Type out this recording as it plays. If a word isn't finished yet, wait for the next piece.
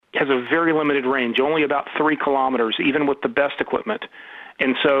has a very limited range, only about 3 kilometers, even with the best equipment.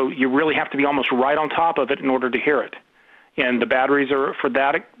 And so you really have to be almost right on top of it in order to hear it. And the batteries for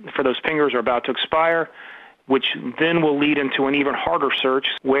those pingers are about to expire, which then will lead into an even harder search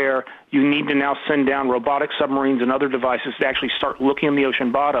where you need to now send down robotic submarines and other devices to actually start looking in the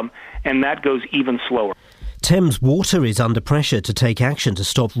ocean bottom, and that goes even slower. Thames Water is under pressure to take action to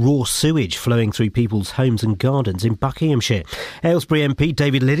stop raw sewage flowing through people's homes and gardens in Buckinghamshire. Aylesbury MP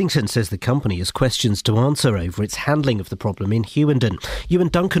David Liddington says the company has questions to answer over its handling of the problem in Hughenden. Ewan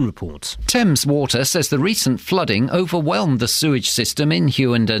Duncan reports. Thames Water says the recent flooding overwhelmed the sewage system in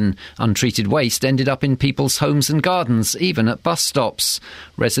Hughenden. Untreated waste ended up in people's homes and gardens, even at bus stops.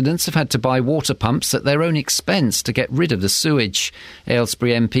 Residents have had to buy water pumps at their own expense to get rid of the sewage.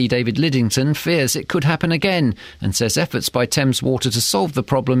 Aylesbury MP David Liddington fears it could happen again and says efforts by Thames Water to solve the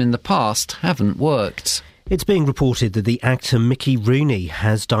problem in the past haven't worked. It's being reported that the actor Mickey Rooney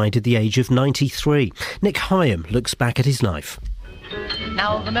has died at the age of 93. Nick Hyam looks back at his life.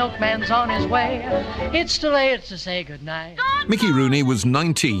 Now the milkman's on his way. It's too late to say goodnight. Mickey Rooney was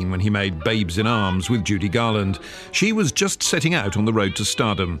 19 when he made Babes in Arms with Judy Garland. She was just setting out on the road to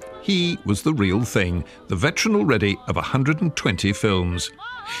stardom. He was the real thing, the veteran already of 120 films.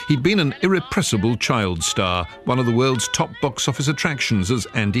 He'd been an irrepressible child star, one of the world's top box office attractions as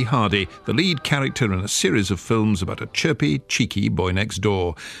Andy Hardy, the lead character in a series of films about a chirpy, cheeky boy next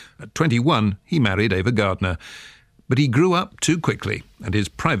door. At 21, he married Ava Gardner. But he grew up too quickly, and his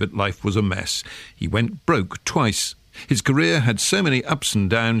private life was a mess. He went broke twice. His career had so many ups and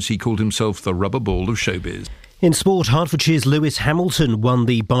downs, he called himself the rubber ball of showbiz. In sport, Hertfordshire's Lewis Hamilton won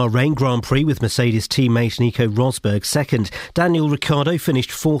the Bahrain Grand Prix with Mercedes teammate Nico Rosberg second. Daniel Ricciardo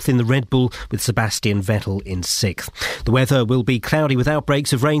finished fourth in the Red Bull with Sebastian Vettel in sixth. The weather will be cloudy with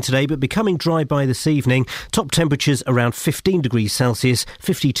outbreaks of rain today, but becoming dry by this evening. Top temperatures around 15 degrees Celsius,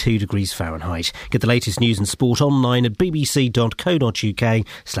 52 degrees Fahrenheit. Get the latest news and sport online at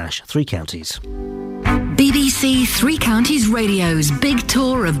bbc.co.uk/Three Counties. BBC Three Counties Radio's big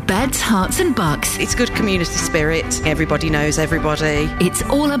tour of beds, hearts and bucks. It's good community spirit. Everybody knows everybody. It's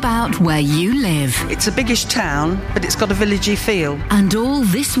all about where you live. It's a biggish town, but it's got a villagey feel. And all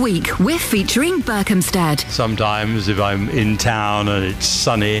this week, we're featuring Berkhamsted. Sometimes if I'm in town and it's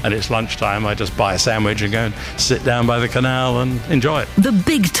sunny and it's lunchtime, I just buy a sandwich and go and sit down by the canal and enjoy it. The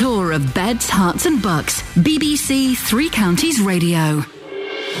big tour of beds, hearts and bucks. BBC Three Counties Radio.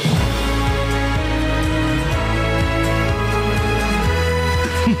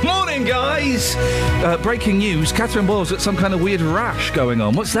 Morning, guys! Breaking news, Catherine Boyle's got some kind of weird rash going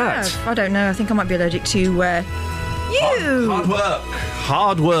on. What's that? I don't know. I think I might be allergic to you.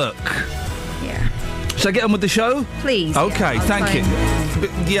 Hard work. Yeah. Shall I get on with the show? Please. Okay, yeah, thank you.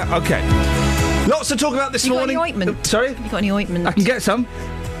 Yeah, okay. Lots to talk about this morning. Got any ointment? Sorry? Have you got any ointment? I can get some.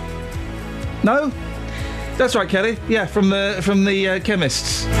 No? That's right, Kelly. Yeah, from the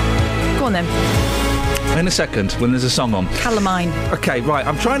chemists. Go on then. In a second, when there's a song on. Calamine. Okay, right,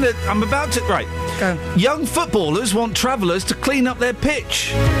 right. Go. Young footballers want travellers to clean up their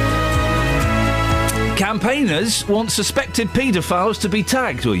pitch. Campaigners want suspected paedophiles to be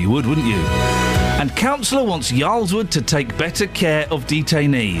tagged. Well, you would, wouldn't you? And councillor wants Yarlswood to take better care of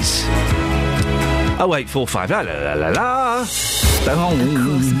detainees. 0845 la la la la. Of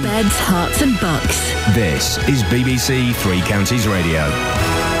course, beds, hearts and bucks. This is BBC Three Counties Radio.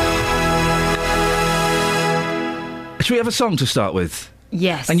 Should we have a song to start with?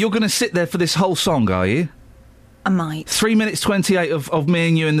 Yes. And you're going to sit there for this whole song, are you? I might. 3 minutes 28 of me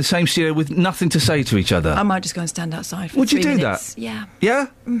and you in the same studio with nothing to say to each other. I might just go and stand outside for Would 3 you do minutes. that? Yeah. Yeah?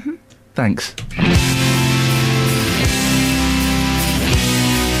 Mm-hmm. Thanks.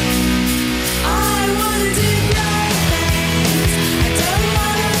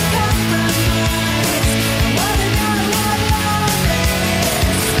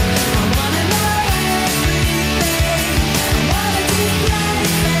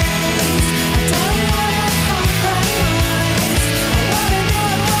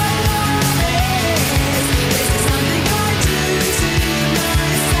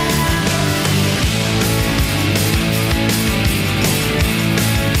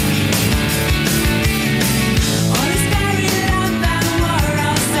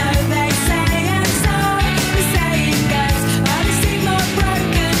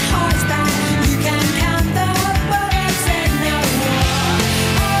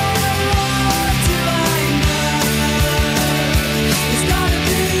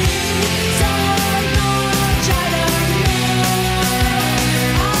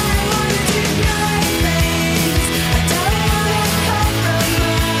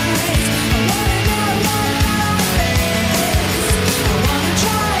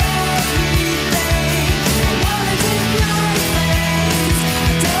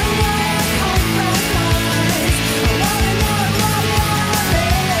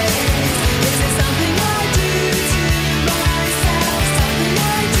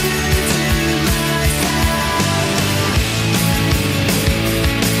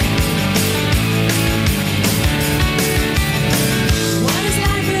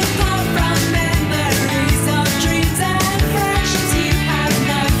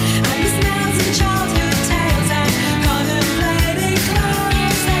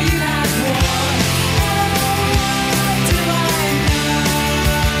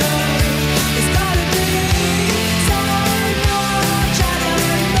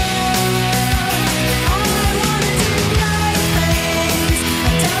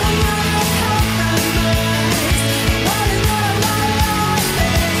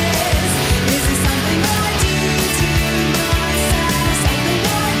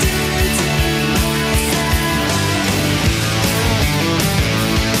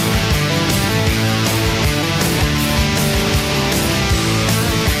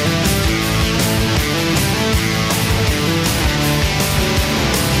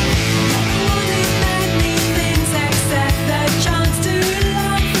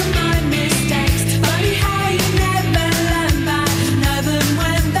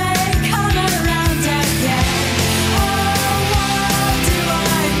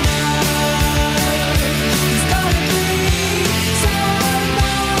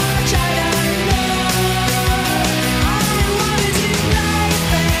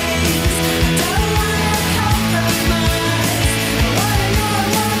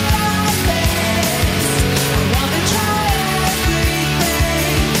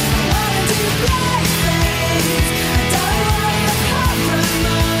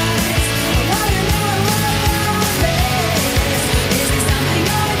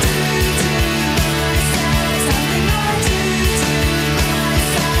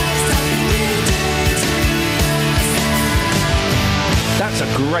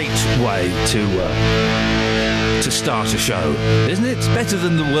 way to start a show, isn't it? It's better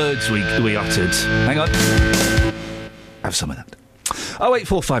than the words we uttered. Hang on. Have some of that.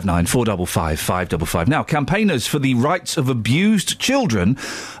 08459 455 555. Now, campaigners for the rights of abused children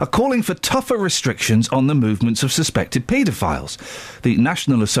are calling for tougher restrictions on the movements of suspected paedophiles. The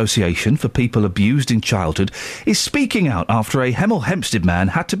National Association for People Abused in Childhood is speaking out after a Hemel Hempstead man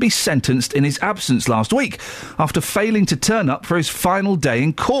had to be sentenced in his absence last week after failing to turn up for his final day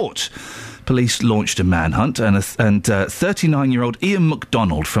in court. Police launched a manhunt and 39-year-old Iain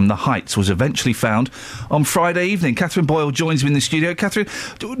MacDonald from the Heights was eventually found on Friday evening. Catherine Boyle joins me in the studio. Catherine,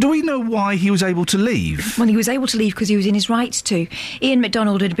 do we know why he was able to leave? Well, he was able to leave because he was in his rights to. Iain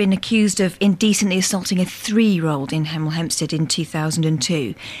MacDonald had been accused of indecently assaulting a 3-year-old in Hemel Hempstead in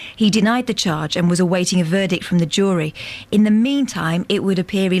 2002. He denied the charge and was awaiting a verdict from the jury. In the meantime, it would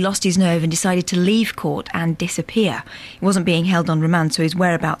appear he lost his nerve and decided to leave court and disappear. He wasn't being held on remand, so his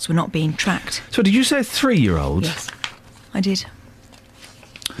whereabouts were not being tracked. So did you say a 3-year-old? Yes, I did.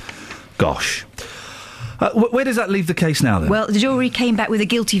 Gosh. Where does that leave the case now, then? Well, the jury came back with a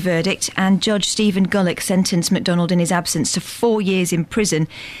guilty verdict and Judge Stephen Gullick sentenced MacDonald in his absence to 4 years in prison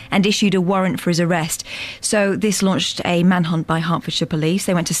and issued a warrant for his arrest. So this launched a manhunt by Hertfordshire Police.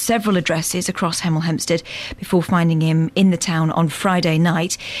 They went to several addresses across Hemel Hempstead before finding him in the town on Friday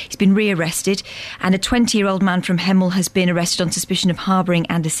night. He's been rearrested and a 20-year-old man from Hemel has been arrested on suspicion of harbouring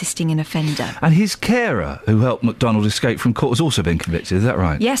and assisting an offender. And his carer, who helped MacDonald escape from court, has also been convicted, is that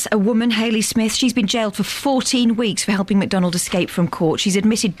right? Yes, a woman, Hayley Smith, she's been jailed for 14 weeks for helping MacDonald escape from court. She's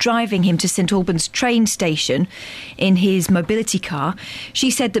admitted driving him to St Albans train station in his mobility car. She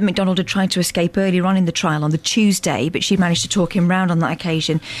said that MacDonald had tried to escape earlier on in the trial on the Tuesday, but she managed to talk him round on that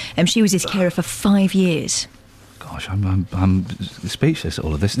occasion. She was his carer for 5 years. Gosh, I'm speechless at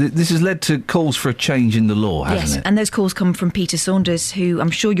all of this. This has led to calls for a change in the law, hasn't it? Yes, and those calls come from Peter Saunders, who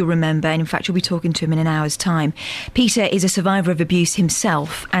I'm sure you'll remember, and in fact you'll be talking to him in an hour's time. Peter is a survivor of abuse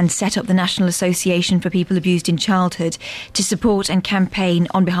himself and set up the National Association for People Abused in Childhood to support and campaign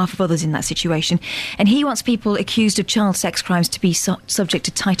on behalf of others in that situation. And he wants people accused of child sex crimes to be subject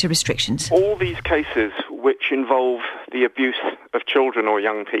to tighter restrictions. All these cases which involve the abuse of children or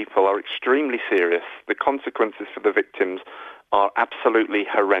young people are extremely serious. The consequences for the victims are absolutely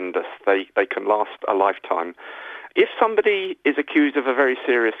horrendous. They can last a lifetime. If somebody is accused of a very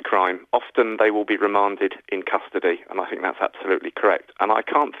serious crime, often they will be remanded in custody, and I think that's absolutely correct. And I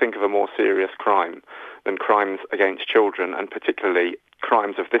can't think of a more serious crime than crimes against children, and particularly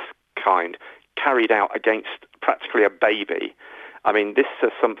crimes of this kind carried out against practically a baby. I mean, this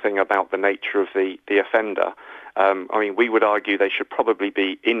says something about the nature of the offender. We would argue they should probably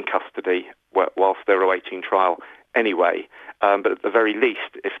be in custody whilst they're awaiting trial anyway. But at the very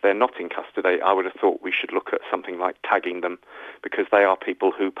least, if they're not in custody, I would have thought we should look at something like tagging them, because they are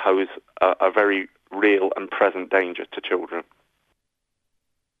people who pose a very real and present danger to children.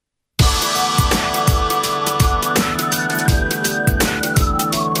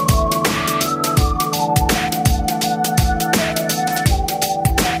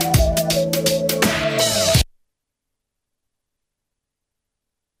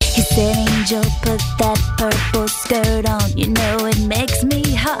 He said, Angel, put that purple skirt on. You know it makes me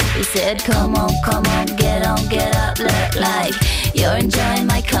hot. He said, come on, get up, look like you're enjoying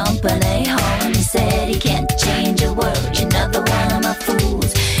my company. Oh, and he said he can't change a word. You're another one of my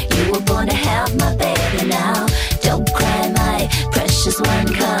fools. You were born to have my baby now. Don't cry, my precious one,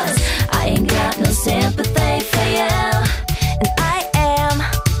 'cause I ain't got no sympathy for you. And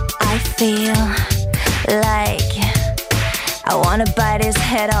I feel like I wanna bite his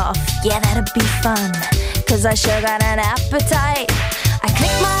head off, yeah, that'd be fun, 'cause I sure got an appetite. I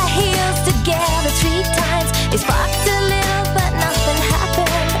click my heels together 3 times, it sparked a little but nothing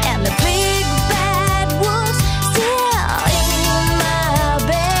happened, and the big bad wolf's still in my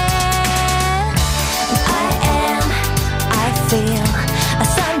bed. And I feel, I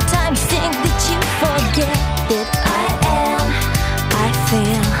sometimes think that you forget that I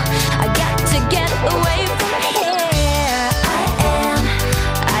feel, I got to get away from here.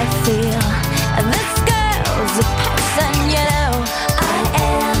 This girl's a person, you know.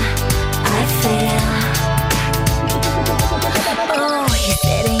 I feel. Oh, he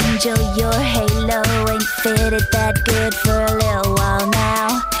said, Angel, your halo ain't fitted that good for a little while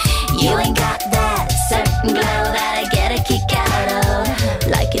now. You ain't got that certain glow that I get a kick out of.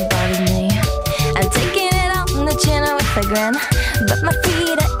 Like it bothers me. I'm taking it on the chin with a grin, but my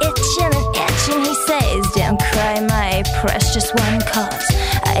feet are itching and itching. He says, don't cry, my precious one, 'cause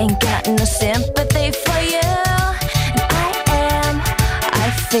I ain't got no sympathy for you. And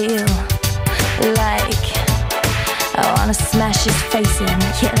I feel like I wanna smash his face racing,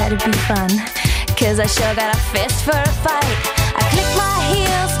 yeah, that'd be fun. Cause I sure got a fist for a fight. I clicked my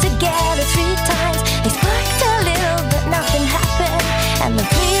heels together 3 times. They sparked a little, but nothing happened. And the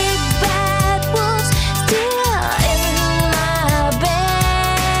big bad wolf's still in my bed.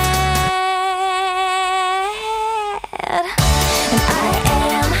 And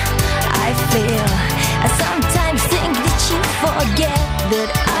I feel, I sometimes think that you forget that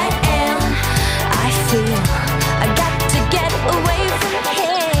I feel, I got to get away from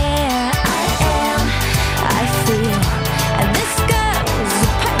here. I feel, and this girl's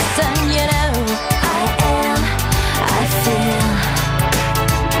a person, you know. I feel.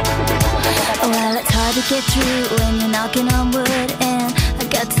 Well, it's hard to get through when you're knocking on wood, and I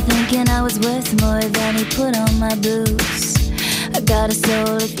got to thinking I was worth more than he put on my boots. I got a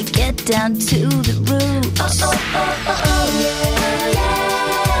soul if you get down to the roots.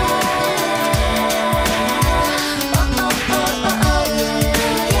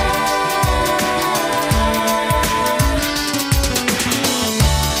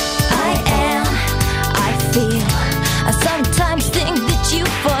 I sometimes think that you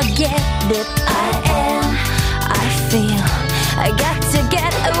forget that I feel, I got to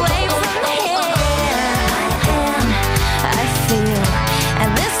get away from here. I feel, and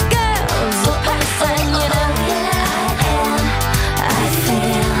this girl's a person, you know. I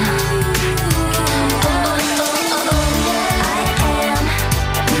feel,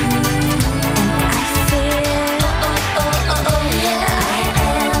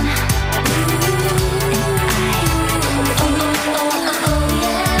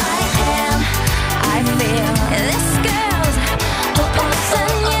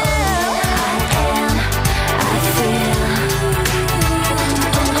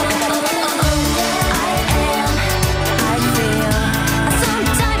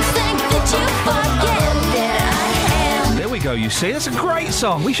 You see, that's a great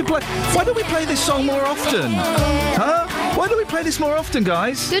song. We should play. Why don't we play this song more often? Huh? Why don't we play this more often,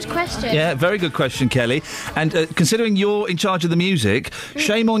 guys? Good question. Yeah, very good question, Kelly. And considering you're in charge of the music,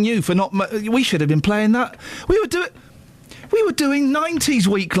 shame on you for not. We should have been playing that. We were doing 90s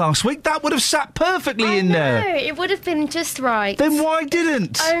week last week. That would have sat perfectly in there. No, it would have been just right. Then why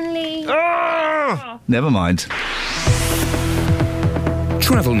didn't? Only. Never mind.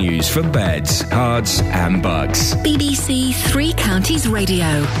 Travel news for beds, cards and bugs. BBC Three Counties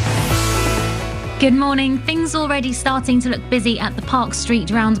Radio. Good morning. Things already starting to look busy at the Park Street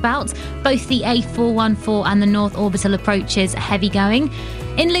roundabout. Both the A414 and the North Orbital approaches are heavy going.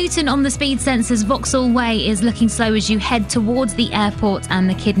 In Luton, on the speed sensors, Vauxhall Way is looking slow as you head towards the airport and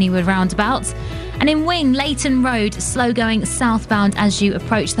the Kidneywood roundabout. And in Wing, Leighton Road, slow going southbound as you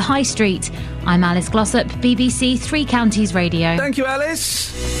approach the High Street. I'm Alice Glossop, BBC Three Counties Radio. Thank you,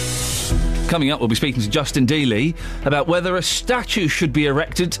 Alice. Coming up, we'll be speaking to Justin Dealey about whether a statue should be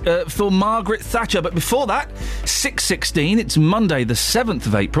erected for Margaret Thatcher. But before that, 6:16, it's Monday the 7th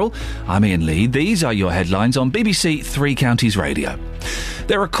of April. I'm Iain Lee. These are your headlines on BBC Three Counties Radio.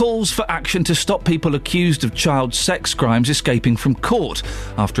 There are calls for action to stop people accused of child sex crimes escaping from court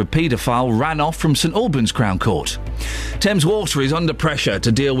after a paedophile ran off from St Albans Crown Court. Thames Water is under pressure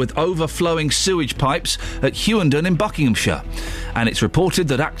to deal with overflowing sewage pipes at Hughenden in Buckinghamshire. And it's reported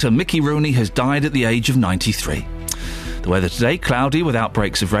that actor Mickey Rooney has died at the age of 93. The weather today, cloudy with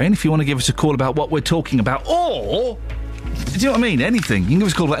outbreaks of rain. If you want to give us a call about what we're talking about, or... do you know what I mean? Anything. You can give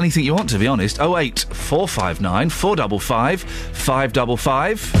us a call about anything you want, to be honest. 08459 455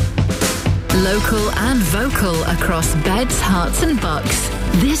 555. Local and vocal across beds, hearts and bucks.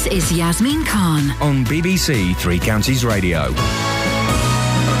 This is Yasmin Khan on BBC Three Counties Radio.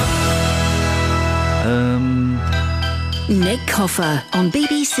 Nick Coffer on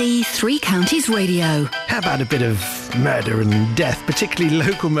BBC Three Counties Radio. How about a bit of murder and death, particularly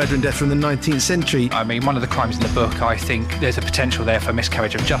local murder and death from the 19th century? I mean, one of the crimes in the book, I think there's a potential there for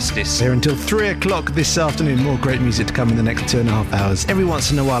miscarriage of justice. There until 3 o'clock this afternoon. More great music to come in the next 2.5 hours. Every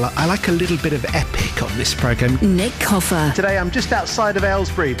once in a while, I like a little bit of epic on this programme. Nick Coffer. Today, I'm just outside of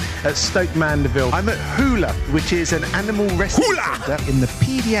Aylesbury at Stoke Mandeville. I'm at Hula, which is an animal rescue centre in the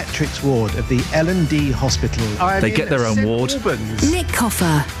paediatrics ward of the L&D Hospital. They get their own ward. Nick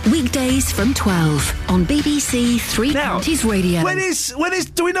Coffer, weekdays from 12 on BBC Three Counties Radio. When is?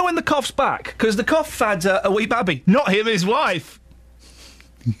 Do we know when the cough's back? Because the cough had a wee baby, not him, his wife.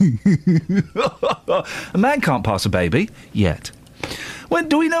 A man can't pass a baby yet. When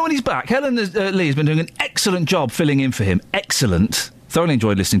do we know when he's back? Helen Lee has been doing an excellent job filling in for him. Excellent. Thoroughly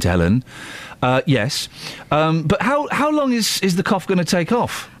enjoyed listening to Helen. Yes, but how long is the cough going to take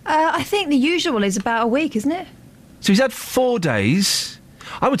off? I think the usual is about a week, isn't it? So he's had 4 days.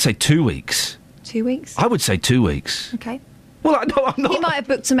 I would say 2 weeks. 2 weeks? I would say 2 weeks. Okay. Well, I'm not. He might have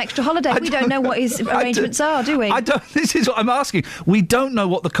booked some extra holiday. We don't know what his arrangements are, do we? This is what I'm asking. We don't know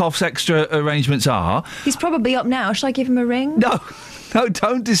what the Cough's extra arrangements are. He's probably up now. Shall I give him a ring? No,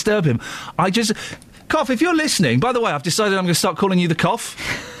 don't disturb him. Cough, if you're listening, by the way, I've decided I'm going to start calling you the Cough.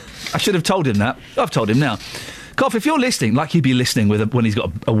 I should have told him that. I've told him now. Cough, if you're listening, like he'd be listening when he's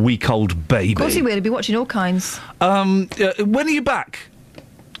got a week-old baby. Of course he will. He'll be watching all kinds. When are you back?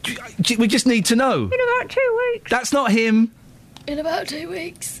 We just need to know. In about 2 weeks. That's not him. In about 2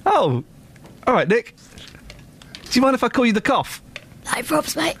 weeks. Oh. All right, Nick. Do you mind if I call you the Cough? No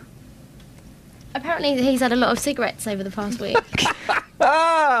probs, mate. Apparently he's had a lot of cigarettes over the past week.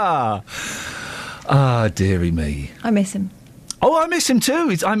 Dearie me. I miss him. Oh, I miss him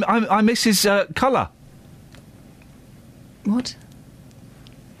too. I miss his colour. What?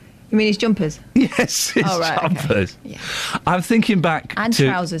 You mean his jumpers? Yes, his jumpers. Okay. Yeah. I'm thinking back and to...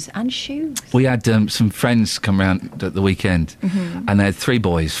 trousers and shoes. We had some friends come round at the weekend, and they had 3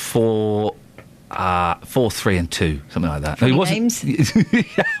 boys, 4, 3 and 2, something like that. Funny names?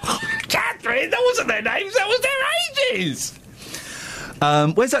 Catherine, that wasn't their names, that was their ages!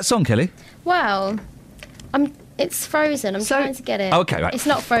 Where's that song, Kelly? Well, it's Frozen. I'm trying to get it. Okay, right. It's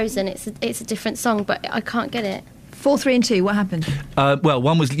not Frozen. It's a different song, but I can't get it. 4, 3 and 2, what happened? Well,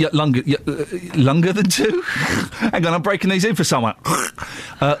 one was longer than 2. Hang on, I'm breaking these in for someone.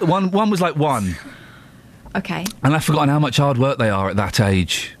 One was like 1. Okay. And I've forgotten how much hard work they are at that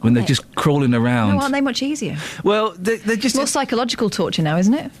age, when they're just crawling around. No, aren't they much easier? Well, they're just... More psychological torture now,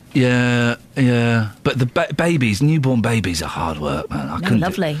 isn't it? Yeah. But the babies, newborn babies are hard work, man.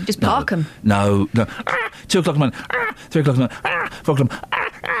 Lovely. Just park them. No. 2 o'clock in the morning. 3 o'clock in the morning. 4 o'clock in the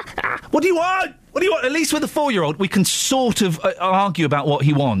morning. What do you want? What do you want? At least with a 4-year-old, we can sort of argue about what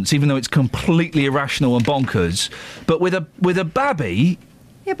he wants, even though it's completely irrational and bonkers. But with a babby...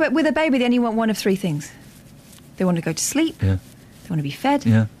 Yeah, but with a baby, they only want one of 3 things. They want to go to sleep. Yeah. They want to be fed.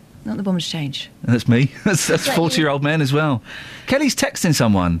 Yeah. Not the bum's change. That's me. That's 40-year-old men as well. Kelly's texting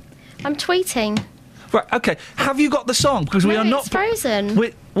someone. I'm tweeting. Right, OK. Have you got the song? Because we are not... It's Frozen.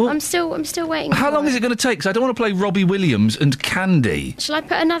 I'm still waiting. How long is it going to take? Because I don't want to play Robbie Williams and Candy. Shall I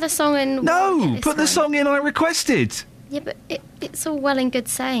put another song in? No, put the song in I requested. Yeah, but it's all well and good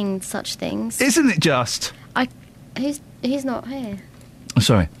saying such things. Isn't it just? He's not here. Oh,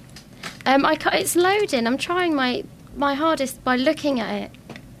 sorry. It's loading. I'm trying my hardest by looking at it.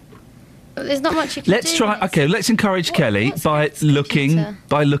 There's not much you can do. Let's try. Okay, let's encourage Kelly by looking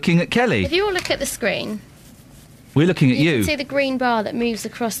at Kelly. If you all look at the screen, we're looking at you. You can see the green bar that moves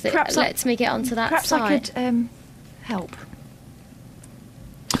across that lets me get onto that perhaps side. Perhaps I could help.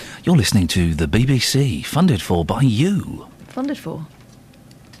 You're listening to the BBC, funded for by you. Funded for.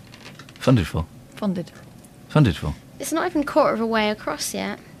 Funded for. Funded. Funded for. It's not even quarter of a way across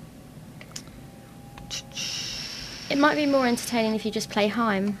yet. It might be more entertaining if you just play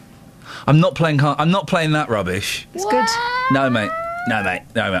Heim. I'm not playing that rubbish. It's good. No, mate.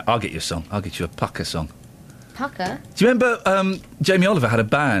 I'll get you a song. I'll get you a Pucker song. Pucker? Do you remember Jamie Oliver had a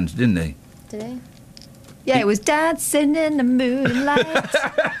band, didn't he? Did he? Yeah, it was Dancing in the Moonlight.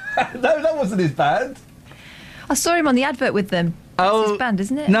 No, that wasn't his band. I saw him on the advert with them. That's his band,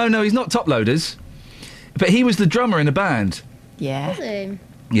 isn't it? No, he's not Top Loaders. But he was the drummer in a band. Yeah. Was he?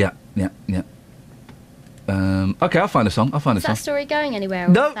 Yeah. OK, I'll find a song. Is that story going anywhere?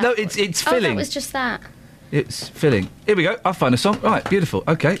 No, it's filling. Oh, that was just that. It's filling. Here we go. I'll find a song. Right, beautiful.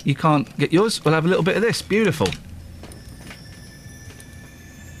 OK, you can't get yours. We'll have a little bit of this. Beautiful.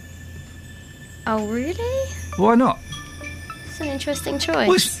 Oh, really? Why not? It's an interesting choice.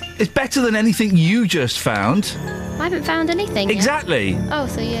 Well, it's better than anything you just found. I haven't found anything yet. Exactly. Oh,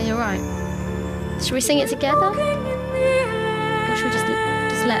 so yeah, you're right. Should we sing it together? Or should we just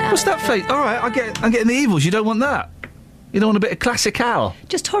let out? What's that face? All right, I'm getting the evils. You don't want that. You don't want a bit of classic Al.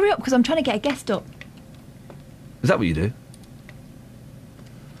 Just hurry up, because I'm trying to get a guest up. Is that what you do?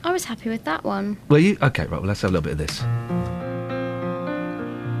 I was happy with that one. Were you? OK, right, well, let's have a little bit of this.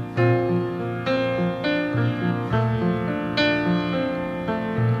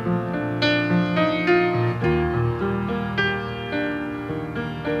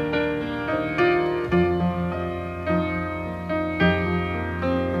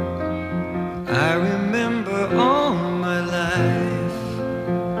 I remember all my life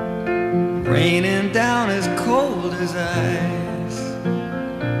raining down as cold as ice,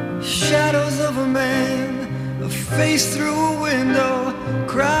 shadows of a man, a face through a window,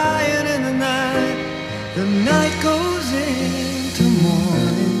 crying in the night. The night goes into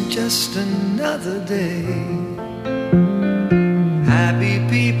morning, just another day. Happy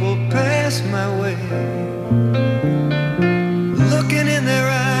people pass my way, looking in their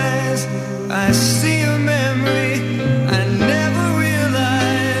eyes, I see a memory I never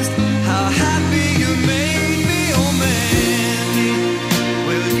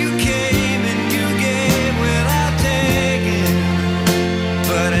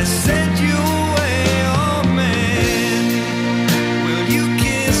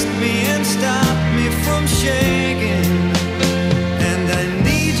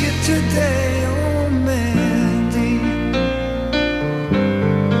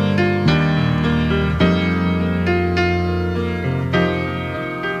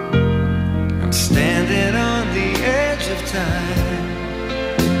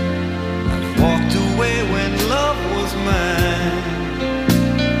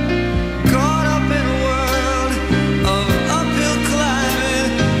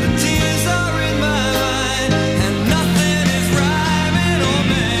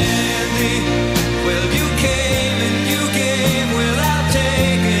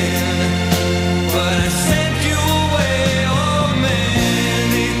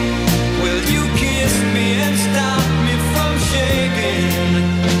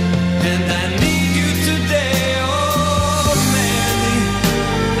And I need you today, oh Mandy.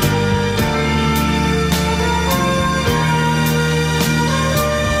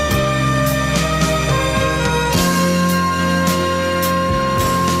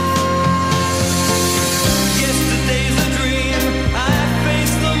 Yesterday's a dream. I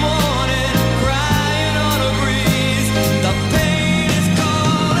face the morning, crying on a breeze. The pain is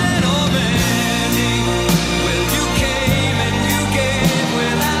calling, oh Mandy. Well, you came and you gave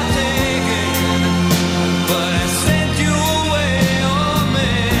without taking, but I sent you away, oh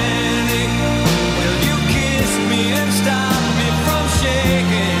Mandy. Well, you kissed me and stopped me from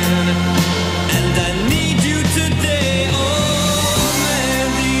shaking, and I need you today, oh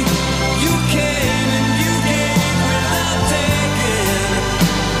Mandy. You came and you gave without taking,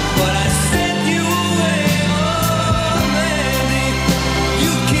 but I sent you away, oh Mandy.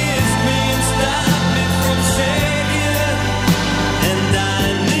 You kissed me and stopped me from shaking, and I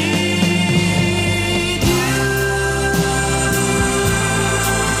need you.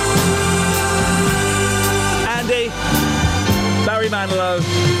 Andy, Barry Manilow.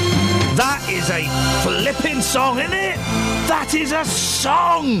 That is a flipping song, isn't it? That is a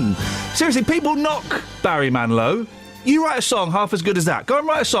song! Seriously, people knock Barry Manilow. You write a song half as good as that. Go and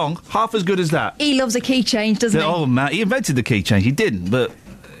write a song half as good as that. He loves a key change, doesn't he? Oh, man, he invented the key change. He didn't, but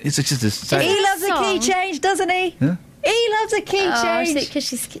it's just a... He loves a key change, doesn't he? Yeah. He loves a key change. Because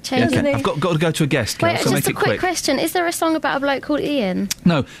she's Yeah, changing okay. it. I've got to go to a guest, Kel, Wait, so just make a it quick quick. question. Is there a song about a bloke called Iain?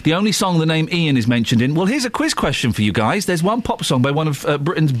 No, the only song the name Iain is mentioned in... Well, here's a quiz question for you guys. There's one pop song by one of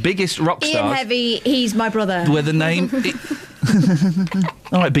Britain's biggest rock Ian stars... Heavy, he's my brother. Where the name...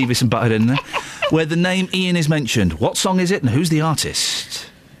 All right, Beavis and Butthead in there. Where the name Iain is mentioned. What song is it and who's the artist?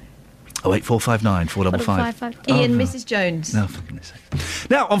 08459 455. Ian, Mrs. Jones. No, for goodness sake.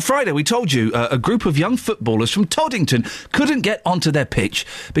 Now, on Friday, we told you a group of young footballers from Toddington couldn't get onto their pitch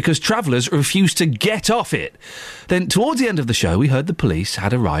because travellers refused to get off it. Then, towards the end of the show, we heard the police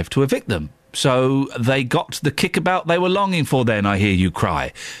had arrived to evict them. So they got the kickabout they were longing for then, I hear you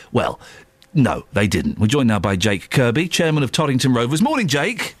cry. Well, no, they didn't. We're joined now by Jake Kirby, chairman of Toddington Rovers. Morning,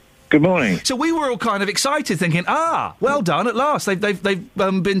 Jake. Good morning. So we were all kind of excited, thinking, well done, at last. They've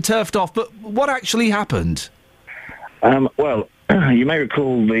been turfed off. But what actually happened? Well, you may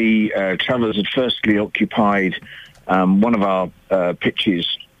recall the Travellers had firstly occupied one of our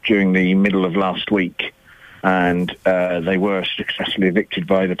pitches during the middle of last week, and they were successfully evicted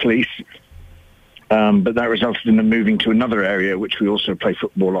by the police. But that resulted in them moving to another area, which we also play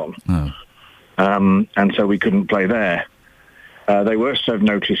football on. Oh. And so we couldn't play there. They were served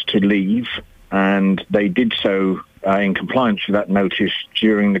notice to leave, and they did so in compliance with that notice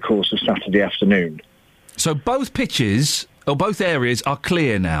during the course of Saturday afternoon. So both pitches, or both areas, are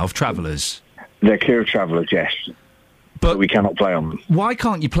clear now of travellers? They're clear of travellers, yes. But we cannot play on them. Why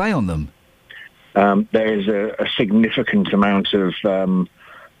can't you play on them? There is a significant amount of,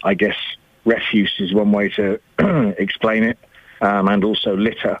 I guess, refuse is one way to explain it, and also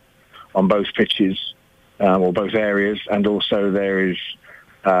litter on both pitches. Or both areas, and also there is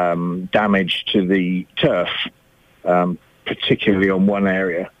damage to the turf, particularly on one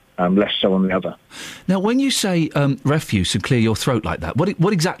area, less so on the other. Now, when you say refuse and clear your throat like that,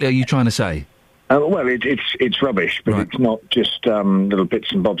 what exactly are you trying to say? Well, it's rubbish, but it's not just little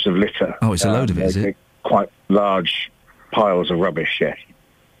bits and bobs of litter. Oh, it's a load of it, is it? They're quite large piles of rubbish, yes.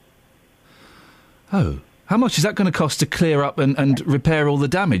 Oh, how much is that going to cost to clear up and repair all the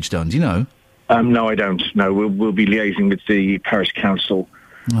damage done, do you know? No, I don't. No, we'll be liaising with the parish council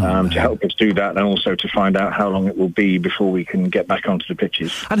to help us do that, and also to find out how long it will be before we can get back onto the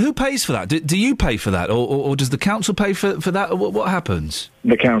pitches. And who pays for that? Do you pay for that, or does the council pay for that? Or what happens?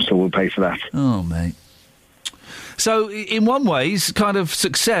 The council will pay for that. Oh, mate. So, in one way, it's kind of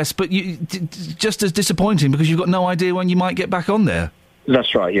success, but just as disappointing because you've got no idea when you might get back on there.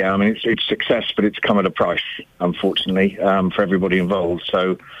 That's right, yeah. I mean, it's success, but it's come at a price, unfortunately, for everybody involved.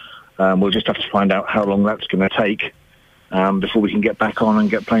 So we'll just have to find out how long that's going to take before we can get back on and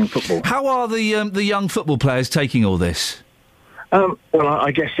get playing football. How are the young football players taking all this? Well,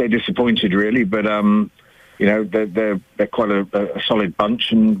 I guess they're disappointed, really, but you know, they're quite a solid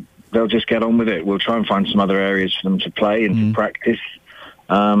bunch, and they'll just get on with it. We'll try and find some other areas for them to play and to practice,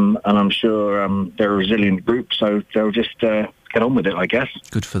 and I'm sure they're a resilient group, so they'll just get on with it, I guess.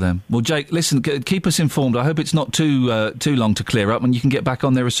 Good for them. Well, Jake, listen, keep us informed. I hope it's not too long to clear up and you can get back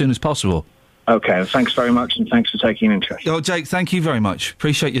on there as soon as possible. OK, thanks very much, and thanks for taking an interest. Oh, Jake, thank you very much.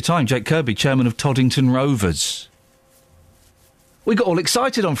 Appreciate your time. Jake Kirby, chairman of Toddington Rovers. We got all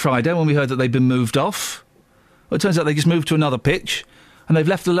excited on Friday when we heard that they'd been moved off. Well, it turns out they just moved to another pitch and they've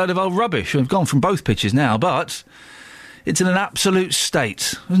left a load of old rubbish. We've gone from both pitches now, but It's in an absolute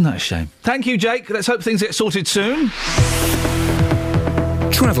state. Isn't that a shame? Thank you, Jake. Let's hope things get sorted soon.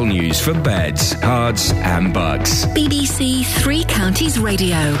 Travel news for beds, cards and bugs. BBC Three Counties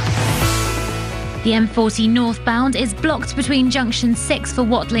Radio. The M40 northbound is blocked between junction 6 for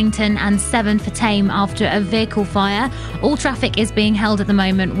Watlington and 7 for Tame after a vehicle fire. All traffic is being held at the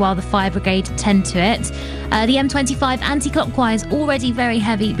moment while the fire brigade tend to it. The M25 anti-clockwise already very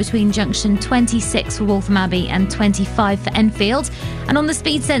heavy between junction 26 for Waltham Abbey and 25 for Enfield. And on the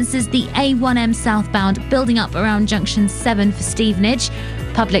speed sensors, the A1M southbound building up around junction 7 for Stevenage.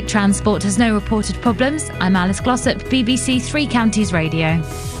 Public transport has no reported problems. I'm Alice Glossop, BBC Three Counties Radio.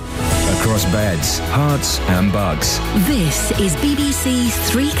 Across beds, hearts and bugs. This is BBC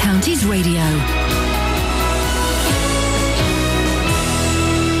Three Counties Radio.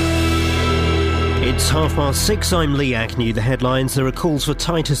 It's 6:30. I'm Lee Agnew. The headlines: there are calls for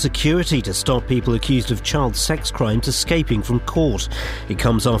tighter security to stop people accused of child sex crimes escaping from court. It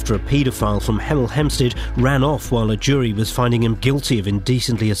comes after a paedophile from Hemel Hempstead ran off while a jury was finding him guilty of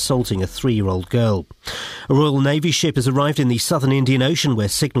indecently assaulting a 3-year-old girl. A Royal Navy ship has arrived in the southern Indian Ocean where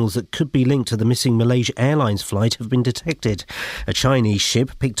signals that could be linked to the missing Malaysia Airlines flight have been detected. A Chinese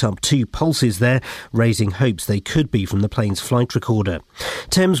ship picked up 2 pulses there, raising hopes they could be from the plane's flight recorder.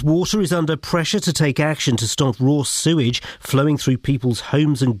 Thames Water is under pressure to take action to stop raw sewage flowing through people's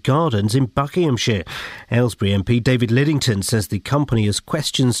homes and gardens in Buckinghamshire. Aylesbury MP David Liddington says the company has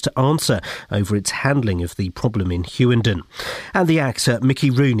questions to answer over its handling of the problem in Hughenden. And the actor Mickey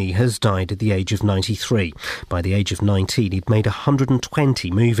Rooney has died at the age of 93. By the age of 19, he'd made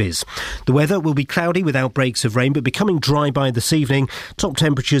 120 movies. The weather will be cloudy with outbreaks of rain, but becoming dry by this evening. Top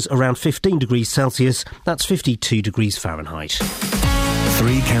temperatures around 15 degrees Celsius. That's 52 degrees Fahrenheit.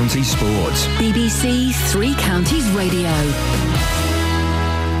 Three Counties Sports. BBC Three Counties Radio.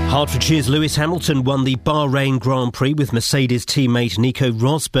 Hertfordshire's Lewis Hamilton won the Bahrain Grand Prix with Mercedes teammate Nico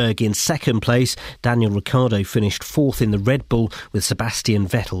Rosberg in second place. Daniel Ricciardo finished fourth in the Red Bull with Sebastian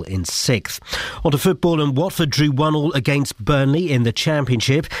Vettel in sixth. On to football, and Watford drew 1-1 against Burnley in the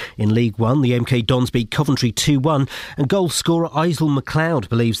Championship. In League One, the MK Dons beat Coventry 2-1 and goal scorer Aisle McLeod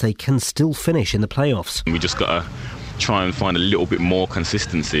believes they can still finish in the playoffs. We just got to try and find a little bit more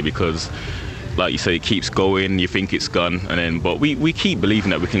consistency because, like you say, it keeps going, you think it's gone, but we keep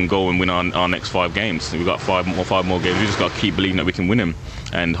believing that we can go and win our next 5 games. We've got five more games. We just got to keep believing that we can win them,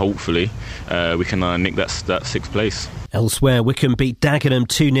 and hopefully we can nick that 6th place. Elsewhere, Wycombe beat Dagenham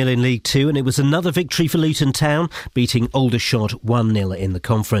 2-0 in League 2, and it was another victory for Luton Town, beating Aldershot 1-0 in the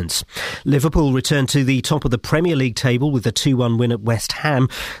conference. Liverpool returned to the top of the Premier League table with a 2-1 win at West Ham.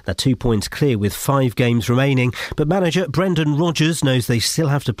 They're 2 points clear with 5 games remaining, but manager Brendan Rodgers knows they still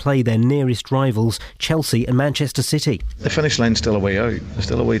have to play their nearest rivals, Chelsea and Manchester City. The finish line's still a way out. There's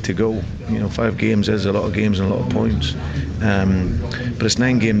still a way to go. 5 games is a lot of games and a lot of points. But it's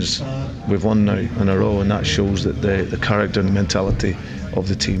 9 games we've won now in a row, and that shows that the character and mentality of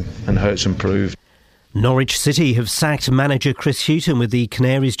the team and how it's improved. Norwich City have sacked manager Chris Hughton with the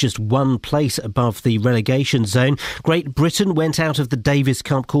Canaries just 1 place above the relegation zone. Great Britain went out of the Davis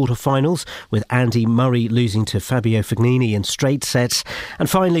Cup quarter-finals with Andy Murray losing to Fabio Fognini in straight sets. And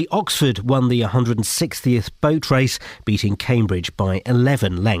finally, Oxford won the 160th boat race, beating Cambridge by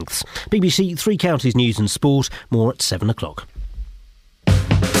 11 lengths. BBC Three Counties News and Sport, more at 7 o'clock.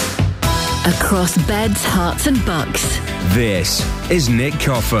 Across beds, hearts and bucks. This is Nick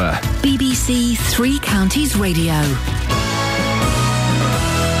Coffer. BBC Three Counties Radio.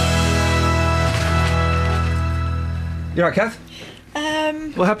 You alright, Kath?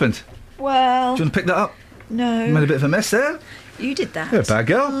 What happened? Well... Do you want to pick that up? No. You made a bit of a mess there. You did that. You're a bad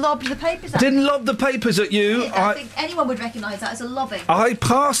girl. Lobbed the papers at Didn't me. lob the papers at you. I think anyone would recognise that as a lobbing. I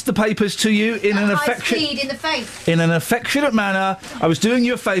passed the papers to you in an speed in the face. in an affectionate manner. I was doing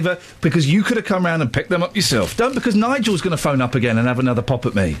you a favour because you could have come round and picked them up yourself. Don't, because Nigel's going to phone up again and have another pop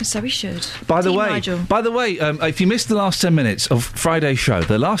at me. So he should. By the Team way, Nigel. If you missed the last 10 minutes of Friday's show,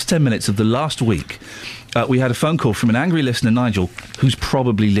 the last 10 minutes of the last week, we had a phone call from an angry listener, Nigel, who's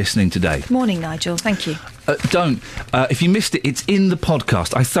probably listening today. Morning, Nigel. Thank you. If you missed it, it's in the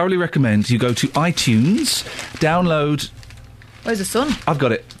podcast. I thoroughly recommend you go to iTunes, download... Where's the sun? I've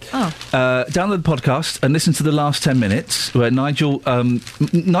got it. Oh. Download the podcast and listen to the last 10 minutes where Nigel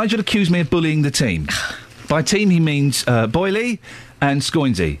accused me of bullying the team. By team, he means Boyley and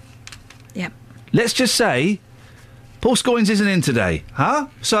Scoinsey. Yep. Let's just say Paul Scoins isn't in today, huh?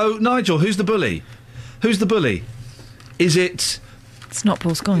 So, Nigel, who's the bully? Who's the bully? Is it... It's not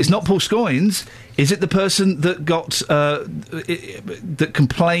Paul Scoins. It's not Paul Scoins. Is it the person that got... that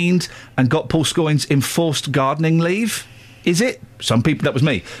complained and got Paul Scoins enforced gardening leave? Is it? That was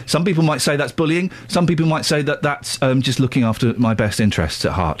me. Some people might say that's bullying. Some people might say that that's just looking after my best interests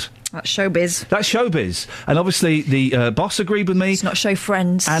at heart. That's showbiz. That's showbiz. And obviously the boss agreed with me. It's not show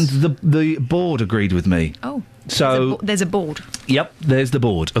friends. And the board agreed with me. Oh. So there's a board. Yep, there's the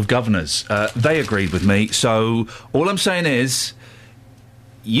board of governors. They agreed with me. So all I'm saying is,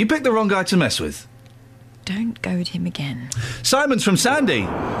 you picked the wrong guy to mess with. Don't go with him again. Simon's from Sandy.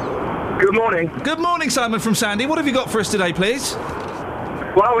 Good morning. Good morning, Simon from Sandy. What have you got for us today, please?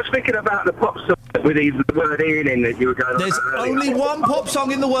 Well, I was thinking about the pop song with the word Ian in that you were going on. There's only one pop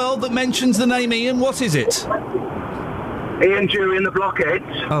song in the world that mentions the name Ian. What is it? Ian Jury and the Blockheads.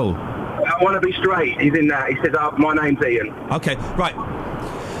 Oh. I Want to Be Straight. He's in that. He says, my name's Ian. OK, right.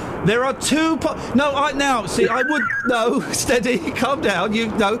 There are two I would... No, steady, calm down.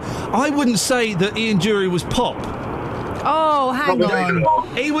 I wouldn't say that Ian Jury was pop. Oh, hang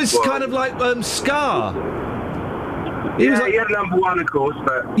on. He was kind of like ska. He had number one, of course,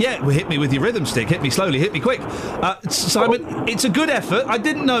 but... Yeah, well, hit me with your rhythm stick. Hit me slowly, hit me quick. Simon, it's a good effort. I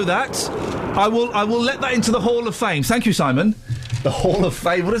didn't know that. I will let that into the Hall of Fame. Thank you, Simon. The Hall of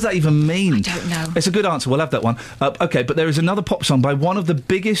Fame. What does that even mean? I don't know. It's a good answer. We'll have that one. OK, but there is another pop song by one of the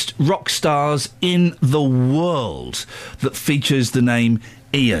biggest rock stars in the world that features the name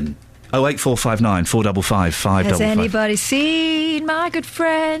Ian. 08459 455 555. Has anybody seen my good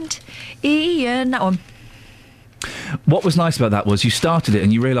friend Ian? That one. What was nice about that was you started it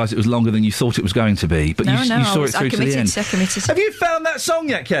and you realised it was longer than you thought it was going to be, but you saw it through to the end. I committed. Have you found that song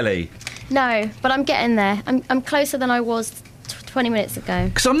yet, Kelly? No, but I'm getting there. I'm closer than I was 20 minutes ago.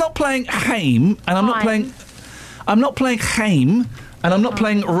 Because I'm not playing Haim, and I'm not playing Haim, and I'm not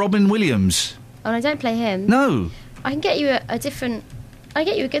playing Robin Williams. Oh, and I don't play him. No. I can get you a different... I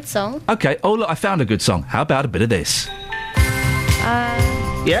get you a good song. OK. Oh, look, I found a good song. How about a bit of this?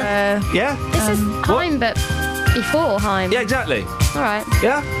 Yeah? This is Haim, but before Haim. Yeah, exactly. All right.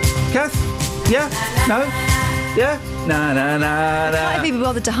 Yeah? Kath? Yeah? No? Yeah? Na na na na. Can't even be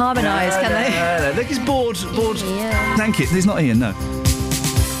bothered to harmonise, can they? I think it's bored. Yeah. Thank you. There's not Ian, no.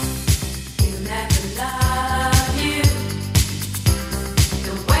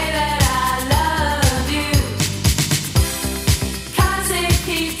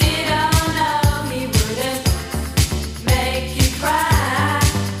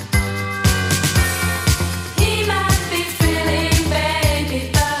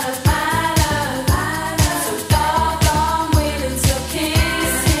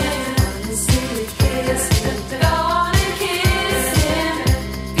 Go on and kiss him.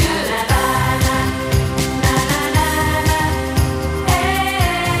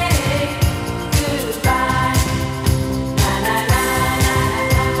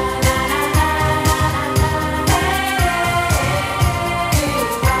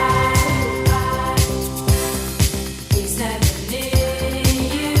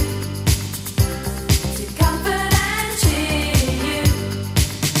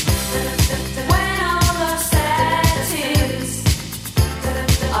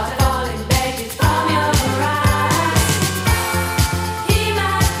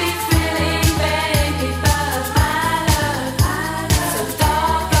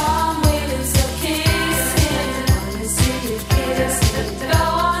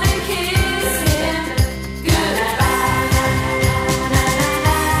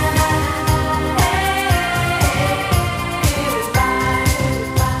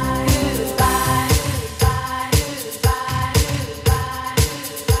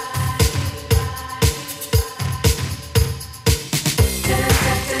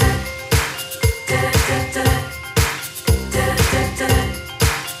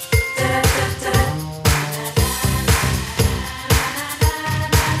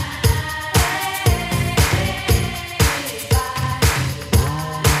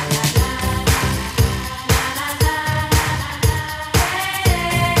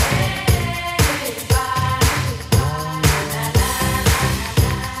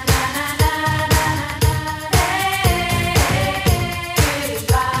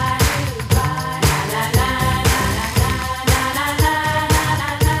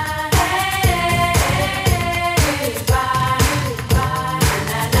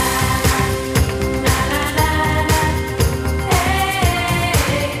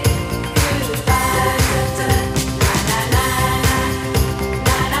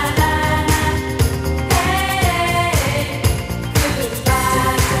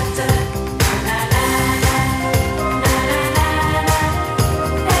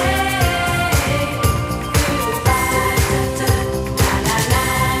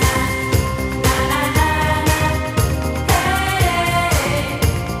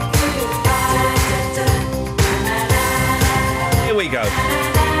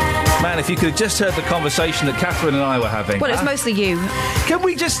 you could have just heard the conversation that Catherine and I were having. Well, it's mostly you. Can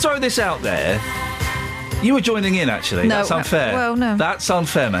we just throw this out there? You were joining in, actually. No, That's unfair. well, no. That's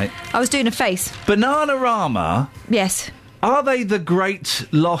unfair, mate. I was doing a face. Bananarama. Yes. Are they the great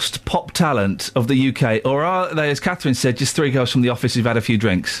lost pop talent of the UK, or are they, as Catherine said, just three girls from the office who've had a few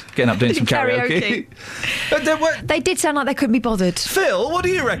drinks, getting up doing some karaoke? They did sound like they couldn't be bothered. Phil, what do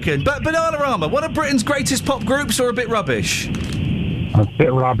you reckon? But Bananarama, one of Britain's greatest pop groups, or a bit rubbish? A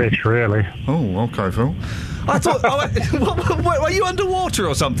bit rubbish, really. Oh, OK, Phil. I thought... were you underwater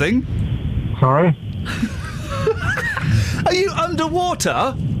or something? Sorry? Are you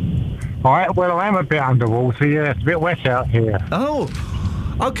underwater? Well, I am a bit underwater, yeah. It's a bit wet out here. Oh.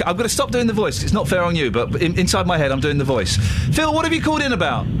 OK, I'm going to stop doing the voice. It's not fair on you, but inside my head, I'm doing the voice. Phil, what have you called in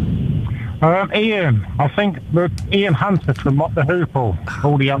about? Iain. I think Iain Hunter from What the Hoople.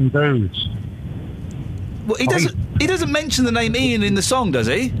 All the young dudes. Well, he doesn't mention the name Iain in the song, does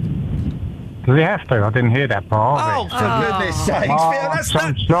he? Does he have to? I didn't hear that part. Oh, for goodness sakes, Phil!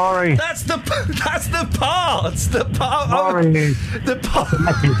 I'm sorry. That's the part. The part. Sorry. The part.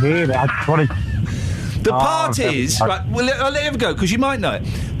 I didn't hear that. I just wanted... The part is right. Well, I'll let you go because you might know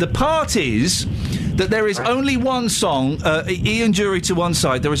it. The part is that there is only one song. Ian Jury to one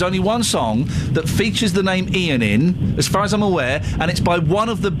side. There is only one song that features the name Ian in, as far as I'm aware, and it's by one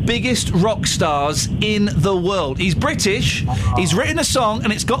of the biggest rock stars in the world. He's British. He's written a song,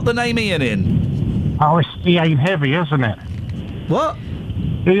 and it's got the name Ian in. Oh, it's Iain Heavy, isn't it? What?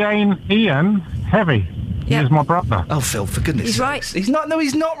 Iain Heavy. Yeah. He's my brother. Oh, Phil, for goodness He's sakes. right. He's not. No,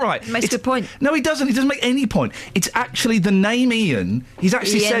 he's not right. Makes a good point. No, he doesn't. He doesn't make any point. It's actually the name Ian. He's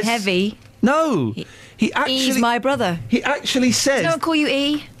actually Ian says Heavy. No. He actually. E's my brother. He actually says. Does no one call you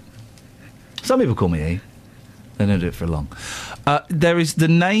E? Some people call me E. They don't do it for long. There is the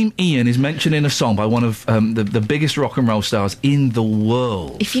name Ian is mentioned in a song by one of the biggest rock and roll stars in the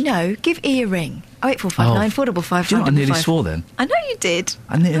world. If you know, give E a ring. 08459 455 Do you know what I nearly swore then? I know you did.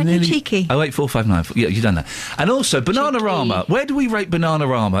 Aren't you cheeky? 08459. Yeah, you've done that. And also, Bananarama. Where do we rate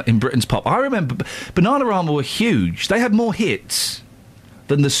Bananarama in Britain's pop? I remember Bananarama were huge. They had more hits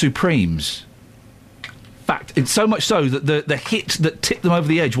than the Supremes. Fact, it's so much so that the hit that tipped them over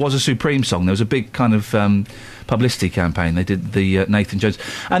the edge was a Supreme song. There was a big kind of publicity campaign. They did the Nathan Jones.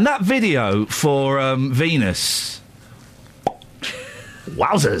 And that video for Venus...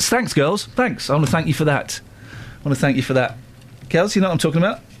 Wowzers. Thanks, girls. Thanks. I want to thank you for that. Kels, you know what I'm talking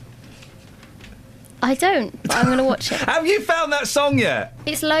about? I don't, but I'm going to watch it. Have you found that song yet?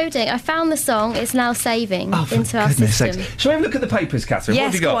 It's loading. I found the song. It's now saving into our goodness system. sakes. Shall we have a look at the papers, Catherine? Yes,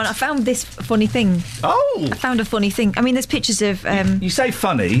 what have you got? go on. I found this funny thing. Oh! I found a funny thing. I mean, there's pictures of... You say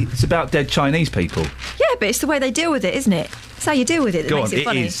funny, it's about dead Chinese people. Yeah, but it's the way they deal with it, isn't it? It's how you deal with it that Go makes on, it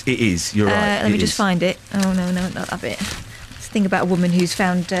funny. It is. You're right. Let me just find it. Oh, no, not that bit. It's a thing about a woman who's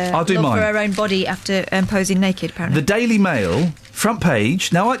found I'll do love mine. for her own body after posing naked, apparently. The Daily Mail, front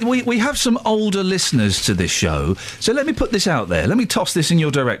page. Now, we have some older listeners to this show, so let me put this out there. Let me toss this in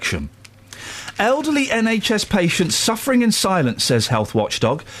your direction. Elderly NHS patients suffering in silence, says Health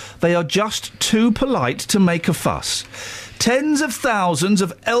Watchdog. They are just too polite to make a fuss. Tens of thousands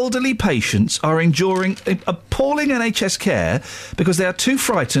of elderly patients are enduring appalling NHS care because they are too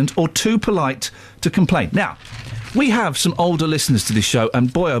frightened or too polite to complain. Now, we have some older listeners to this show,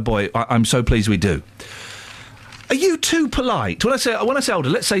 and boy, oh boy, I'm so pleased we do. Are you too polite? When I say older,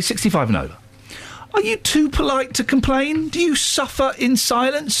 let's say 65 and over. Are you too polite to complain? Do you suffer in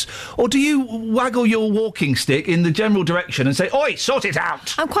silence? Or do you waggle your walking stick in the general direction and say, oi, sort it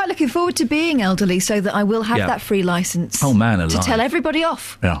out? I'm quite looking forward to being elderly so that I will have that free licence. Oh, man alive. To tell everybody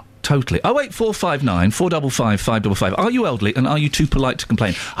off. Yeah. Totally. 08459 455 555. Are you elderly and are you too polite to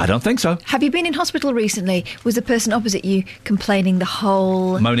complain? I don't think so. Have you been in hospital recently? Was the person opposite you complaining the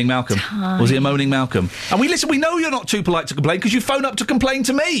whole Moaning Malcolm. time? Was he a moaning Malcolm? And we know you're not too polite to complain because you phone up to complain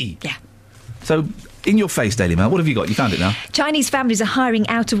to me. Yeah. So, in your face, Daily Mail, what have you got? You found it now? Chinese families are hiring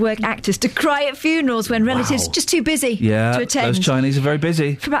out-of-work actors to cry at funerals when relatives are just too busy to attend. Those Chinese are very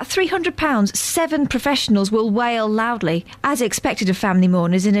busy. For about £300, 7 professionals will wail loudly, as expected of family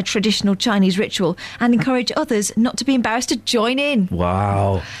mourners in a traditional Chinese ritual, and encourage others not to be embarrassed to join in.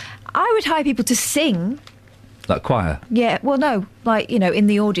 Wow. I would hire people to sing. Like choir? Yeah, well, no, in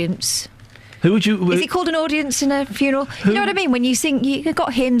the audience. Who would you... Is it called an audience in a funeral? You know what I mean? When you sing, you've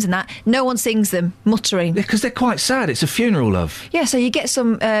got hymns and that. No one sings them, muttering. Yeah, because they're quite sad. It's a funeral, love. Yeah, so you get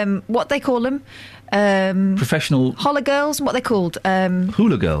some, what they call them? Professional... Holla girls? What are they called?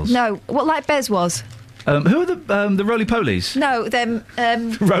 Hula girls? No, what like Bez was. Who are the roly-polies? No, them...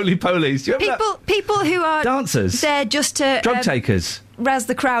 roly-polies. Do you remember people who are... Dancers? They're just to... Drug takers? Razz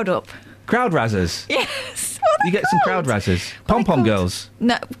the crowd up. Crowd razzers? Yes. What You get some crowd razzers. Pom-pom girls.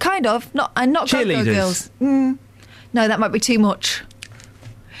 No, kind of. Not go-go Cheerleaders. girls. No, that might be too much.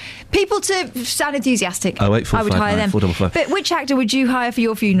 People to sound enthusiastic. Oh, 0845 I would hire them. 455. But which actor would you hire for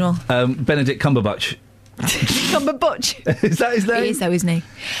your funeral? Benedict Cumberbatch. Cumberbatch. Is that his name? He is, though, isn't he?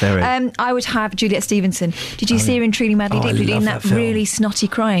 Very. I would have Juliet Stevenson. Did you see her in Truly Madly Deeply doing that film. really snotty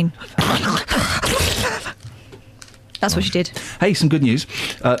crying? That's what she did. Hey, some good news.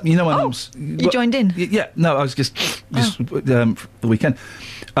 You know my mum's... You joined in? Yeah, no, I was just for the weekend.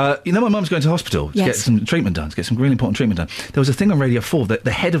 You know my mum's going to hospital to get some treatment done, to get some really important treatment done. There was a thing on Radio 4 that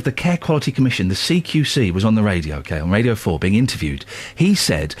the head of the Care Quality Commission, the CQC, was on the radio, on Radio 4, being interviewed. He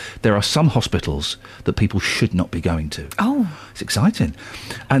said there are some hospitals that people should not be going to. Oh. It's exciting.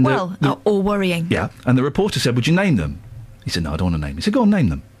 And or worrying. Yeah, and the reporter said, would you name them? He said, no, I don't want to name them. He said, go on, name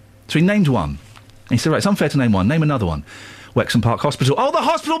them. So he named one. And he said, right, it's unfair to name one. Name another one. Wexham Park Hospital. Oh, the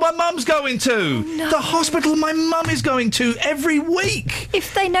hospital my mum's going to! Oh, no. The hospital my mum is going to every week!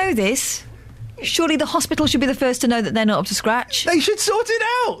 If they know this, surely the hospital should be the first to know that they're not up to scratch. They should sort it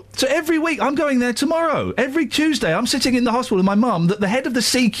out! So every week, I'm going there tomorrow. Every Tuesday, I'm sitting in the hospital with my mum that the head of the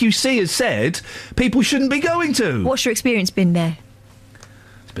CQC has said people shouldn't be going to. What's your experience been there?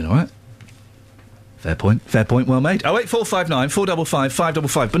 It's been all right. Fair point, well made. 08459 455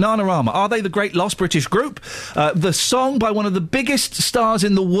 555. Bananarama, are they the great lost British group? The song by one of the biggest stars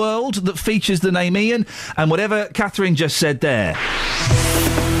in the world that features the name Iain, and whatever Catherine just said there.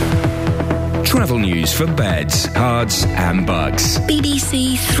 Travel news for beds, cards and bugs.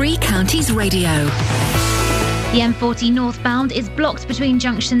 BBC Three Counties Radio. The M40 northbound is blocked between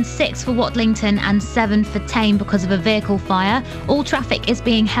junction 6 for Watlington and 7 for Tame because of a vehicle fire. All traffic is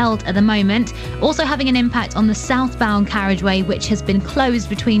being held at the moment. Also having an impact on the southbound carriageway, which has been closed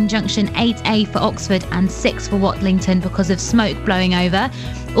between junction 8A for Oxford and 6 for Watlington because of smoke blowing over.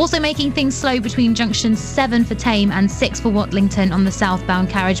 Also making things slow between junction 7 for Tame and 6 for Watlington on the southbound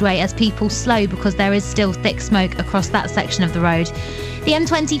carriageway as people slow because there is still thick smoke across that section of the road. The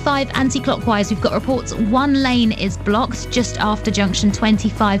M25 anti-clockwise, we've got reports one lane is blocked just after junction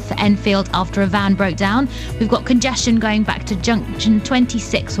 25 for Enfield after a van broke down. We've got congestion going back to junction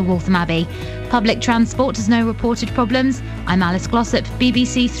 26 for Waltham Abbey. Public transport has no reported problems. I'm Alice Glossop,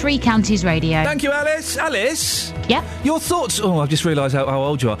 BBC Three Counties Radio. Thank you, Alice. Alice? Yep. Your thoughts... Oh, I've just realised how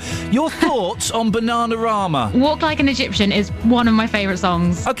old you are. Your thoughts on Bananarama. Walk Like an Egyptian is one of my favourite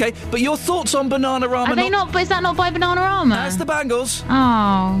songs. OK, but your thoughts on Bananarama... Are they not... Is that not by Bananarama? That's the Bangles.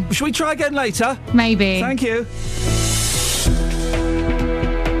 Oh. Shall we try again later? Maybe. Thank you.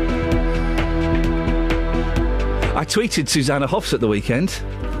 I tweeted Susanna Hoffs at the weekend.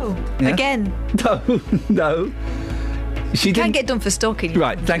 Oh, yeah? Again? No. She can't get done for stalking.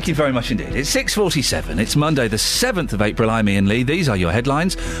 Right, thank you very much indeed. It's 6:47. It's Monday the 7th of April. I'm Iain Lee. These are your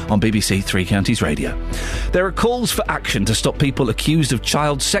headlines on BBC Three Counties Radio. There are calls for action to stop people accused of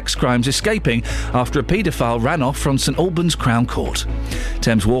child sex crimes escaping after a paedophile ran off from St Albans Crown Court.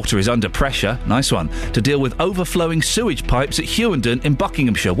 Thames Water is under pressure, nice one, to deal with overflowing sewage pipes at Hewenden in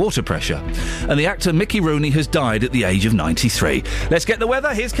Buckinghamshire, water pressure. And the actor Mickey Rooney has died at the age of 93. Let's get the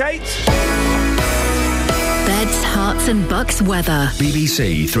weather. Here's Kate. Beds, Herts and Bucks weather.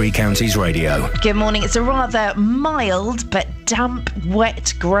 BBC Three Counties Radio. Good morning. It's a rather mild but damp,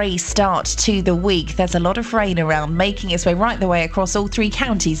 wet, grey start to the week. There's a lot of rain around, making its way right the way across all three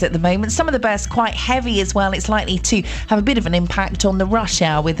counties at the moment. Some of the bursts quite heavy as well. It's likely to have a bit of an impact on the rush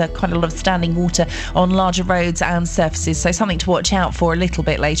hour with quite a lot of standing water on larger roads and surfaces. So something to watch out for a little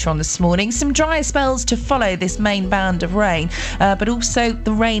bit later on this morning. Some drier spells to follow this main band of rain, but also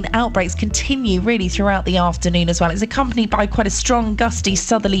the rain outbreaks continue really throughout the afternoon as well. It's accompanied by quite a strong gusty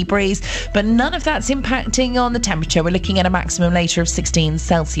southerly breeze, but none of that's impacting on the temperature. We're looking at a maximum later of 16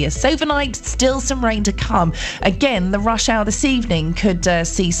 Celsius. Overnight, still some rain to come. Again, the rush hour this evening could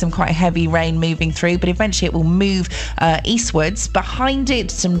see some quite heavy rain moving through, but eventually it will move eastwards. Behind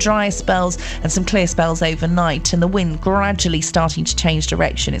it, some dry spells and some clear spells overnight, and the wind gradually starting to change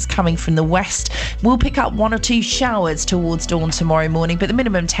direction. It's coming from the west. We'll pick up one or two showers towards dawn tomorrow morning, but the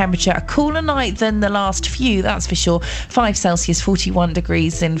minimum temperature, a cooler night than the last few, that's for sure. 5 Celsius, 41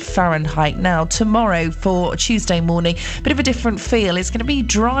 degrees in Fahrenheit. Now, tomorrow for Tuesday morning, bit of a different feel. It's going to be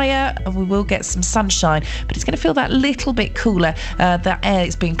drier and we will get some sunshine, but it's going to feel that little bit cooler. The air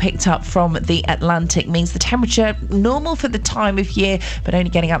is being picked up from the Atlantic means the temperature normal for the time of year, but only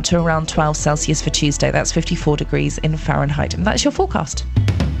getting up to around 12 Celsius for Tuesday. That's 54 degrees in Fahrenheit. And that's your forecast.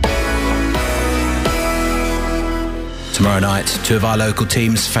 Tomorrow night, two of our local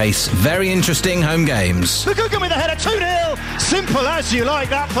teams face very interesting home games. The Googan with a header, 2-0. Simple as you like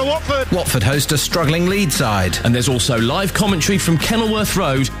that for Watford. Watford host a struggling Leeds side. And there's also live commentary from Kenilworth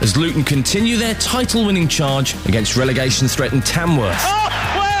Road as Luton continue their title-winning charge against relegation-threatened Tamworth. Oh,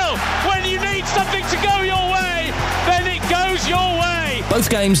 well, when you need something to go your way, then it goes your way. Both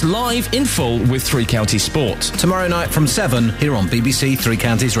games live in full with Three Counties Sport. Tomorrow night from 7 here on BBC Three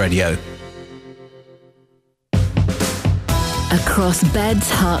Counties Radio. Across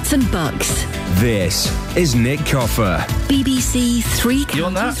beds, hearts and bucks. This is Nick Coffer. BBC Three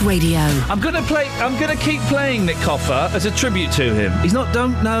Counties Radio. I'm gonna keep playing Nick Coffer as a tribute to him. He's not.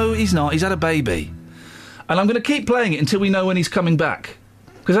 He's not. He's had a baby, and I'm gonna keep playing it until we know when he's coming back,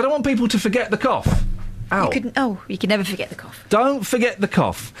 because I don't want people to forget the cough. Ow. You can never forget the cough. Don't forget the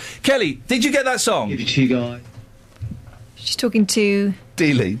cough. Kelly, did you get that song? Give it to you, guy. She's talking to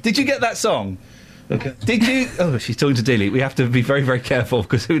Dealey. Did you get that song? Okay. Did you... Oh, she's talking to Dealey. We have to be very, very careful,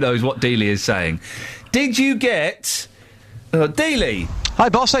 because who knows what Dealey is saying. Did you get... Dealey? Hi,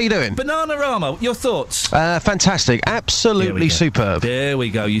 boss. How you doing? Bananarama, your thoughts? Fantastic. Absolutely superb. There we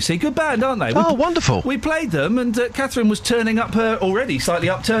go. You see, good band, aren't they? Wonderful. We played them, and Catherine was turning up her already slightly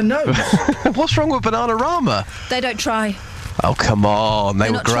upturned nose. What's wrong with Bananarama? They don't try. Oh, come on. They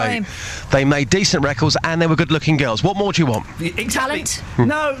They're were not great. trying. They made decent records and they were good-looking girls. What more do you want? Exactly.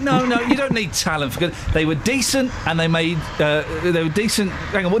 Talent? No. You don't need talent for good. They were decent, and they made... they were decent...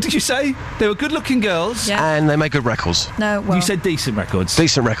 Hang on, what did you say? They were good-looking girls. Yeah. And they made good records. No, well... You said decent records.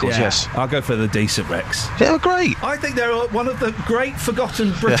 Decent records, Yeah, yes. I'll go for the decent Rex. They were great. I think they're one of the great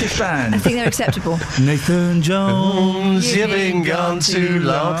forgotten British bands. I think they're acceptable. Nathan Jones, you've been gone too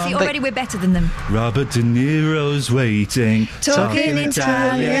long. See, already we're better than them. Robert De Niro's waiting. Talking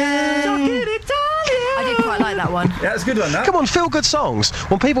Italian. I did quite like that one. Yeah, that's a good one, that. Come on, feel-good songs.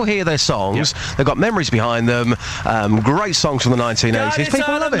 When people hear their songs, they've got memories behind them, great songs from the 1980s.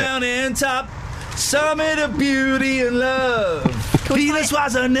 People love it. Mountain top, summit of beauty and love. Venus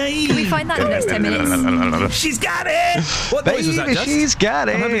was her name. Can we find that in the next 10 minutes? She's got it. What noise was that, Baby, Just? she's got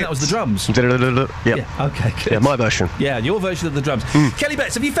it. I'm hoping that was the drums. Yep. Yeah, okay, good. Yeah, my version. Yeah, your version of the drums. Kelly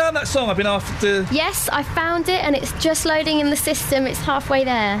Betts, have you found that song I've been after? Yes, I found it, and it's just loading in the system. It's halfway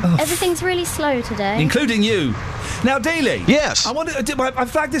there. Everything's really slow today. Including you. Now, Dealey. Yes. I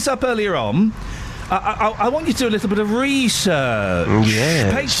flagged this up earlier on. I want you to do a little bit of research.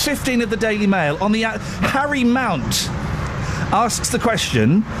 Yes. Page 15 of the Daily Mail on the... Harry Mount asks the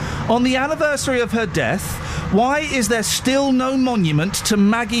question, on the anniversary of her death, why is there still no monument to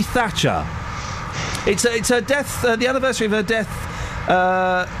Maggie Thatcher? It's her death, the anniversary of her death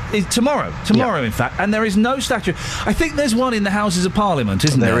is tomorrow. In fact, and there is no statue. I think there's one in the Houses of Parliament,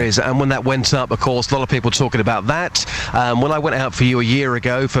 isn't there? There is, and when that went up, of course, a lot of people talking about that. When I went out for you a year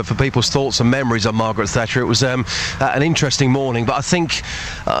ago for people's thoughts and memories on Margaret Thatcher, it was an interesting morning. But I think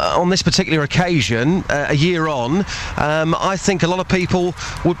on this particular occasion, a year on, I think a lot of people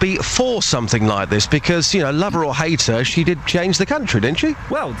would be for something like this because, love her or hate her, she did change the country, didn't she?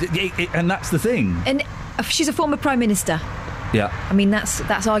 Well, and that's the thing. And she's a former Prime Minister. Yeah. I mean, that's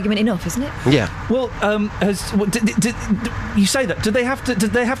argument enough, isn't it? Yeah. Well, did you say that? Did they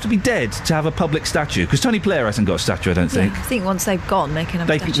have to be dead to have a public statue? Because Tony Blair hasn't got a statue, I don't think. I think once they've gone, they can have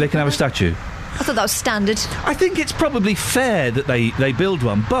a statue. They can have a statue. I thought that was standard. I think it's probably fair that they build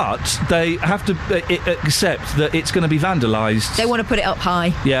one, but they have to accept that it's going to be vandalised. They want to put it up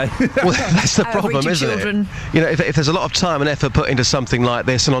high. Yeah. Well, that's the problem, isn't children. it? If there's a lot of time and effort put into something like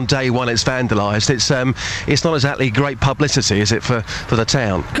this, and on day one it's vandalised, it's not exactly great publicity, is it, for the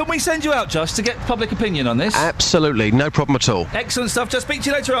town? Can we send you out, Josh, to get public opinion on this? Absolutely, no problem at all. Excellent stuff. Just speak to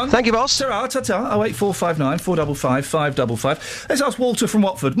you later on. Thank you, boss. Ta-ra, ta-ta. 08459 455 555. Let's ask Walter from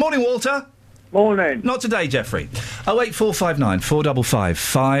Watford. Morning, Walter. Morning. Not today, Jeffrey. 08459 455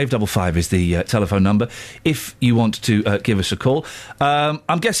 555 is the telephone number if you want to give us a call.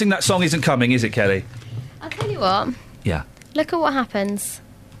 I'm guessing that song isn't coming, is it, Kelly? I'll tell you what. Yeah. Look at what happens.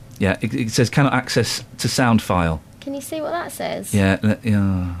 Yeah, it says cannot access to sound file. Can you see what that says? Yeah.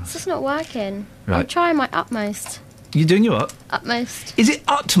 It's just not working. Right. I'm trying my utmost. You're doing your what? Utmost. Is it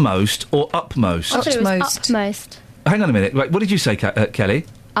utmost or upmost? I thought it was utmost. Hang on a minute. Right, what did you say, Kelly?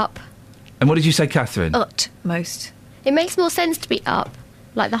 Up. And what did you say, Catherine? Utmost. It makes more sense to be up,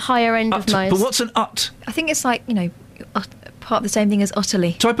 like the higher end of most. But what's an ut? I think it's like, part of the same thing as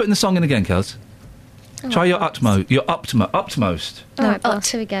utterly. Try putting the song in again, Kels. Try your utmost. Your upmost. No, right,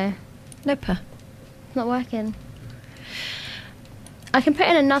 here we go. No per. Not working. I can put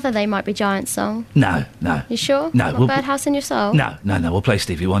in another They Might Be Giants song. No. You sure? No. Not Birdhouse in Your Soul? No. We'll play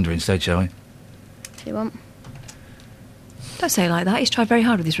Stevie Wonder instead, shall we? If you want. Don't say it like that. He's tried very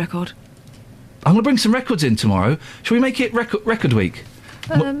hard with his record. I'm going to bring some records in tomorrow. Shall we make it record week?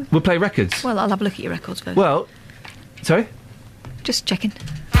 We'll play records. Well, I'll have a look at your records first. Well, sorry? Just checking.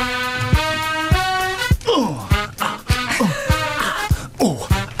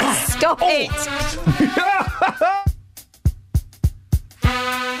 Stop it!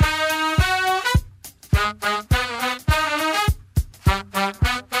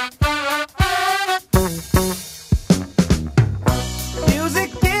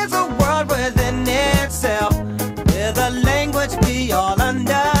 Music is a world within itself, with a language we all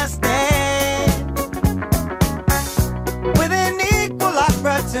understand, with an equal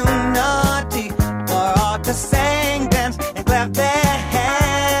opportunity for all to sing, dance, and clap their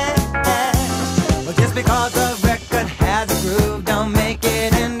hands. Well, just because a record has a groove, don't make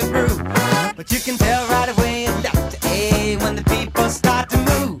it in the groove. But you can tell right away left to A when the people start to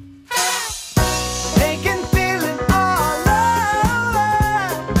move. They can feel it all over.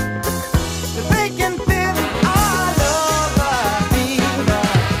 They can feel it all over people.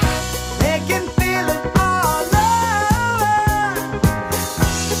 They can feel it all over.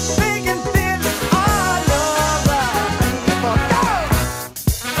 They can feel it all over people.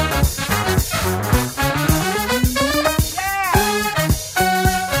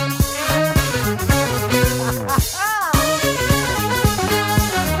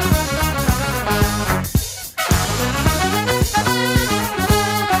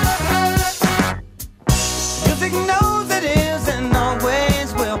 Music knows it is and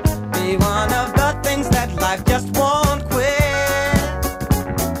always will be one of the things that life just won't quit.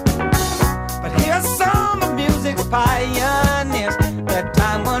 But here's some of music's pioneers that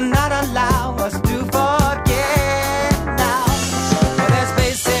time will not allow us to forget now. Well, there's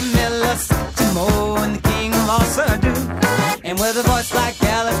Basie Miller, Satchmo, and the King of all Surdo. And with a voice like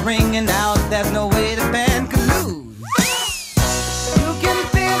Alice ringing out, there's no way the band could lose. You can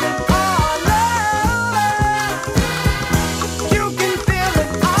feel it all over. You can feel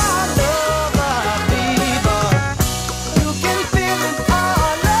it all over, people. You can feel it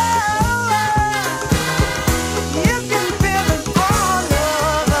all over. You can feel it all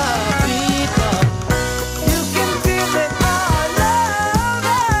over, people. You can feel it all over.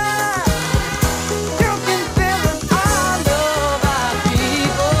 You can feel it all over,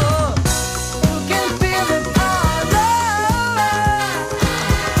 people. You can feel it all over.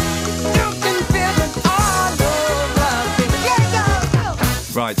 You can feel it all over, people. Yeah,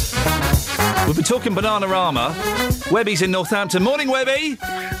 go. Right. We've been talking Bananarama. Webby's in Northampton. Morning, Webby.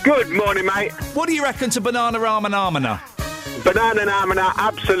 Good morning, mate. What do you reckon to Bananarama Namana? Banana,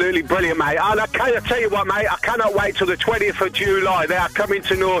 absolutely brilliant, mate. And I tell you what, mate, I cannot wait till the 20th of July. They are coming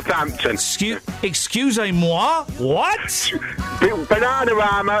to Northampton. Excusez-moi? What?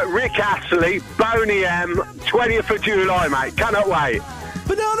 Bananarama, Rick Astley, Boney M, 20th of July, mate. Cannot wait.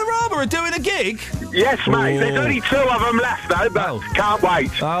 Bananarama are doing a gig? Yes, mate. There's only 2 of them left, though, but can't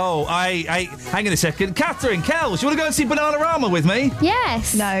wait. Oh, hang on a second. Catherine, Kells, you want to go and see Bananarama with me?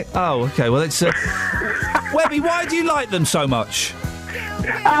 Yes. No. Oh, okay, well, it's... Webby, why do you like them so much?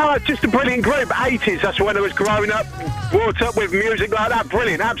 Just a brilliant group. 80s, that's when I was growing up. Brought up with music like that.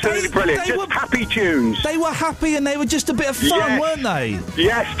 Brilliant, absolutely brilliant. Just happy tunes. They were happy and they were just a bit of fun, weren't they?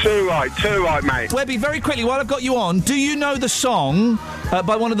 Yes, too right, mate. Webby, very quickly, while I've got you on, do you know the song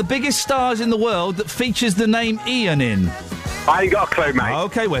by one of the biggest stars in the world that features the name Iain in? I ain't got a clue, mate.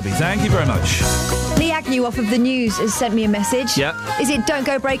 OK, Webby, thank you very much. Lee Agnew off of the news has sent me a message. Yeah. Is it Don't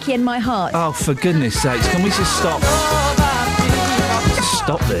Go Breaky in My Heart? Oh, for goodness sakes, can we just stop? Just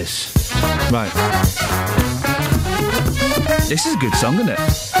stop this. Right. This is a good song, isn't it?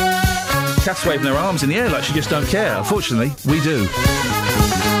 Cat's waving her arms in the air like she just don't care. Unfortunately, we do.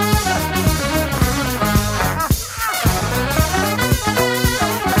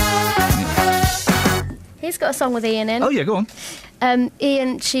 He's got a song with Iain in. Oh, yeah, go on.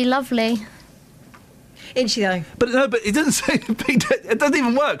 Iain, She Lovely. Isn't she though? But no, but it doesn't say. It doesn't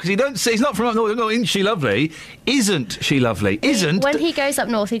even work because he don't say. He's not from up north. No, isn't she lovely? Isn't she lovely? Isn't. When he goes up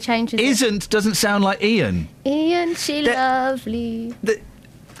north, he changes. Isn't doesn't sound like Iain. Iain, she lovely.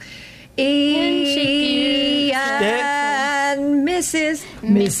 Iain,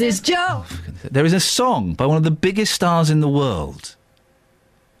 Mrs. Joe. There is a song by one of the biggest stars in the world,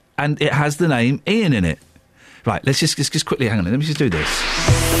 and it has the name Iain in it. Right, let's just quickly hang on. Let me just do this.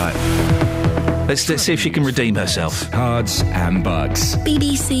 Right. Let's see if she can redeem herself. Cards and bugs.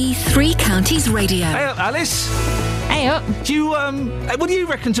 BBC Three Counties Radio. Hey up, Alice. Hey up. Do you what do you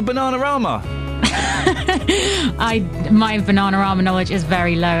reckon to Bananarama? My Bananarama knowledge is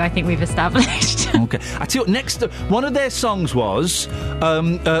very low. I think we've established. Okay. I tell you, one of their songs was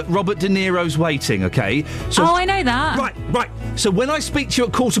Robert De Niro's Waiting. Okay. So, I know that. Right. So when I speak to you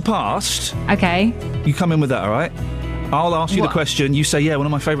at 15:15, okay, you come in with that, all right? I'll ask you the question. You say, yeah, one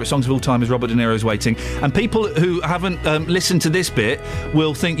of my favourite songs of all time is Robert De Niro's Waiting. And people who haven't listened to this bit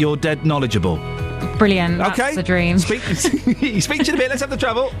will think you're dead knowledgeable. Brilliant. That's the dream. Speak to you in a bit. Let's have the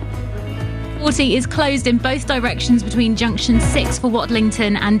travel. 40 is closed in both directions between Junction 6 for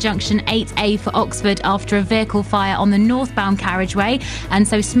Watlington and Junction 8A for Oxford after a vehicle fire on the northbound carriageway, and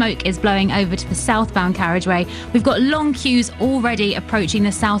so smoke is blowing over to the southbound carriageway. We've got long queues already approaching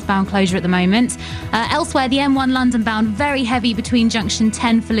the southbound closure at the moment. Elsewhere, the M1 London bound very heavy between Junction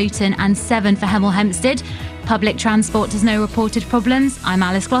 10 for Luton and 7 for Hemel Hempstead. Public transport has no reported problems. I'm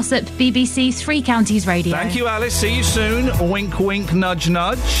Alice Glossop, BBC Three Counties Radio. Thank you, Alice. See you soon. Wink, wink, nudge,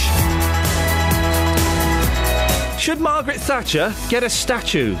 nudge. Should Margaret Thatcher get a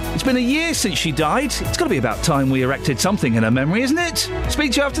statue? It's been a year since she died. It's got to be about time we erected something in her memory, isn't it?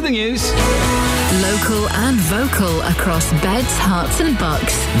 Speak to you after the news. Local and vocal across beds, hearts and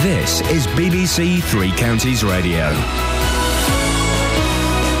bucks. This is BBC Three Counties Radio.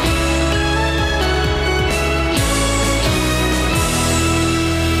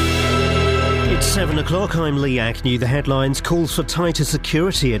 It's 7 o'clock, I'm Lee Agnew. The headlines: calls for tighter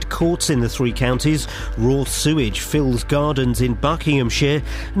security at courts in the three counties, raw sewage fills gardens in Buckinghamshire,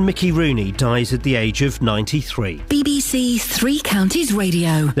 and Mickey Rooney dies at the age of 93. BBC Three Counties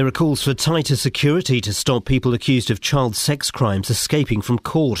Radio. There are calls for tighter security to stop people accused of child sex crimes escaping from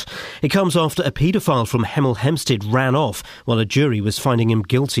court. It comes after a paedophile from Hemel Hempstead ran off while a jury was finding him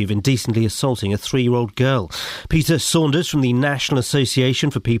guilty of indecently assaulting a 3-year-old girl. Peter Saunders from the National Association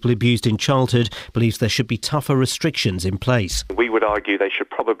for People Abused in Childhood believes there should be tougher restrictions in place. We would argue they should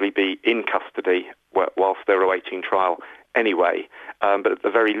probably be in custody whilst they're awaiting trial anyway. But at the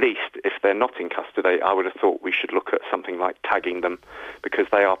very least, if they're not in custody, I would have thought we should look at something like tagging them, because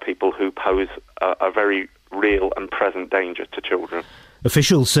they are people who pose a very real and present danger to children.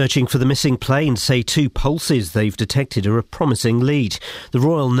 Officials searching for the missing plane say 2 pulses they've detected are a promising lead. The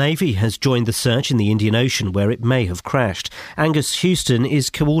Royal Navy has joined the search in the Indian Ocean where it may have crashed. Angus Houston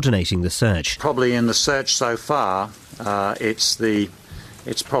is coordinating the search. Probably in the search so far,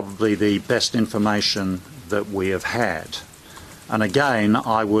 it's probably the best information that we have had. And again,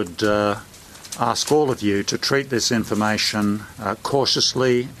 I would ask all of you to treat this information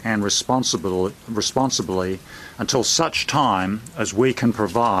cautiously and responsibly until such time as we can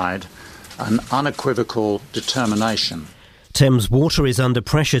provide an unequivocal determination. Thames Water is under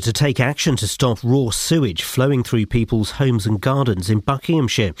pressure to take action to stop raw sewage flowing through people's homes and gardens in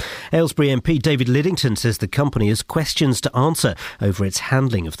Buckinghamshire. Aylesbury MP David Liddington says the company has questions to answer over its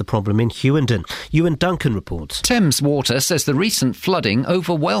handling of the problem in Hughenden. Ewan Duncan reports. Thames Water says the recent flooding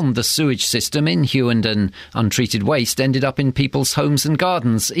overwhelmed the sewage system in Hughenden. Untreated waste ended up in people's homes and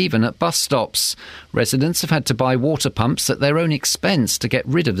gardens, even at bus stops. Residents have had to buy water pumps at their own expense to get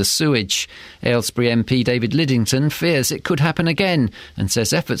rid of the sewage. Aylesbury MP David Liddington fears it could happen again and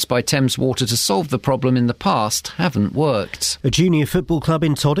says efforts by Thames Water to solve the problem in the past haven't worked. A junior football club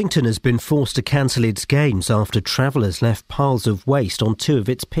in Toddington has been forced to cancel its games after travellers left piles of waste on 2 of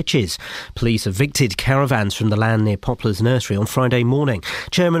its pitches. Police evicted caravans from the land near Poplar's Nursery on Friday morning.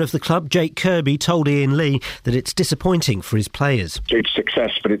 Chairman of the club, Jake Kirby, told Iain Lee that it's disappointing for his players. It's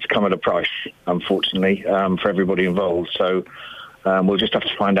success, but it's come at a price, unfortunately, for everybody involved. So we'll just have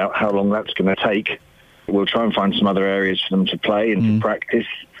to find out how long that's going to take. We'll try and find some other areas for them to play and to practice.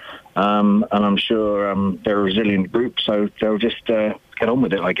 And I'm sure they're a resilient group, so they'll just get on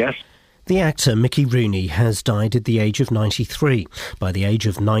with it, I guess. The actor Mickey Rooney has died at the age of 93. By the age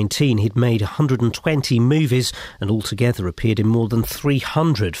of 19, he'd made 120 movies and altogether appeared in more than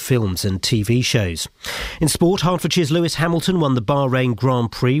 300 films and TV shows. In sport, Hertfordshire's Lewis Hamilton won the Bahrain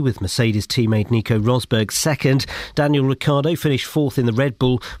Grand Prix with Mercedes teammate Nico Rosberg second. Daniel Ricciardo finished fourth in the Red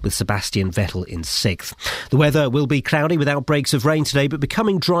Bull with Sebastian Vettel in sixth. The weather will be cloudy with outbreaks of rain today, but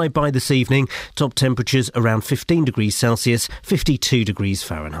becoming dry by this evening. Top temperatures around 15 degrees Celsius, 52 degrees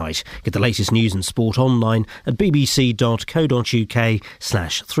Fahrenheit. Get the latest news and sport online at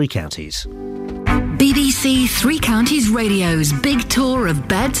bbc.co.uk/Three Counties. BBC Three Counties Radio's big tour of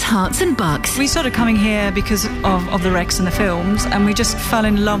beds, hearts and bucks. We started coming here because of the recs and the films, and we just fell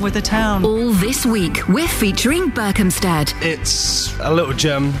in love with the town. All this week, we're featuring Berkhamsted. It's a little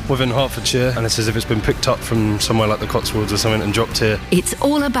gem within Hertfordshire, and it's as if it's been picked up from somewhere like the Cotswolds or something and dropped here. It's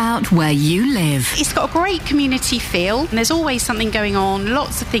all about where you live. It's got a great community feel, and there's always something going on,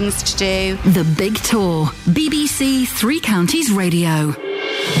 lots of things to do. The Big Tour. BBC Three Counties Radio.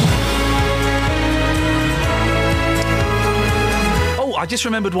 I just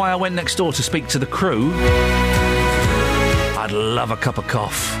remembered why I went next door to speak to the crew. I'd love a cup of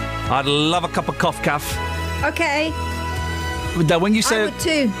cough. I'd love a cup of cough, Kath. Okay. Now, when you say... I would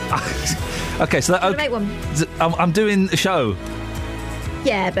too. Okay, so that... Wanna make one? I'm doing a show.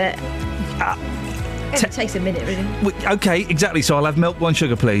 Yeah, but it takes a minute, really. Okay, exactly. So I'll have milk, 1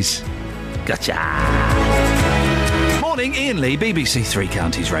 sugar, please. Gotcha. Morning, Iain Lee, BBC Three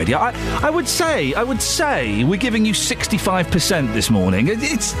Counties Radio. I would say we're giving you 65% this morning.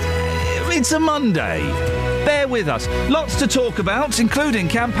 It's a Monday. Bear with us. Lots to talk about, including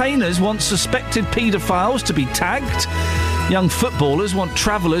campaigners want suspected paedophiles to be tagged. Young footballers want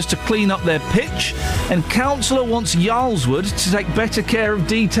travellers to clean up their pitch, and Councillor wants Yarlswood to take better care of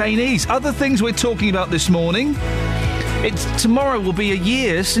detainees. Other things we're talking about this morning. Tomorrow will be a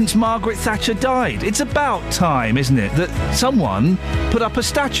year since Margaret Thatcher died. It's about time, isn't it, that someone put up a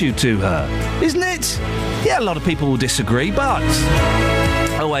statue to her, isn't it? Yeah, a lot of people will disagree, but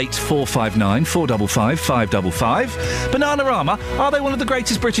 08459 455 555. Bananarama, are they one of the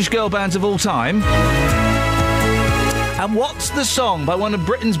greatest British girl bands of all time? And what's the song by one of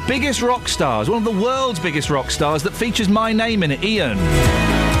Britain's biggest rock stars, one of the world's biggest rock stars, that features my name in it, Iain?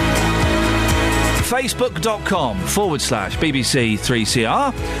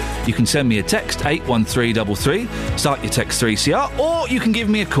 Facebook.com/BBC3CR. You can send me a text, 81333, start your text 3CR, or you can give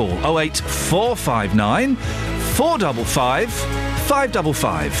me a call, 08459 455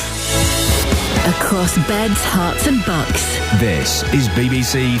 555. Across beds, hearts and bucks. This is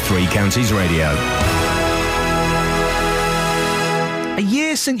BBC Three Counties Radio. A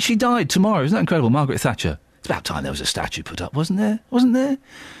year since she died tomorrow. Isn't that incredible? Margaret Thatcher. It's about time there was a statue put up, wasn't there? Wasn't there?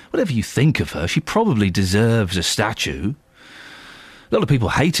 Whatever you think of her, she probably deserves a statue. A lot of people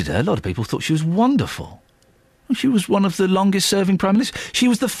hated her. A lot of people thought she was wonderful. She was one of the longest-serving Prime Ministers. She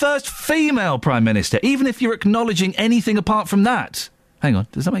was the first female Prime Minister, even if you're acknowledging anything apart from that. Hang on,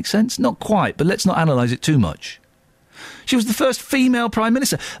 does that make sense? Not quite, but let's not analyse it too much. She was the first female Prime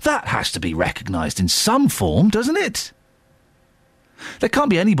Minister. That has to be recognised in some form, doesn't it? There can't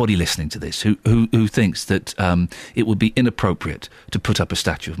be anybody listening to this who thinks that it would be inappropriate to put up a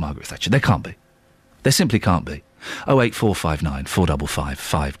statue of Margaret Thatcher. There can't be. There simply can't be. 08459 455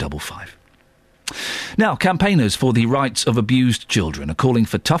 555. Now, campaigners for the rights of abused children are calling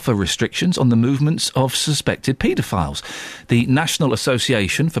for tougher restrictions on the movements of suspected paedophiles. The National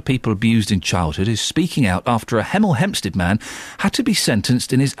Association for People Abused in Childhood is speaking out after a Hemel Hempstead man had to be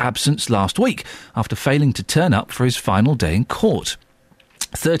sentenced in his absence last week after failing to turn up for his final day in court.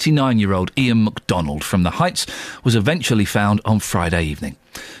 39-year-old Ian MacDonald from the Heights was eventually found on Friday evening.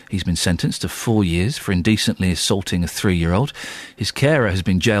 He's been sentenced to 4 years for indecently assaulting a 3-year-old. His carer has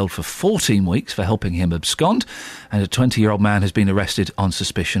been jailed for 14 weeks for helping him abscond, and a 20-year-old man has been arrested on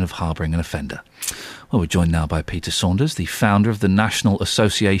suspicion of harbouring an offender. Well, we're joined now by Peter Saunders, the founder of the National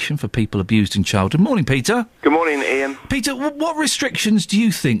Association for People Abused in Childhood. Morning, Peter. Good morning, Iain. Peter, what restrictions do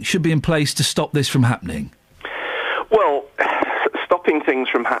you think should be in place to stop this from happening? Well, stopping things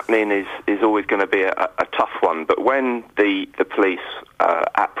from happening is always going to be a tough one, but when the police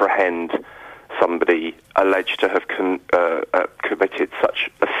apprehend somebody alleged to have committed such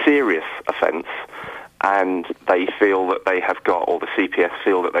a serious offence, and they feel that they have got, or the CPS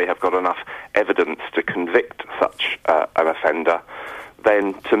feel that they have got enough evidence to convict such an offender,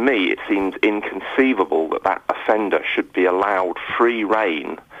 then to me it seems inconceivable that that offender should be allowed free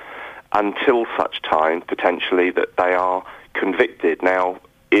rein until such time, potentially, that they are convicted. Now,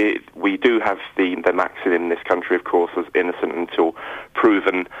 we do have the maxim in this country, of course, as innocent until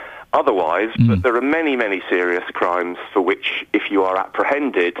proven otherwise, but there are many, many serious crimes for which, if you are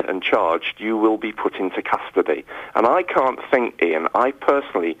apprehended and charged, you will be put into custody. And I can't think, Iain, I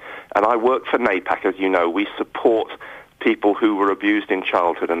personally, and I work for NAPAC, as you know, we support people who were abused in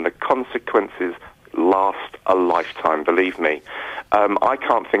childhood, and the consequences last a lifetime, believe me. I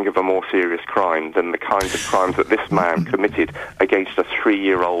can't think of a more serious crime than the kinds of crimes that this man committed against a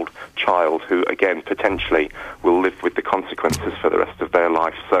 3-year-old child who, again, potentially will live with the consequences for the rest of their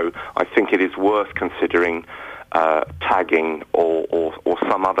life. So I think it is worth considering tagging or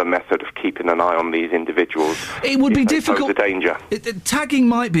some other method of keeping an eye on these individuals. It would be difficult. Pose a danger. Tagging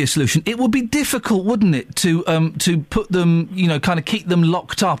might be a solution. It would be difficult, wouldn't it, to put them, kind of keep them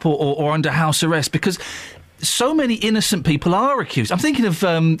locked up or under house arrest, because so many innocent people are accused. I'm thinking of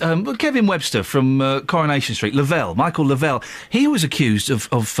Kevin Webster from Coronation Street, Michael Lavelle. He was accused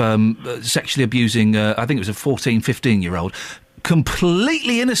of sexually abusing, I think it was a 14, 15-year-old,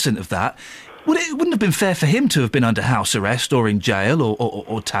 completely innocent of that. It wouldn't have been fair for him to have been under house arrest or in jail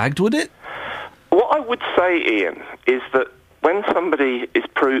or tagged, would it? What I would say, Iain, is that when somebody is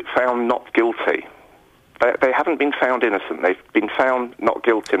found not guilty, They haven't been found innocent. They've been found not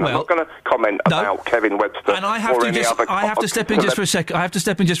guilty. And I'm not going to comment about Kevin Webster and I have or to any just, other... I have to step in just for a second. I have to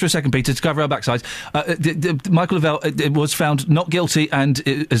step in just for a second, Peter, to cover our backsides. Michael Lavelle was found not guilty, and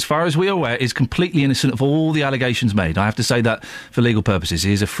as far as we are aware, is completely innocent of all the allegations made. I have to say that for legal purposes,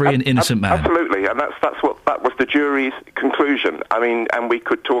 he is a free and innocent man. Absolutely, and that was the jury's conclusion. I mean, and we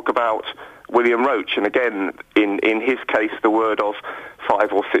could talk about William Roach, and again, in his case, the word of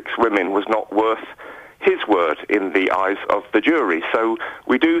 5 or 6 women was not worth his word in the eyes of the jury. So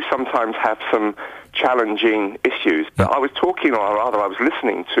we do sometimes have some challenging issues. But I was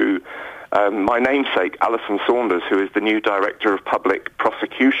listening to my namesake, Alison Saunders, who is the new Director of Public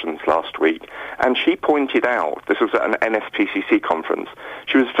Prosecutions last week, and she pointed out, this was at an NSPCC conference,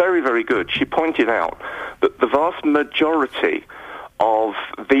 she was very, very good. She pointed out that the vast majority of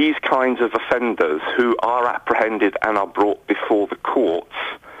these kinds of offenders who are apprehended and are brought before the courts,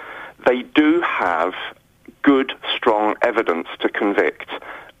 they do have good, strong evidence to convict.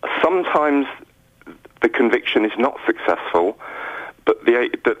 Sometimes the conviction is not successful, but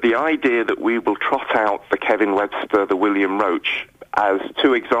the idea that we will trot out the Kevin Webster, the William Roach, as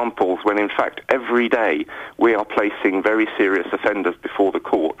 2 examples when in fact every day we are placing very serious offenders before the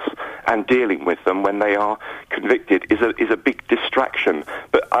courts and dealing with them when they are convicted is a big distraction.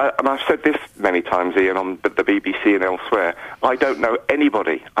 But I've said this many times, Iain, on the BBC and elsewhere, I don't know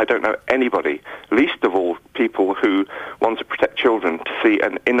anybody, least of all people who want to protect children, to see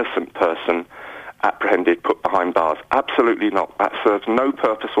an innocent person apprehended, put behind bars. Absolutely not. That serves no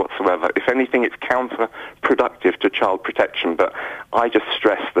purpose whatsoever. If anything, it's counterproductive to child protection. But I just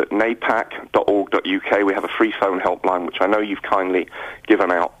stress that napac.org.uk, we have a free phone helpline, which I know you've kindly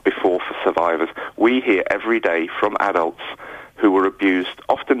given out before for survivors. We hear every day from adults who were abused,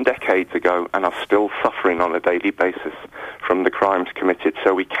 often decades ago, and are still suffering on a daily basis from the crimes committed.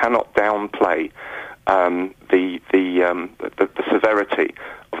 So we cannot downplay the severity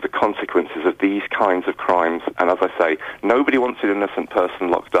of the consequences of these kinds of crimes. And as I say, nobody wants an innocent person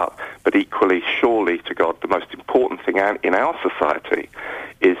locked up, but equally, surely to God, the most important thing in our society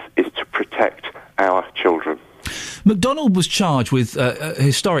is to protect our children. McDonald was charged with a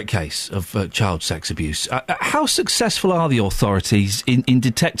historic case of child sex abuse. How successful are the authorities in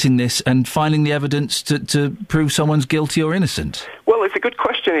detecting this and finding the evidence to prove someone's guilty or innocent? Well, it's a good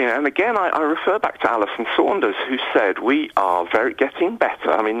question, Ian. And again, I refer back to Alison Saunders, who said we are getting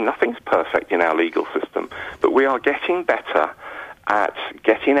better. I mean, nothing's perfect in our legal system, but we are getting better at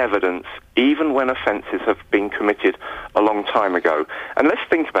getting evidence even when offences have been committed a long time ago. And let's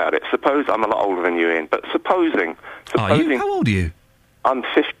think about it. Suppose I'm a lot older than you, Ian, but supposing... Are you? How old are you? I'm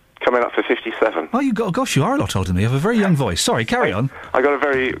coming up for 57. Oh, gosh, you are a lot older than me. You have a very young voice. Sorry, carry on. I got a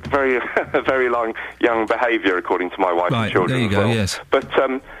very, very, very long young behaviour, according to my wife and children. There you go, yes. But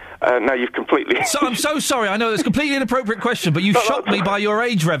now you've completely... I'm so sorry. I know it's a completely inappropriate question, but you've shocked me by your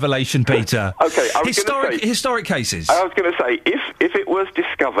age revelation, Peter. Okay, historic cases. I was going to say, if it was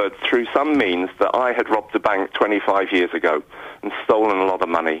discovered through some means that I had robbed a bank 25 years ago and stolen a lot of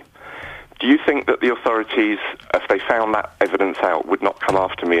money, do you think that the authorities, if they found that evidence out, would not come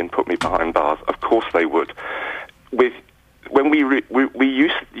after me and put me behind bars? Of course they would. When we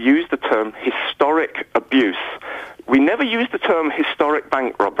use the term historic abuse, we never use the term historic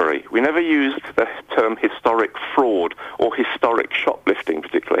bank robbery. We never used the term historic fraud or historic shoplifting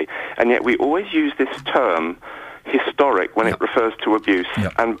particularly. And yet we always use this term historic when it refers to abuse.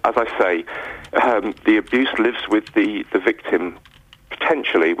 And as I say, the abuse lives with the victim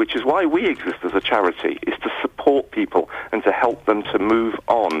potentially, which is why we exist as a charity, is to support people and to help them to move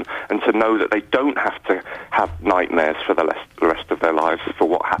on and to know that they don't have to have nightmares for the rest of their lives for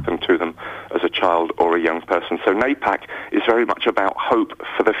what happened to them as a child or a young person. So NAPAC is very much about hope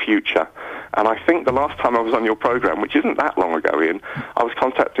for the future. And I think the last time I was on your programme, which isn't that long ago, Ian, I was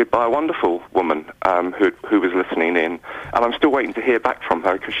contacted by a wonderful woman who was listening in, and I'm still waiting to hear back from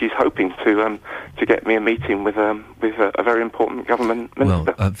her because she's hoping to get me a meeting with a very important government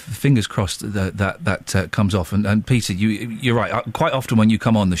minister. Well, fingers crossed that comes off. And Peter, you're right. Quite often when you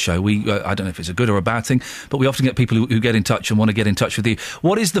come on the show, I don't know if it's a good or a bad thing, but we often get people who get in touch and want to get in touch with you.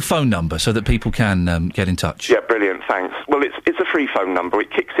 What is the phone number so that people can get in touch? Yeah, brilliant. Thanks. Well, it's a free phone number.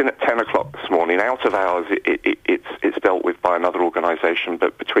 It kicks in at 10 o'clock this morning. Out of hours, it's dealt with by another organisation,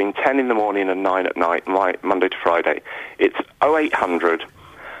 but between 10 in the morning and 9 at night, Monday to Friday, it's 0800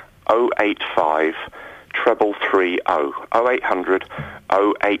 085 333. 0800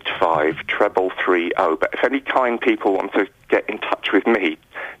 085 333. But if any kind people want to get in touch with me,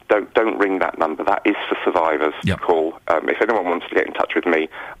 don't ring that number. That is for survivors to call. If anyone wants to get in touch with me,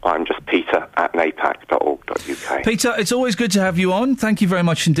 I'm just peter@napac.org.uk. Peter, it's always good to have you on. Thank you very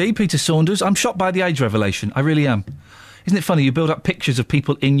much indeed, Peter Saunders. I'm shocked by the age revelation. I really am. Isn't it funny? You build up pictures of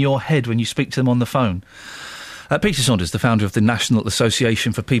people in your head when you speak to them on the phone. Peter Saunders, the founder of the National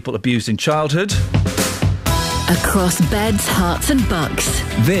Association for People Abused in Childhood. Across beds, hearts and bucks.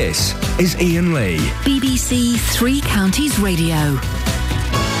 This is Iain Lee. BBC Three Counties Radio.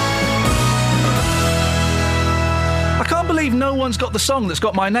 I can't believe no one's got the song that's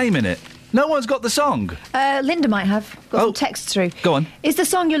got my name in it. No one's got the song. Linda might have got some texts through. Go on. Is the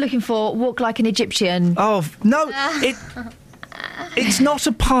song you're looking for Walk Like an Egyptian? Oh, no. It's not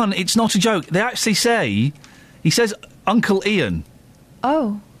a pun. It's not a joke. They actually say... He says Uncle Iain.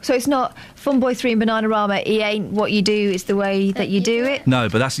 Oh. So it's not Fun Boy 3 and Bananarama, it ain't what you do, it's the way that you do it? No,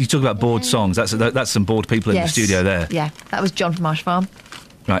 but that's you talk about bored songs. That's some bored people in the studio there. Yeah, that was John from Marsh Farm.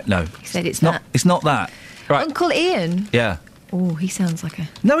 Right, no. He said it's not. It's not that. Right. Uncle Iain? Yeah. Oh, he sounds like a...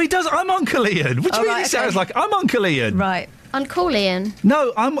 No, he does. I'm Uncle Iain. What do you mean he sounds like? I'm Uncle Iain. Right. Uncle Iain?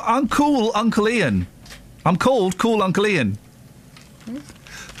 No, I'm cool Uncle Iain. I'm called Cool Uncle Iain.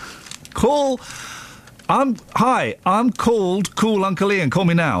 Hi, I'm called Cool Uncle Iain. Call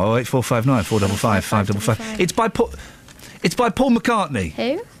me now. 08459 455 555. It's by Paul McCartney.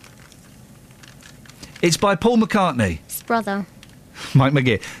 Who? It's by Paul McCartney. His brother. Mike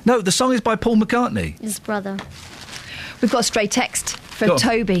McGee. No, the song is by Paul McCartney. His brother. We've got a stray text from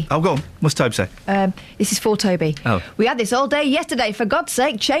Toby. Oh, go on. What's Toby say? This is for Toby. Oh. We had this all day yesterday. For God's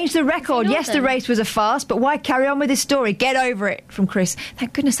sake, change the record. Yes, the race was a farce, but why carry on with this story? Get over it. From Chris.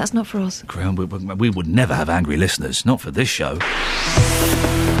 Thank goodness that's not for us. We would never have angry listeners. Not for this show.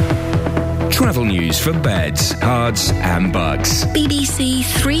 Travel news for beds, cards and bugs. BBC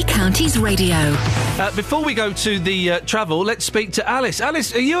Three Counties Radio. Before we go to the travel, let's speak to Alice.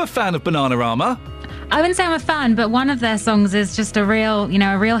 Alice, are you a fan of Bananarama? I wouldn't say I'm a fan, but one of their songs is just a real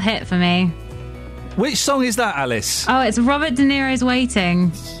hit for me. Which song is that, Alice? Oh, it's Robert De Niro's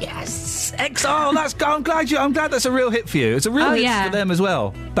Waiting. Yes! I'm glad that's a real hit for you. It's a real hit for them as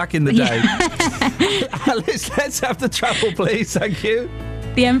well, back in the day. Alice, let's have the travel, please. Thank you.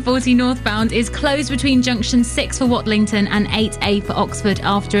 The M40 northbound is closed between junction 6 for Watlington and 8A for Oxford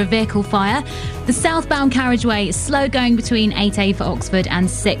after a vehicle fire. The southbound carriageway is slow going between 8A for Oxford and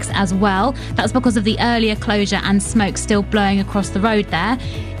 6 as well. That's because of the earlier closure and smoke still blowing across the road there.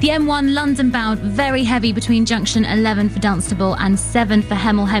 The M1 London bound very heavy between junction 11 for Dunstable and 7 for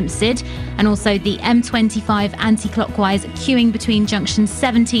Hemel Hempstead. And also the M25 anti-clockwise queuing between junction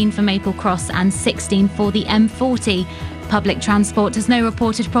 17 for Maple Cross and 16 for the M40. Public transport has no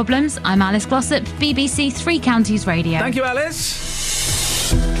reported problems. I'm Alice Glossop, BBC Three Counties Radio. Thank you,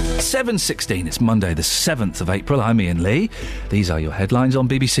 Alice. 7:16. It's Monday, the 7th of April. I'm Iain Lee. These are your headlines on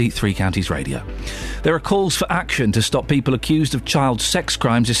BBC Three Counties Radio. There are calls for action to stop people accused of child sex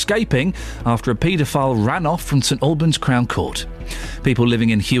crimes escaping after a paedophile ran off from St Albans Crown Court. People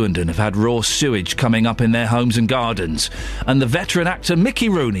living in Hughenden have had raw sewage coming up in their homes and gardens. And the veteran actor Mickey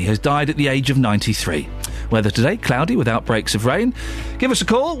Rooney has died at the age of 93. Weather today, cloudy with outbreaks of rain. Give us a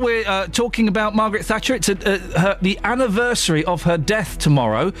call. We're talking about Margaret Thatcher. It's the anniversary of her death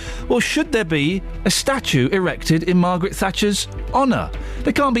tomorrow. Well, should there be a statue erected in Margaret Thatcher's honour?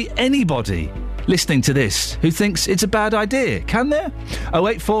 There can't be anybody listening to this who thinks it's a bad idea, can there?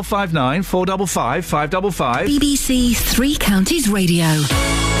 08459 455 555. BBC Three Counties Radio.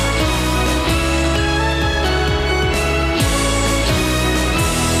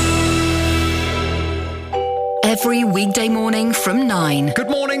 Every weekday morning from 9. Good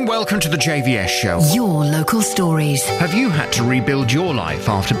morning, welcome to the JVS show. Your local stories. Have you had to rebuild your life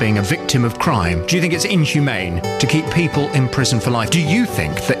after being a victim of crime? Do you think it's inhumane to keep people in prison for life? Do you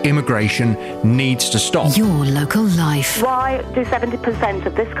think that immigration needs to stop? Your local life. Why do 70%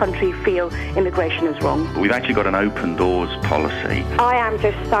 of this country feel immigration is wrong? We've actually got an open doors policy. I am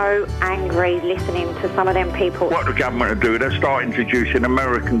just so angry listening to some of them people. What the government are doing, they'll start introducing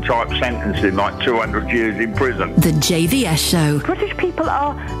American-type sentencing, like 200 years in prison. The JVS show. British people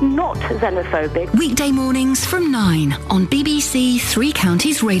are not xenophobic. Weekday mornings from 9 on BBC Three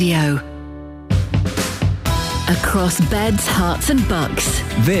Counties Radio. Across beds, hearts and bucks.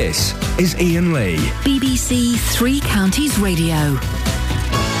 This is Iain Lee. BBC Three Counties Radio.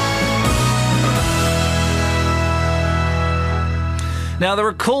 Now, there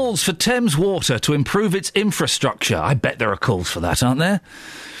are calls for Thames Water to improve its infrastructure. I bet there are calls for that, aren't there?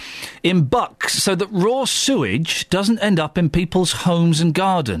 In Bucks, so that raw sewage doesn't end up in people's homes and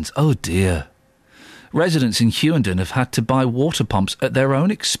gardens. Oh, dear. Residents in Hughenden have had to buy water pumps at their own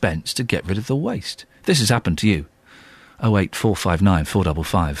expense to get rid of the waste. This has happened to you. 08459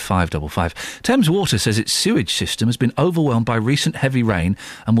 455 555. Thames Water says its sewage system has been overwhelmed by recent heavy rain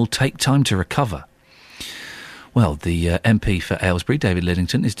and will take time to recover. Well, the MP for Aylesbury, David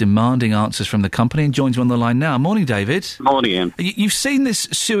Liddington, is demanding answers from the company and joins me on the line now. Morning, David. Morning, Ian. You've seen this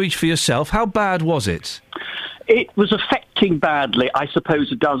sewage for yourself. How bad was it? It was affecting badly, I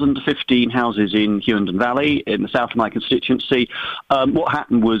suppose, 12 to 15 houses in Hughenden Valley, in the south of my constituency. What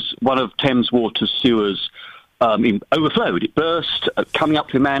happened was one of Thames Water's sewers overflowed. It burst, coming up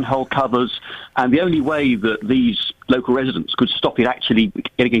to manhole covers, and the only way that these local residents could stop it actually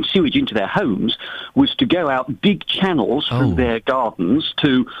getting sewage into their homes was to go out, dig channels through their gardens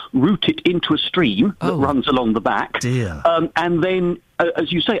to route it into a stream that runs along the back. Dear. And then,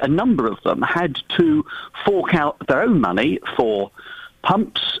 as you say, a number of them had to fork out their own money for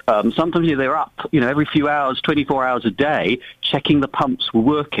pumps. Sometimes they're up, every few hours, 24 hours a day, checking the pumps were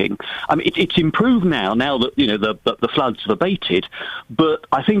working. I mean, it's improved now that the floods have abated, but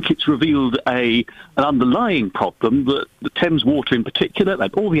I think it's revealed an underlying problem that the Thames Water in particular,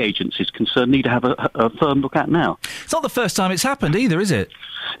 and all the agencies concerned, need to have a firm look at now. It's not the first time it's happened either, is it?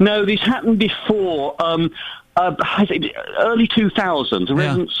 No, this happened before. Early 2000s, the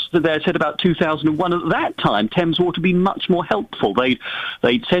residents there said about 2001. At that time, Thames Water had been much more helpful.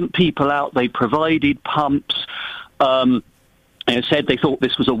 They'd sent people out, they provided pumps, said they thought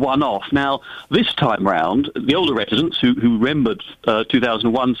this was a one-off. Now, this time round, the older residents who remembered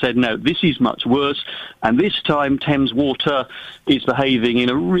 2001 said, no, this is much worse, and this time Thames Water is behaving in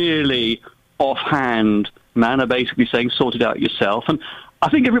a really offhand manner, basically saying, sort it out yourself. And I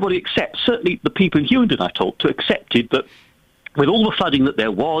think everybody accepts, certainly the people in Hughenden I talked to, accepted that with all the flooding that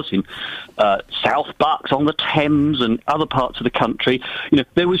there was in South Bucks, on the Thames and other parts of the country,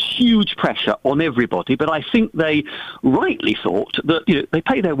 there was huge pressure on everybody. But I think they rightly thought that, they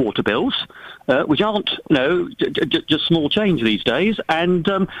pay their water bills, which aren't, just small change these days, and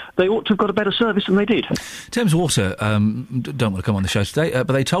they ought to have got a better service than they did. Thames Water don't want to come on the show today,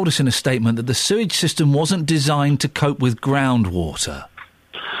 but they told us in a statement that the sewage system wasn't designed to cope with groundwater.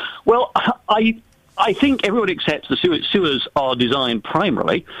 Well, I think everybody accepts the sewers are designed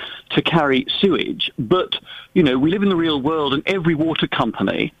primarily to carry sewage, but, we live in the real world, and every water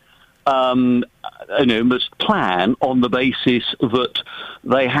company, must plan on the basis that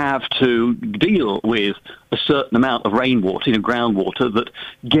they have to deal with a certain amount of rainwater, groundwater that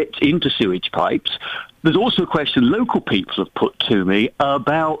gets into sewage pipes. There's also a question local people have put to me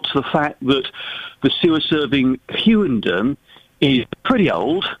about the fact that the sewer serving Hughenden is pretty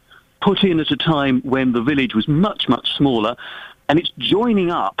old, put in at a time when the village was much, much smaller, and it's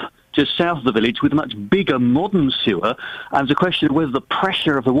joining up just south of the village with a much bigger modern sewer, and there's a question of whether the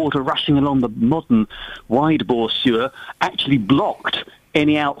pressure of the water rushing along the modern wide-bore sewer actually blocked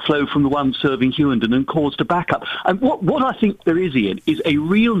any outflow from the one serving Hughenden and caused a backup. And what I think there is, Ian, is a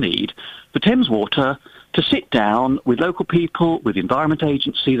real need for Thames Water to sit down with local people, with the Environment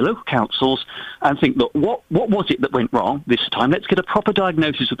Agency, the local councils, and think, look, what was it that went wrong this time? Let's get a proper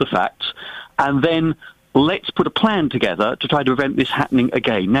diagnosis of the facts, and then let's put a plan together to try to prevent this happening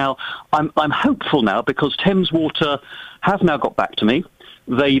again. Now, I'm hopeful now because Thames Water have now got back to me.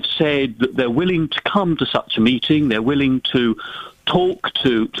 They've said that they're willing to come to such a meeting. They're willing to talk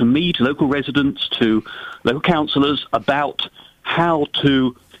to me, to local residents, to local councillors about how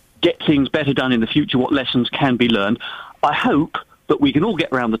to get things better done in the future, what lessons can be learned. I hope that we can all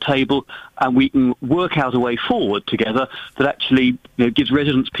get around the table and we can work out a way forward together that actually gives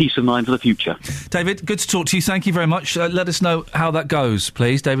residents peace of mind for the future. David, good to talk to you. Thank you very much. Let us know how that goes,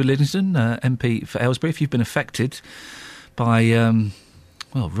 please. David Liddington, MP for Aylesbury, if you've been affected by,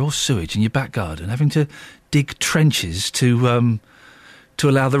 raw sewage in your back garden, having to dig trenches to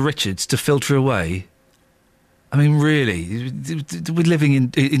allow the Richards to filter away. I mean, really, we're living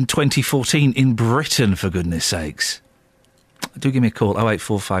in 2014 in Britain, for goodness sakes. Do give me a call,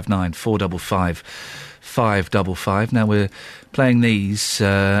 08459 455 555. Now we're playing these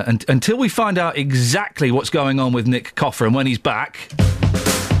until we find out exactly what's going on with Nick Coffer and when he's back.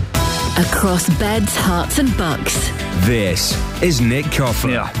 Across beds, hearts and bucks. This is Nick Coffer.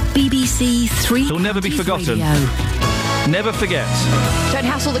 Yeah. BBC Three. He'll never be forgotten. Radio. Never forget. Don't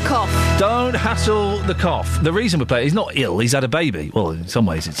hassle the cough. Don't hassle the cough. The reason we're playing, he's not ill, he's had a baby. Well, in some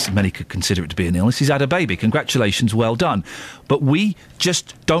ways, many could consider it to be an illness. He's had a baby. Congratulations, well done. But we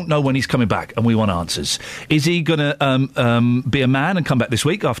just don't know when he's coming back, and we want answers. Is he going to be a man and come back this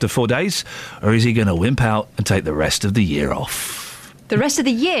week after 4 days, or is he going to wimp out and take the rest of the year off? The rest of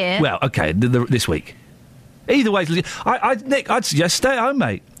the year? Well, OK, this week. Either way, Nick, I'd suggest stay at home,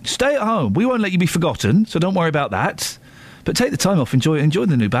 mate. Stay at home. We won't let you be forgotten, so don't worry about that. But take the time off, enjoy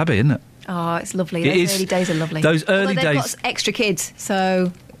the new baby, isn't it? Oh, it's lovely. It Those is. early days are lovely. Those early Although they've days- got extra kids,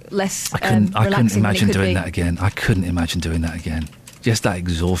 so less I couldn't relaxing imagine than it could doing be. that again. I couldn't imagine doing that again. Just that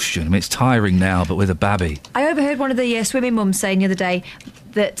exhaustion. I mean, it's tiring now, but with a babby. I overheard one of the swimming mums saying the other day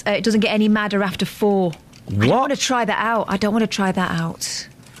that it doesn't get any madder after 4. I don't want to try that out. I don't want to try that out.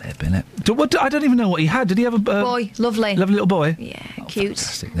 Flipping it. I don't even know what he had. Did he have a boy? Lovely. Lovely little boy? Yeah, cute.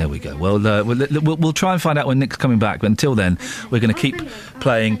 Fantastic. There we go. Well, we'll try and find out when Nick's coming back. But until then, we're going to keep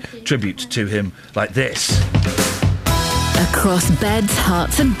playing tribute to him like this. Across beds,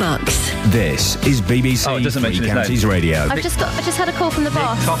 hearts and bucks. This is BBC Three Counties Radio. I just had a call from the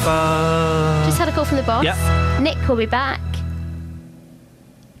boss. Just had a call from the boss. Yep. Nick will be back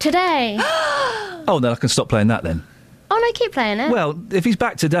today. Oh, then I can stop playing that then. Oh no, keep playing it. Well, if he's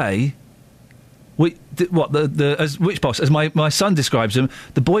back today, which boss? As my son describes him,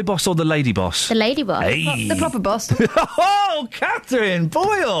 the boy boss or the lady boss? The lady boss. Hey. The proper boss. Oh, Catherine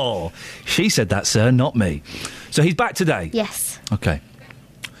Boyle! She said that, sir, not me. So he's back today? Yes. Okay.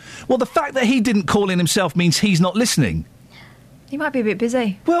 Well, the fact that he didn't call in himself means he's not listening. He might be a bit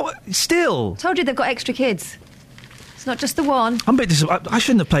busy. Well, still. Told you they've got extra kids. It's not just the one. I'm a bit disappointed. I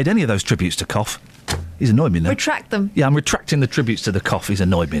shouldn't have played any of those tributes to Cough. He's annoyed me now. Retract them. Yeah, I'm retracting the tributes to the Cough. He's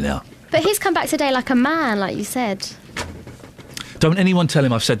annoyed me now. But he's come back today like a man, like you said. Don't anyone tell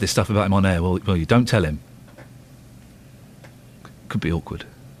him I've said this stuff about him on air, will you? Don't tell him. Could be awkward.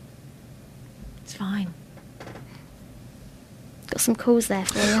 It's fine. Got some calls there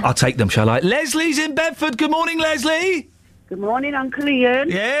for you. I'll take them, shall I? Leslie's in Bedford. Good morning, Leslie. Good morning, Uncle Iain.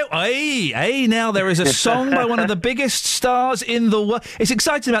 Yeah, hey, now there is a song by one of the biggest stars in the world. It's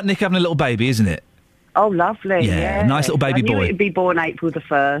exciting about Nick having a little baby, isn't it? Oh, lovely. Yeah, nice little baby I knew boy. it'd be born April the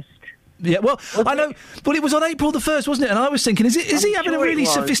 1st. Yeah, well, I know, but it was on April the 1st, wasn't it? And I was thinking, is he having a really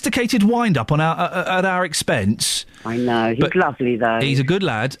sophisticated wind-up on at our expense? I know, he's lovely, though. He's a good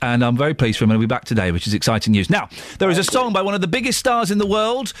lad, and I'm very pleased for him, and he'll be back today, which is exciting news. Now, there is a song by one of the biggest stars in the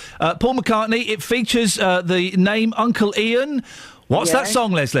world, Paul McCartney. It features the name Uncle Iain. What's that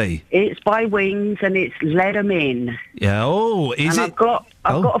song, Leslie? It's by Wings, and it's Let 'Em In. Yeah, is it? I've got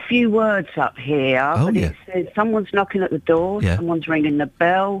a few words up here. Oh, but yeah. It says someone's knocking at the door, Yeah. someone's ringing the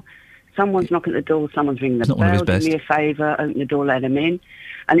bell, someone's knocking at the door, someone's ringing the not one of bell. his best. Do me a favour, open the door, let 'em in.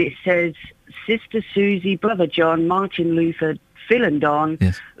 And it says, Sister Susie, Brother John, Martin Luther, Phil and Don.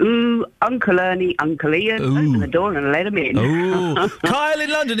 Yes. Ooh, Uncle Ernie, Uncle Ian, open the door and let 'em in. Ooh. Kyle in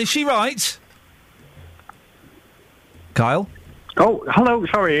London, is she right? Kyle? Oh, hello.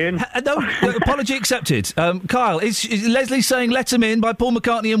 Sorry, Ian. No, apology accepted. Kyle, is Leslie saying Let 'Em In by Paul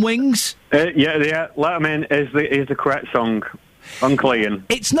McCartney and Wings? Yeah, Let 'Em In is the correct song. Uncle Ian.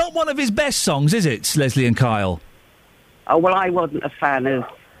 It's not one of his best songs, is it, Leslie and Kyle? Oh, well, I wasn't a fan of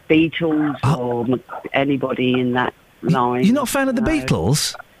Beatles or anybody in that line. You're not a fan of the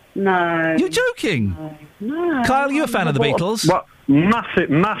Beatles? No. You're joking? No. Kyle, you a fan of the Beatles? What?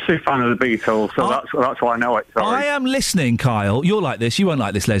 Massive fan of the Beatles, so that's why I know it. Sorry. I am listening, Kyle. You'll like this. You won't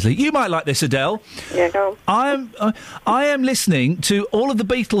like this, Leslie. You might like this, Adele. Yeah, go on. I am listening to all of the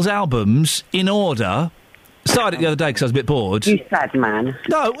Beatles albums in order. Started it the other day because I was a bit bored. You sad man.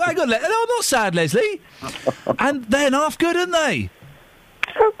 No, hang on. No, I'm not sad, Leslie. And they're half good, aren't they?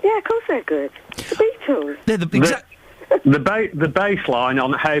 Oh, yeah, of course they're good. The Beatles. They're the exact. The bass line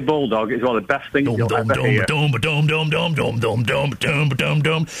on Hey Bulldog is one of the best things you'll ever hear.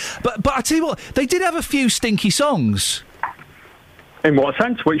 But I tell you what, they did have a few stinky songs. In what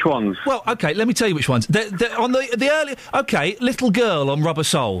sense? Which ones? Well, okay, let me tell you which ones. They're on the early. Okay, Little Girl on Rubber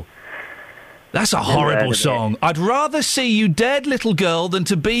Soul. That's a horrible song. I'd rather see you dead, little girl, than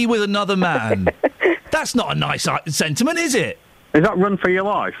to be with another man. That's not a nice sentiment, is it? Is that Run for Your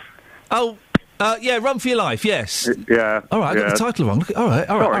Life? Oh. Yeah, Run for Your Life, yes. Yeah. All right, I got the title wrong. All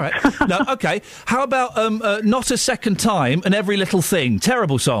right. No, okay. How about Not a Second Time and Every Little Thing?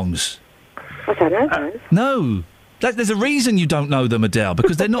 Terrible songs. I don't know those. No. There's a reason you don't know them, Adele,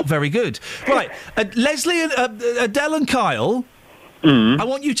 because they're not very good. Right, Leslie and Adele and Kyle, I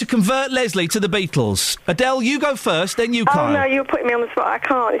want you to convert Leslie to the Beatles. Adele, you go first, then you, Kyle. Oh no, you're putting me on the spot. I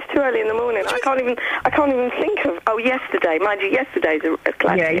can't. It's too early in the morning. I can't even think of. Oh, Yesterday. Mind you, Yesterday's a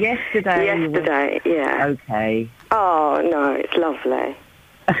classic. Yeah, Yesterday. Yeah. Okay. Oh no, it's lovely.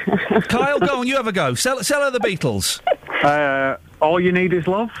 Kyle, go on. You have a go. Sell her the Beatles. All You Need Is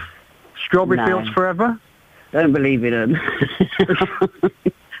Love. Strawberry Fields Forever. Don't believe in them.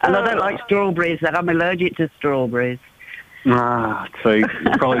 And I don't like strawberries. I'm allergic to strawberries. See,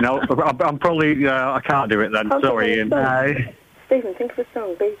 probably no. I'm probably. I can't do it then. Sorry, Ian. No. Stephen, think of a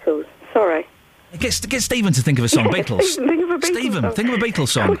song. Beatles. Sorry. Get Stephen to think of a song. Beatles. Think of a Beatles song. Think of a Beatles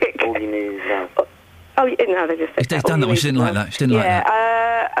song. All you need is love. Oh, no, they just said They've done that one. She didn't like that. She didn't like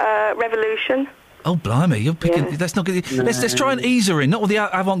that. Revolution. Revolution. Oh, blimey, you're picking... Yeah. That's not good. Let's try and ease her in, not with the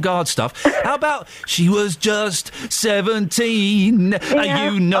avant-garde stuff. How about she was just 17,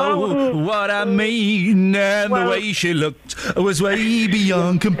 you know what I mean, and the way she looked was way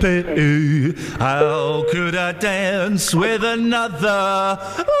beyond compare. How could I dance with another?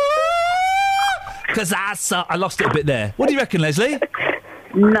 Because I lost it a bit there. What do you reckon, Leslie?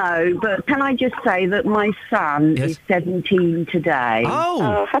 No, but can I just say that my son is 17 today.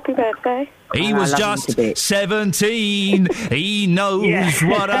 Oh, happy birthday. He was just 17. He knows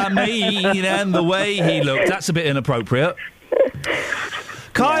what I mean and the way he looked. That's a bit inappropriate.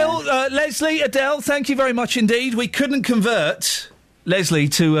 Kyle, Leslie, Adele, thank you very much indeed. We couldn't convert Leslie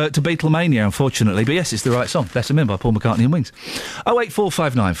to Beatlemania, unfortunately, but yes, it's the right song. Bless Him In by Paul McCartney and Wings.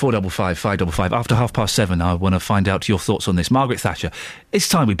 08459 455 555. After 7:30, I want to find out your thoughts on this. Margaret Thatcher. It's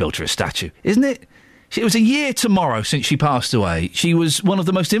time we built her a statue, isn't it? It was a year tomorrow since she passed away. She was one of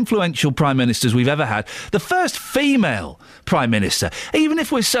the most influential Prime Ministers we've ever had. The first female Prime Minister. Even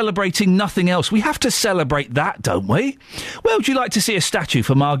if we're celebrating nothing else, we have to celebrate that, don't we? Where would you like to see a statue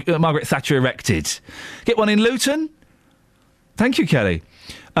for Margaret Thatcher erected? Get one in Luton? Thank you, Kelly.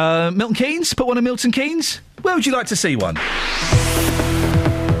 Milton Keynes? Put one in Milton Keynes? Where would you like to see one?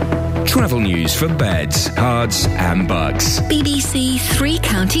 Travel news for beds, cards and bugs. BBC Three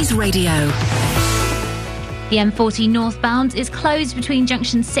Counties Radio. The M40 northbound is closed between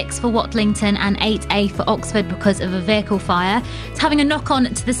junction 6 for Watlington and 8A for Oxford because of a vehicle fire. It's having a knock-on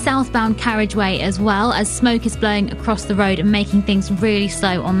to the southbound carriageway as well, as smoke is blowing across the road and making things really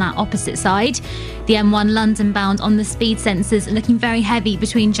slow on that opposite side. The M1 London bound on the speed sensors looking very heavy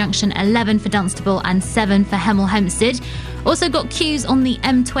between junction 11 for Dunstable and 7 for Hemel Hempstead. Also got queues on the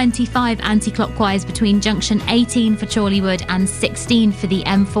M25 anti-clockwise between junction 18 for Chorleywood and 16 for the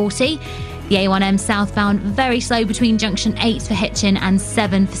M40. The A1M southbound very slow between junction 8 for Hitchin and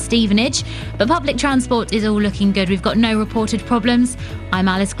 7 for Stevenage. But public transport is all looking good. We've got no reported problems. I'm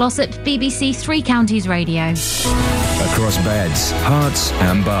Alice Glossop, BBC Three Counties Radio. Across beds, hearts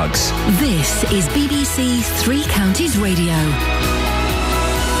and bugs. This is BBC Three Counties Radio.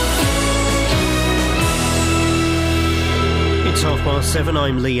 It's 7:30.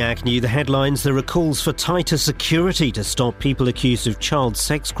 I'm Lee Agnew. The headlines: there are calls for tighter security to stop people accused of child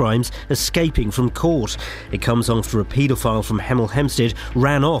sex crimes escaping from court. It comes after a paedophile from Hemel Hempstead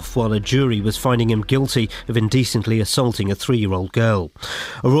ran off while a jury was finding him guilty of indecently assaulting a 3-year-old girl.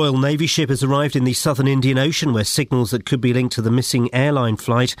 A Royal Navy ship has arrived in the southern Indian Ocean where signals that could be linked to the missing airline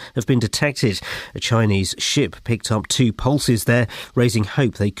flight have been detected. A Chinese ship picked up 2 pulses there, raising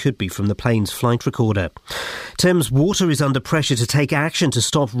hope they could be from the plane's flight recorder. Thames Water is under pressure to take action to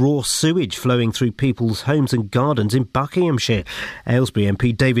stop raw sewage flowing through people's homes and gardens in Buckinghamshire. Aylesbury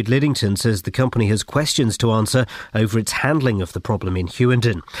MP David Liddington says the company has questions to answer over its handling of the problem in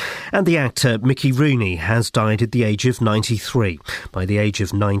Hughenden. And the actor Mickey Rooney has died at the age of 93. By the age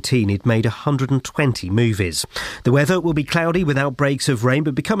of 19, he'd made 120 movies. The weather will be cloudy with outbreaks of rain,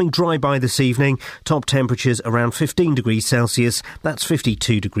 but becoming dry by this evening. Top temperatures around 15 degrees Celsius. That's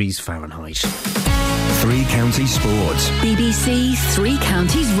 52 degrees Fahrenheit. Three Counties Sports. BBC Three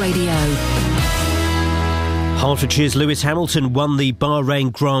Counties Radio. Hertfordshire's Lewis Hamilton won the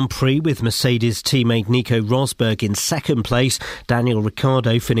Bahrain Grand Prix with Mercedes teammate Nico Rosberg in second place. Daniel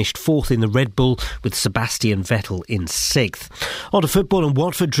Ricciardo finished fourth in the Red Bull with Sebastian Vettel in sixth. On to football, and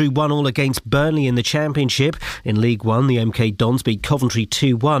Watford drew 1-1 against Burnley in the Championship. In League One, the MK Dons beat Coventry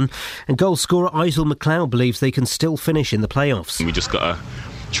 2-1. And goal scorer Isel McLeod believes they can still finish in the playoffs. We just got to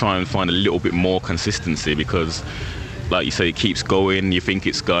try and find a little bit more consistency because, like you say, it keeps going, you think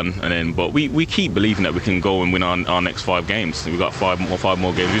it's gone, but we keep believing that we can go and win our next 5 games. We've got five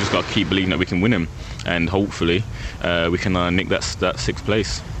more games. We just got to keep believing that we can win them, and hopefully we can nick that 6th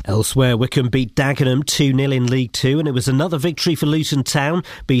place. Elsewhere, Wycombe beat Dagenham 2-0 in League 2, and it was another victory for Luton Town,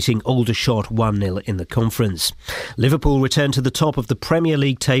 beating Aldershot 1-0 in the conference. Liverpool returned to the top of the Premier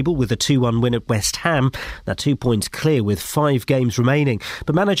League table with a 2-1 win at West Ham. They're 2 points clear with 5 games remaining.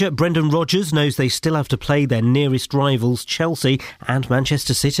 But manager Brendan Rodgers knows they still have to play their nearest rivals, Chelsea and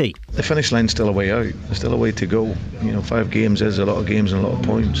Manchester City. The finish line's still a way out. There's still a way to go. 5 games is a lot of games and a lot of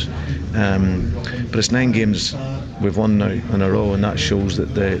points. But it's 9 games we've won now in a row, and that shows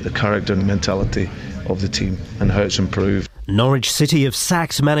that the character and mentality of the team and how it's improved. Norwich City have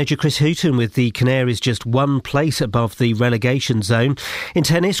sacked manager Chris Hughton with the Canaries just 1 place above the relegation zone. In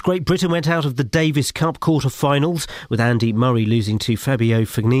tennis, Great Britain went out of the Davis Cup quarter-finals with Andy Murray losing to Fabio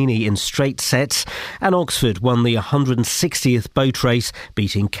Fognini in straight sets, and Oxford won the 160th boat race,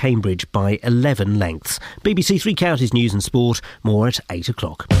 beating Cambridge by 11 lengths. BBC Three Counties News and Sport, more at 8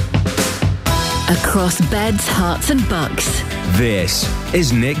 o'clock. across beds, hearts and bucks. This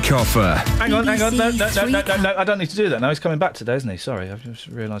is Nick Coffer. Hang on. No, I don't need to do that. No, he's coming back today, isn't he? Sorry, I've just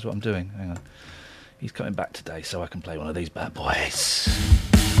realised what I'm doing. Hang on. He's coming back today, so I can play one of these bad boys.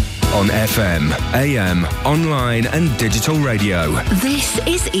 On FM, AM, online and digital radio. This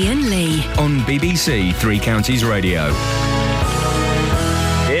is Iain Lee. On BBC Three Counties Radio.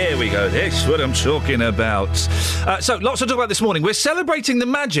 Here we go. This is what I'm talking about. So, lots to talk about this morning. We're celebrating the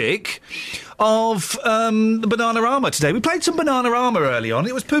magic of the Bananarama today. We played some Bananarama early on.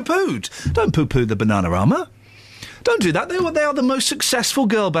 It was poo-pooed. Don't poo-poo the Bananarama. Don't do that. They are the most successful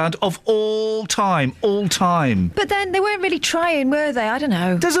girl band of all time. All time. But then they weren't really trying, were they? I don't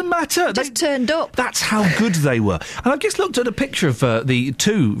know. Doesn't matter. Just turned up. That's how good they were. And I've just looked at a picture of the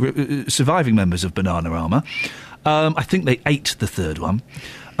two surviving members of Bananarama. I think they ate the third one.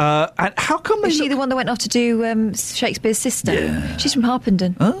 And how come they... Is she the one that went off to do Shakespeare's sister? Yeah. She's from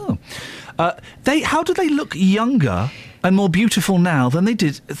Harpenden. Oh. How do they look younger and more beautiful now than they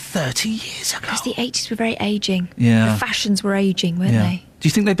did 30 years ago? Because the 80s were very ageing. Yeah. The fashions were ageing, weren't they? Do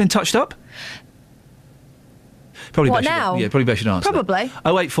you think they've been touched up? Probably what now? Probably best you answer. Probably.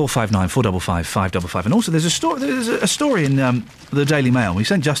 08459 455 555. And also, there's a story in the Daily Mail. We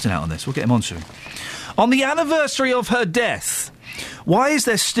sent Justin out on this. We'll get him on soon. On the anniversary of her death, why is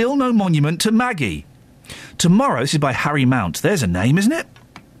there still no monument to Maggie? Tomorrow, this is by Harry Mount. There's a name, isn't it?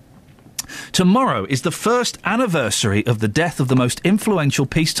 Tomorrow is the first anniversary of the death of the most influential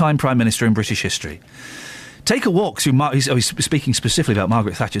peacetime Prime Minister in British history. Take a walk through... he's speaking specifically about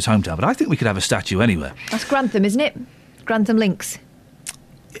Margaret Thatcher's hometown, but I think we could have a statue anywhere. That's Grantham, isn't it? Grantham Links.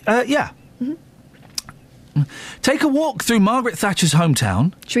 Yeah. Mm-hmm. Take a walk through Margaret Thatcher's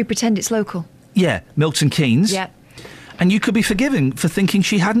hometown. Should we pretend it's local? Yeah, Milton Keynes. Yeah. And you could be forgiven for thinking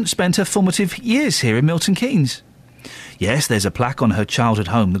she hadn't spent her formative years here in Milton Keynes. Yes, there's a plaque on her childhood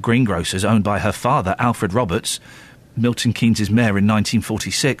home, the Greengrocers, owned by her father, Alfred Roberts, Milton Keynes' mayor in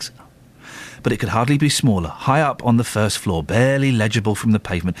 1946. But it could hardly be smaller, high up on the first floor, barely legible from the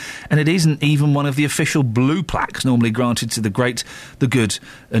pavement, and it isn't even one of the official blue plaques normally granted to the great, the good,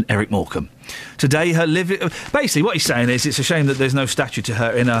 and Eric Morecambe. Today, basically, what he's saying is it's a shame that there's no statue to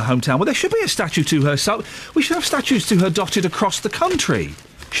her in her hometown. Well, there should be a statue to her. So we should have statues to her dotted across the country,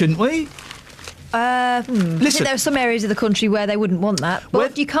 shouldn't we? I think there are some areas of the country where they wouldn't want that.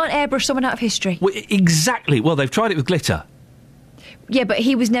 But you can't airbrush someone out of history. Well, exactly. Well, they've tried it with glitter. Yeah, but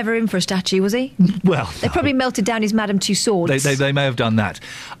he was never in for a statue, was he? Well, they probably melted down his Madame Tussauds. They may have done that.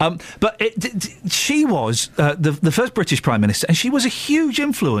 But she was the first British Prime Minister, and she was a huge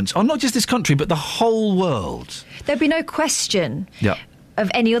influence on not just this country, but the whole world. There'd be no question of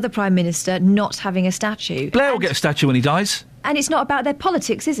any other Prime Minister not having a statue. Blair will get a statue when he dies. And it's not about their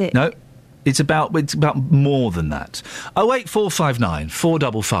politics, is it? No. It's about more than that. 08459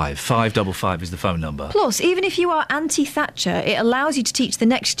 455 555 is the phone number. Plus, even if you are anti-Thatcher, it allows you to teach the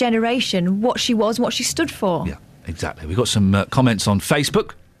next generation what she was and what she stood for. Yeah, exactly. We've got some comments on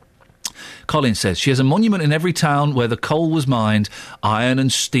Facebook. Colin says, she has a monument in every town where the coal was mined, iron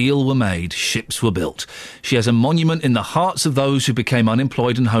and steel were made, ships were built. She has a monument in the hearts of those who became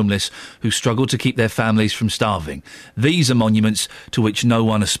unemployed and homeless, who struggled to keep their families from starving. These are monuments to which no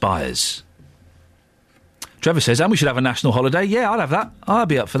one aspires. Trevor says, and we should have a national holiday. Yeah, I'd have that. I'd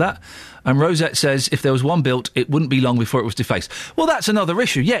be up for that. And Rosette says, if there was one built, it wouldn't be long before it was defaced. Well, that's another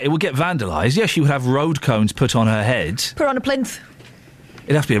issue. Yeah, it would get vandalised. Yes, she would have road cones put on her head. Put her on a plinth.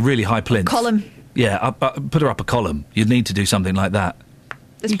 It'd have to be a really high plinth. Column. Yeah, put her up a column. You'd need to do something like that.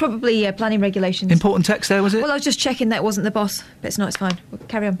 There's probably planning regulations. Important text there, was it? Well, I was just checking that wasn't the boss. But it's not, it's fine. We'll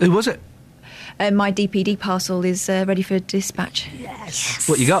carry on. Who was it? My DPD parcel is ready for dispatch. Yes.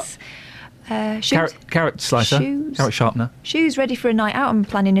 What you got? Shoes. Carrot slicer. Shoes. Carrot sharpener. Shoes ready for a night out. I'm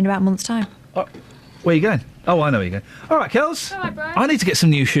planning in about a month's time. Oh, where are you going? Oh, I know where you're going. All right, Kels. All right, bro. I need to get some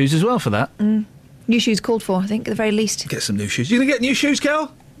new shoes as well for that. New shoes called for, I think, at the very least. Get some new shoes. You going to get new shoes,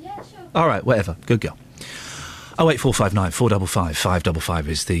 Kel? Yeah, sure. All right, whatever. Good girl. 08459 455 555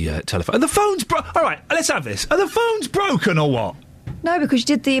 is the telephone. And the phone's all right, let's have this. Are the phones broken or what? No, because you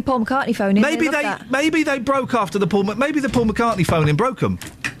did the Paul McCartney phone in. Maybe they broke after the Paul McCartney phone in broke them.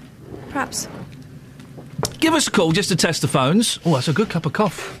 Perhaps. Give us a call just to test the phones. Oh, that's a good cup of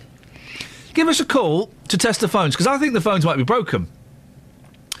coffee. Give us a call to test the phones, because I think the phones might be broken.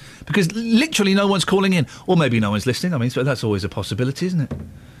 Because literally no one's calling in. Or maybe no one's listening. I mean, so that's always a possibility, isn't it?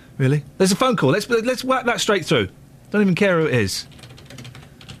 Really? There's a phone call. Let's whack that straight through. Don't even care who it is.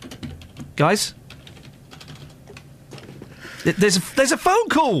 Guys? There's a phone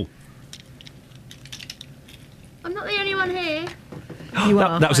call! I'm not the only one here. You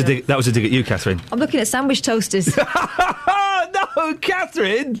are. That was a dig at you, Catherine. I'm looking at sandwich toasters. No, No,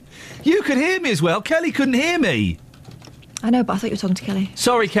 Catherine, you could hear me as well. Kelly couldn't hear me. I know, but I thought you were talking to Kelly.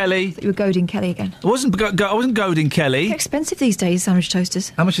 Sorry, Kelly. I thought you were goading Kelly again. I wasn't goading Kelly. They're expensive these days, sandwich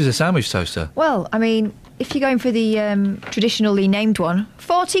toasters. How much is a sandwich toaster? Well, I mean, if you're going for the traditionally named one,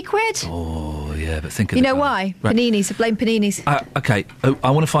 40 quid. Oh, yeah, but think of You the know car. why? Right. Paninis. Blame paninis. Okay,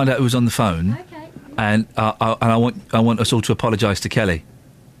 I want to find out who was on the phone. Okay. And I want us all to apologise to Kelly.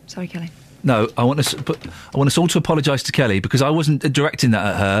 Sorry, Kelly. No, I want us all to apologise to Kelly because I wasn't directing that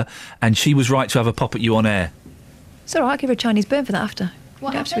at her, and she was right to have a pop at you on air. It's all right, I'll give her a Chinese burn for that after.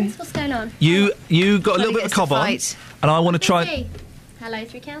 What happens? What's going on? You got a little bit of a cob on, and I want to try. Hello,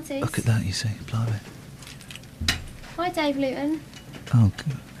 Three Counties. Look at that, you see, blimey. Hi, Dave Luton. Oh,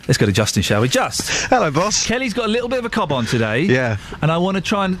 good. Let's go to Justin, shall we? Just. Hello, boss. Kelly's got a little bit of a cob on today. Yeah. And I want to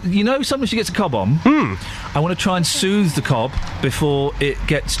try and... You know, sometimes she gets a cob on? I want to try and soothe the cob before it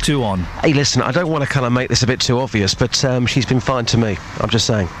gets too on. Hey, listen, I don't want to kind of make this a bit too obvious, but she's been fine to me. I'm just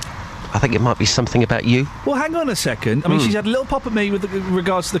saying. I think it might be something about you. Well, hang on a second. I mean, she's had a little pop at me with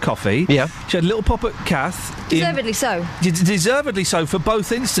regards to the coffee. Yeah. She had a little pop at Kath. Deservedly so. Deservedly so for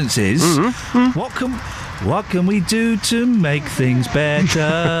both instances. What can we do to make things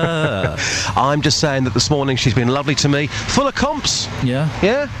better? I'm just saying that this morning she's been lovely to me. Full of comps. Yeah.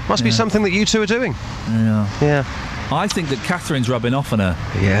 Yeah? Must be something that you two are doing. Yeah. Yeah. I think that Catherine's rubbing off on her.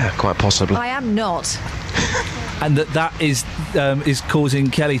 Yeah, quite possibly. I am not. And that is causing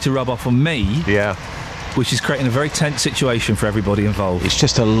Kelly to rub off on me. Yeah. Which is creating a very tense situation for everybody involved. It's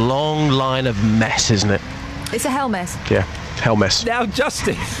just a long line of mess, isn't it? It's a hell mess. Yeah, hell mess. Now,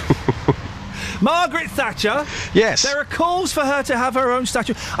 Justin. Margaret Thatcher. Yes. There are calls for her to have her own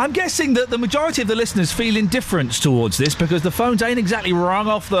statue. I'm guessing that the majority of the listeners feel indifference towards this because the phones ain't exactly rung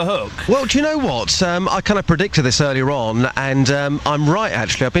off the hook. Well, do you know what? I kind of predicted this earlier on, and I'm right,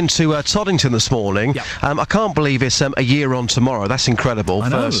 actually. I've been to Toddington this morning. Yep. I can't believe it's a year on tomorrow. That's incredible,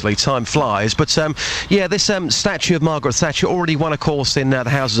 firstly. Time flies. But, this statue of Margaret Thatcher already won a course in the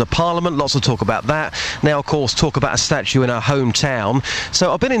Houses of Parliament. Lots of talk about that. Now, of course, talk about a statue in our hometown.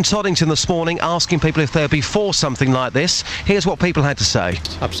 So I've been in Toddington this morning asking people if they'd be for something like this. Here's what people had to say.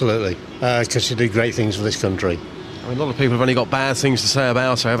 Absolutely, because she did great things for this country. I mean, a lot of people have only got bad things to say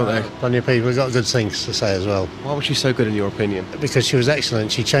about her, haven't they? Plenty of people have got good things to say as well. Why was she so good in your opinion? Because she was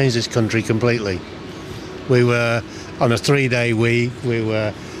excellent. She changed this country completely. We were on a 3-day week. We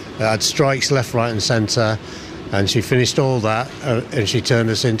had strikes left, right and centre. And she finished all that, and she turned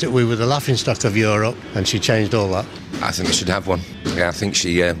us into... We were the laughingstock of Europe, and she changed all that. I think we should have one. Yeah, I think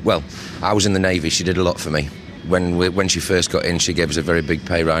she... I was in the Navy. She did a lot for me. When she first got in, she gave us a very big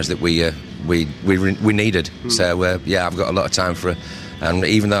pay rise that we needed. So, I've got a lot of time for her. And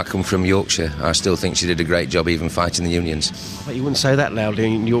even though I come from Yorkshire, I still think she did a great job even fighting the unions. But you wouldn't say that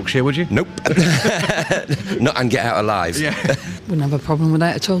loudly in Yorkshire, would you? Nope. Not and get out alive. Yeah. Wouldn't have a problem with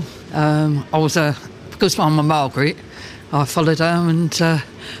that at all. Because I'm a Margaret, I followed her, and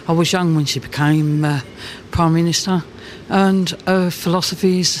I was young when she became Prime Minister, and her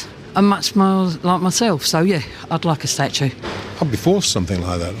philosophies are much more like myself, so yeah, I'd like a statue. I'd be for something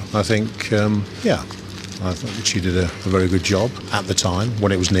like that. I think, I think she did a very good job at the time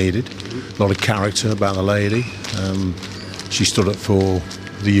when it was needed. A lot of character about the lady. She stood up for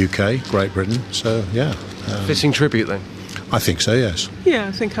the UK, Great Britain, so yeah. Fitting tribute then? I think so, yes. Yeah,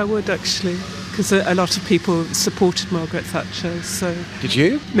 I think I would actually, because a lot of people supported Margaret Thatcher, so... Did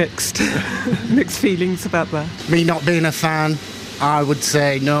you? Mixed feelings about that. Me not being a fan, I would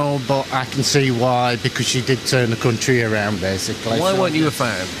say no, but I can see why, because she did turn the country around, basically. Why weren't you a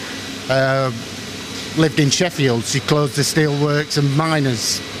fan? Lived in Sheffield, she closed the steelworks and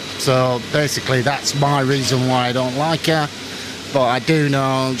miners, so basically that's my reason why I don't like her. But I do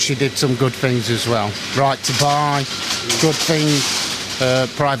know she did some good things as well. Right to buy, good thing.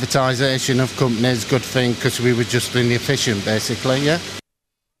 Privatisation of companies, good thing, because we were just inefficient, basically, yeah.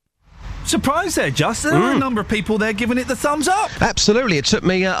 Surprised there, Justin. There are a number of people there giving it the thumbs up. Absolutely. It took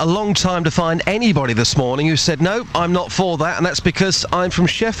me a long time to find anybody this morning who said, no, I'm not for that, and that's because I'm from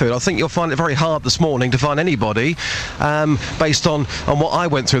Sheffield. I think you'll find it very hard this morning to find anybody, based on what I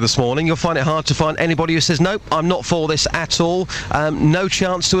went through this morning. You'll find it hard to find anybody who says, no, I'm not for this at all. No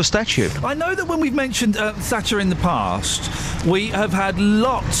chance to a statue. I know that when we've mentioned Thatcher in the past, we have had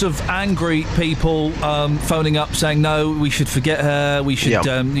lots of angry people phoning up saying, no, we should forget her, we should,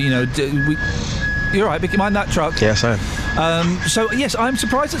 you're right, Vicky, mind that truck? Yes, I am. So, yes, I'm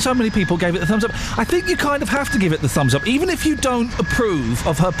surprised that so many people gave it the thumbs up. I think you kind of have to give it the thumbs up. Even if you don't approve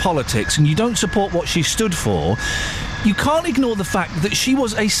of her politics and you don't support what she stood for, you can't ignore the fact that she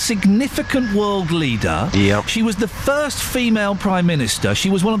was a significant world leader. Yep. She was the first female prime minister. She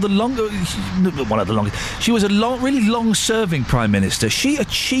was one of the longest. She was a really long-serving prime minister. She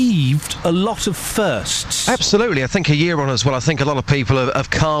achieved a lot of firsts. Absolutely. I think a year on as well. I think a lot of people have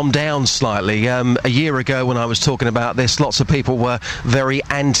calmed down slightly. A year ago, when I was talking about this, lots of people were very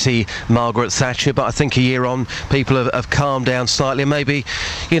anti-Margaret Thatcher. But I think a year on, people have calmed down slightly and maybe,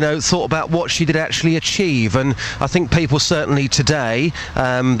 thought about what she did actually achieve. And I think people certainly today,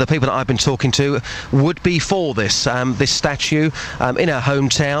 the people that I've been talking to, would be for this statue in our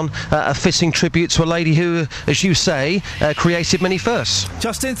hometown, a fitting tribute to a lady who, as you say, created many firsts.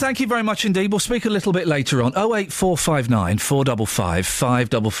 Justin, thank you very much indeed. We'll speak a little bit later on. 08459 455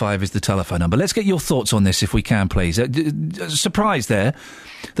 555 is the telephone number. Let's get your thoughts on this if we can, please. Surprised there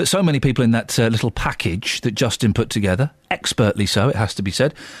that so many people in that little package that Justin put together, expertly so, it has to be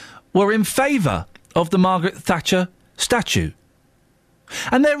said, were in favour of the Margaret Thatcher statue.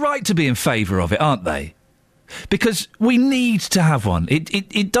 And they're right to be in favour of it, aren't they? Because we need to have one.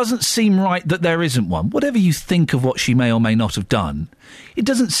 It doesn't seem right that there isn't one. Whatever you think of what she may or may not have done, it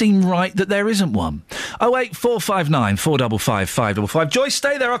doesn't seem right that there isn't one. 08459 455 555. Joyce,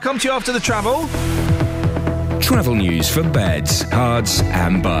 stay there. I'll come to you after the travel. Travel news for beds, cards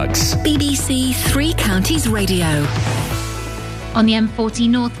and bugs. BBC Three Counties Radio. On the M40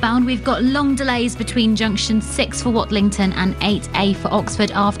 northbound, we've got long delays between junction 6 for Watlington and 8A for Oxford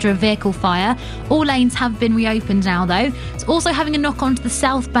after a vehicle fire. All lanes have been reopened now, though. It's also having a knock onto the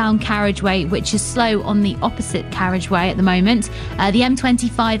southbound carriageway, which is slow on the opposite carriageway at the moment. The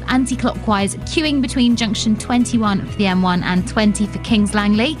M25 anti-clockwise queuing between junction 21 for the M1 and 20 for Kings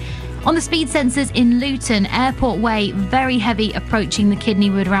Langley. On the speed sensors in Luton, Airport Way, very heavy approaching the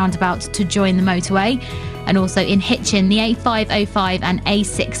Kidneywood roundabout to join the motorway. And also in Hitchin, the A505 and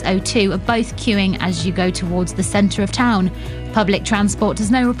A602 are both queuing as you go towards the centre of town. Public transport has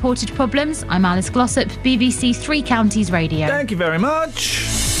no reported problems. I'm Alice Glossop, BBC Three Counties Radio. Thank you very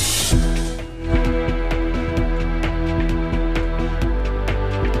much.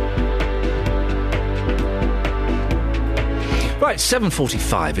 Right,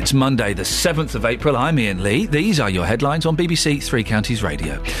 7:45. It's Monday, the 7th of April. I'm Iain Lee. These are your headlines on BBC Three Counties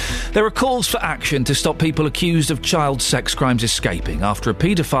Radio. There are calls for action to stop people accused of child sex crimes escaping after a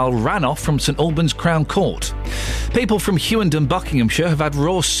paedophile ran off from St Albans Crown Court. People from Hewenden, Buckinghamshire have had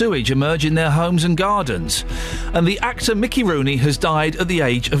raw sewage emerge in their homes and gardens. And the actor Mickey Rooney has died at the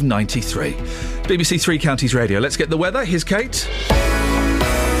age of 93. BBC Three Counties Radio. Let's get the weather. Here's Kate.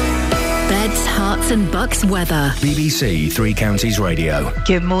 Beds, Herts and Bucks weather. BBC Three Counties Radio.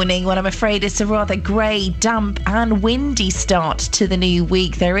 Good morning. Well, I'm afraid it's a rather grey, damp and windy start to the new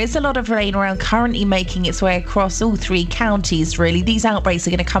week. There is a lot of rain around currently making its way across all three counties, really. These outbreaks are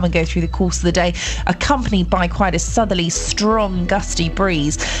going to come and go through the course of the day, accompanied by quite a southerly, strong, gusty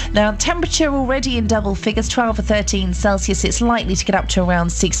breeze. Now, temperature already in double figures, 12 or 13 Celsius. It's likely to get up to around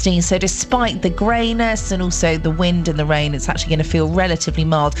 16. So despite the greyness and also the wind and the rain, it's actually going to feel relatively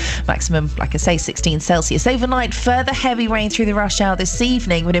mild. Maximum, like I say, 16 Celsius. Overnight, further heavy rain through the rush hour this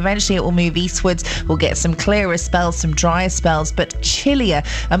evening, but eventually it will move eastwards. We'll get some clearer spells, some drier spells, but chillier.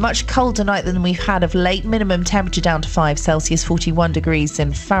 A much colder night than we've had of late. Minimum temperature down to 5 Celsius, 41 degrees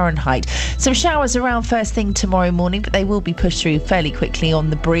in Fahrenheit. Some showers around first thing tomorrow morning, but they will be pushed through fairly quickly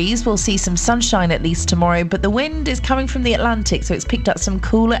on the breeze. We'll see some sunshine at least tomorrow, but the wind is coming from the Atlantic, so it's picked up some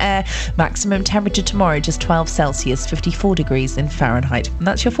cooler air. Maximum temperature tomorrow just 12 Celsius, 54 degrees in Fahrenheit. And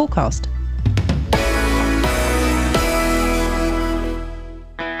that's your forecast.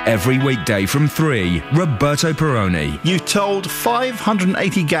 Every weekday from 3, Roberto Perrone. You told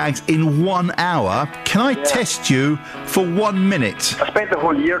 580 gags in 1 hour. Can I test you for 1 minute? I spent the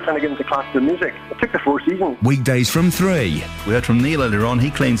whole year trying to get into classical music. It took the 4 seasons. Weekdays from 3. We heard from Neil earlier on.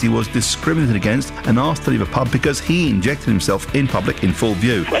 He claims he was discriminated against and asked to leave a pub because he injected himself in public in full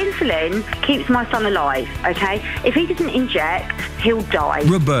view. Insulin keeps my son alive, okay? If he doesn't inject, he'll die.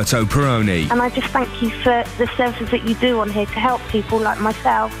 Roberto Perrone. And I just thank you for the services that you do on here to help people like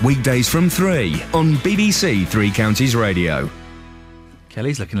myself. Weekdays from 3 on BBC Three Counties Radio.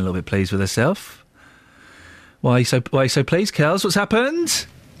 Kelly's looking a little bit pleased with herself. Why are you so pleased, Kels? What's happened?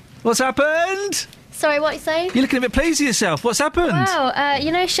 What's happened? Sorry, what are you saying? You're looking a bit pleased with yourself. What's happened? Wow,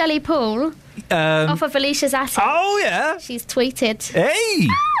 you know Shelley Poole? Off of Alicia's attic. Oh, yeah? She's tweeted. Hey!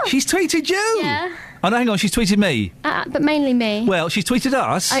 Oh! She's tweeted you? Yeah. Oh, no, hang on, she's tweeted me. But mainly me. Well, she's tweeted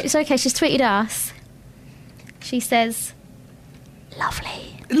us. Oh, it's okay, she's tweeted us. She says, lovely.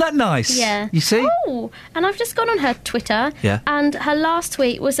 Isn't that nice? Yeah. You see? Oh, and I've just gone on her Twitter. Yeah. And her last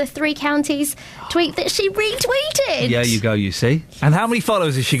tweet was a Three Counties tweet that she retweeted. Yeah, you go, you see. And how many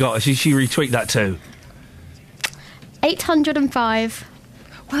followers has she got? She retweet that to? 805.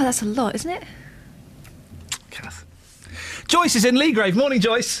 Wow, that's a lot, isn't it? Joyce is in Leagrave. Morning,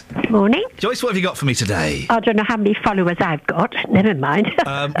 Joyce. Morning. Joyce, what have you got for me today? I don't know how many followers I've got. Never mind.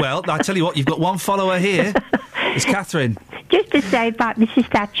 Well, I tell you what, you've got one follower here. It's Catherine. Just to say about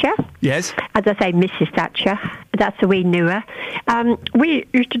Mrs. Thatcher. Yes. As I say, Mrs. Thatcher. That's the we knew her. We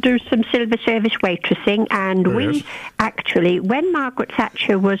used to do some silver service waitressing, and we actually, when Margaret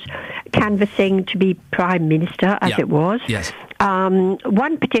Thatcher was canvassing to be Prime Minister, as it was,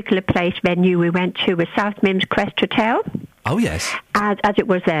 one particular place venue we went to was South Mimms Crest Hotel. Oh, yes. As it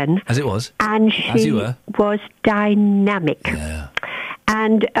was then. As it was. And As you she were. was dynamic. Yeah.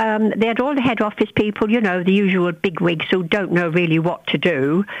 And they had all the head office people, you know, the usual bigwigs who don't know really what to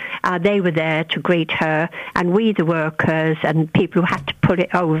do. They were there to greet her, and we, the workers, and people who had to put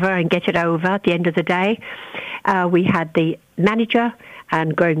it over and get it over at the end of the day. We had the manager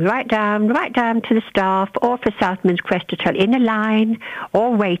and going right down to the staff, all for South Mimms Crest Hotel, in a line,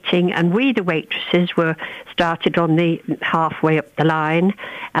 all waiting, and we, the waitresses, were started on the halfway up the line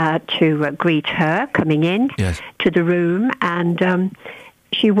to greet her coming in to the room, and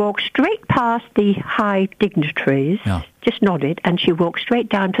she walked straight past the high dignitaries, just nodded, and she walked straight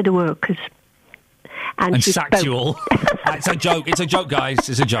down to the workers. And sacked you all. It's a joke. It's a joke, guys.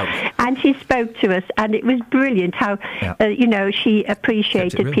 It's a joke. And she spoke to us, and it was brilliant how, she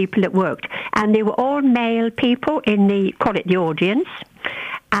appreciated people that worked. And they were all male people in the audience,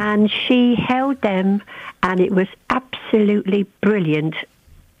 and she held them, and it was absolutely brilliant.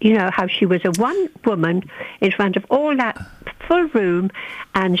 You know, how she was a one woman in front of all that full room,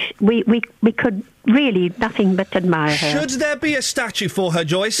 and we could really nothing but admire her. Should there be a statue for her,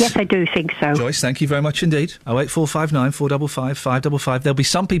 Joyce? Yes, I do think so. Joyce, thank you very much indeed. 08459 455 555. There'll be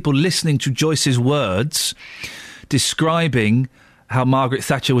some people listening to Joyce's words describing how Margaret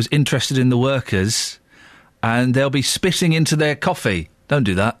Thatcher was interested in the workers, and they'll be spitting into their coffee. Don't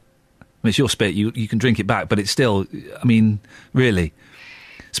do that. I mean, it's your spit. You can drink it back, but it's still, I mean, really.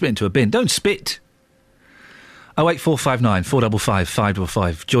 Spit into a bin. Don't spit. 08459 455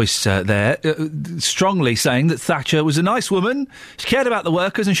 555. Joyce there, strongly saying that Thatcher was a nice woman, she cared about the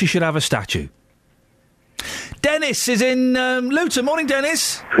workers, and she should have a statue. Dennis is in Luton. Morning,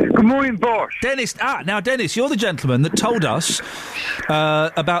 Dennis. Good morning, boss. Dennis, Dennis, you're the gentleman that told us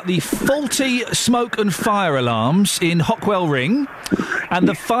about the faulty smoke and fire alarms in Hockwell Ring, and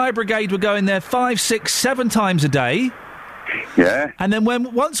the fire brigade were going there 5, 6, 7 times a day. Yeah. And then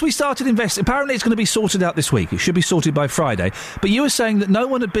once we started investing, apparently it's going to be sorted out this week. It should be sorted by Friday. But you were saying that no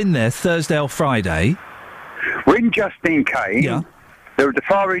one had been there Thursday or Friday. When Justin came, there was a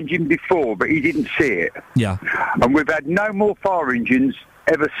fire engine before, but he didn't see it. Yeah. And we've had no more fire engines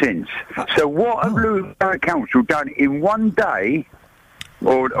ever since. So what have Luton Borough Council done in one day,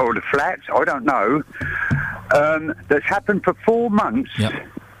 or the flats, I don't know, that's happened for 4 months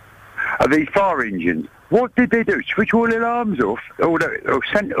of these fire engines? What did they do? Switch all the alarms off, or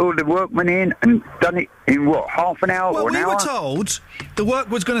sent all the workmen in and done it in, half an hour or an hour? Well, we were told the work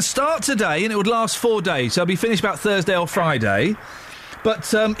was going to start today and it would last 4 days, so it'll be finished about Thursday or Friday.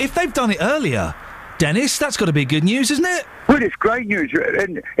 But if they've done it earlier, Dennis, that's got to be good news, isn't it? Well, it's great news.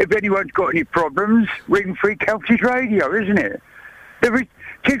 And if anyone's got any problems, ring Free Counties Radio, isn't it? There is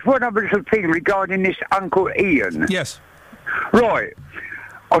just one other little thing regarding this Uncle Iain. Yes. Right.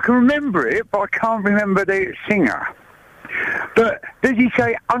 I can remember it, but I can't remember the singer. But does he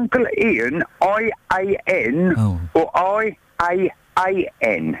say Uncle Iain, I-A-N, or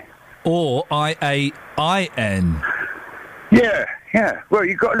I-A-A-N? Or I-A-I-N. Yeah. Well,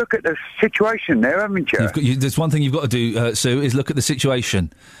 you've got to look at the situation there, haven't you? There's one thing you've got to do, Sue, is look at the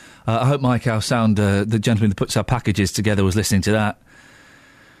situation. I hope Mike, our sound, the gentleman that puts our packages together, was listening to that.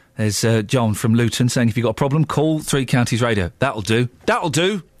 There's John from Luton saying if you've got a problem, call Three Counties Radio. That'll do.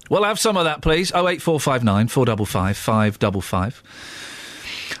 We'll have some of that, please. 08459 455 555.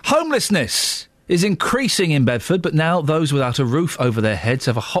 Homelessness is increasing in Bedford, but now those without a roof over their heads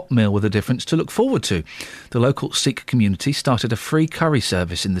have a hot meal with a difference to look forward to. The local Sikh community started a free curry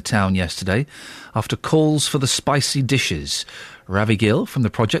service in the town yesterday after calls for the spicy dishes. Ravi Gill from the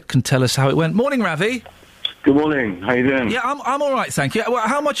project can tell us how it went. Morning, Ravi. Good morning. How you doing? Yeah, I'm all right, thank you.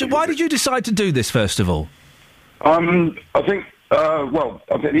 Well, why did you decide to do this, first of all? I think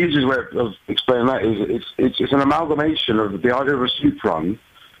the easiest way of explaining that is it's an amalgamation of the idea of a soup run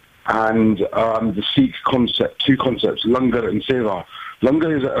and the Sikh concept, two concepts, langar and seva.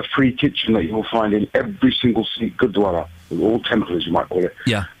 Langar is a free kitchen that you'll find in every single Sikh Gurdwara, all temples you might call it.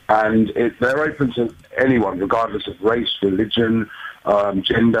 Yeah. And they're open to anyone, regardless of race, religion,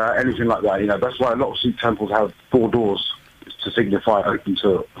 gender, anything like that. You know, that's why a lot of Sikh temples have 4 doors to signify open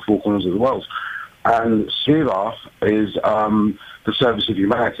to the 4 corners of the world. And Seva is the service of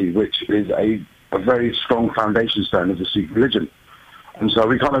humanity, which is a very strong foundation stone of the Sikh religion. And so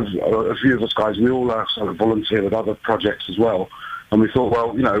we kind of, a few of us guys, we all sort of volunteer with other projects as well. And we thought,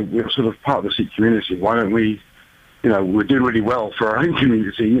 well, we're sort of part of the Sikh community. Why don't we, we're doing really well for our own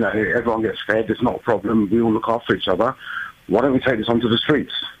community. Everyone gets fed. It's not a problem. We all look after each other. Why don't we take this onto the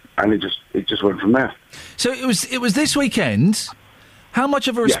streets? And it just went from there. So it was this weekend. How much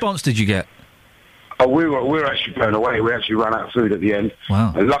of a response did you get? Oh, we were actually blown away. We actually ran out of food at the end.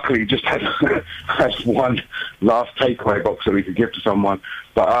 Wow. And luckily just had one last takeaway box that we could give to someone.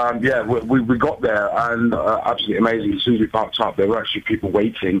 But, we got there, and absolutely amazing. As soon as we parked up, there were actually people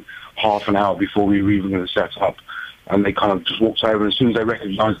waiting half an hour before we were even going to set up. And they kind of just walked over, and as soon as they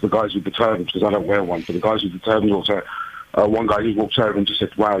recognised the guys with the turbans, because I don't wear one, but the guys with the turbans also, one guy just walked over and just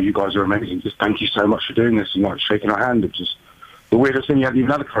said, wow, you guys are amazing. Just thank you so much for doing this, and like shaking our hand. It was just the weirdest thing. You hadn't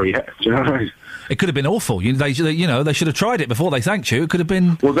even had a curry yet. Do you know what I mean? It could have been awful. They should have tried it before they thanked you. It could have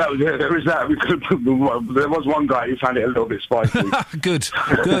been... Well, there is that. There was one guy who found it a little bit spicy. Good.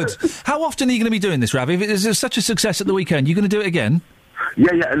 How often are you going to be doing this, Ravi? If it's such a success at the weekend, you going to do it again?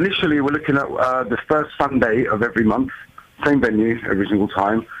 Yeah. Initially, we're looking at the first Sunday of every month. Same venue every single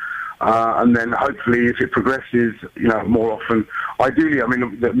time. And then hopefully, if it progresses, more often. Ideally, I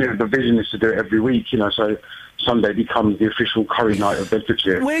mean, the vision is to do it every week, so Sunday becomes the official curry night of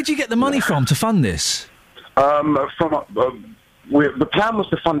Bedfordshire. Where do you get the money from to fund this? The plan was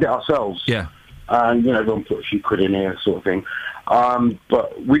to fund it ourselves. Yeah. And, everyone put a few quid in here, sort of thing.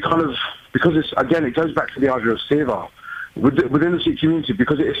 But we kind of, because it goes back to the idea of Seva. Within the Sikh community,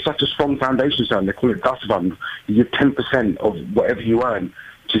 because it is such a strong foundation stone, they call it dust fund, you give 10% of whatever you earn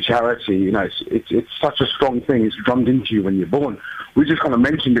to charity. It's such a strong thing. It's drummed into you when you're born. We just kind of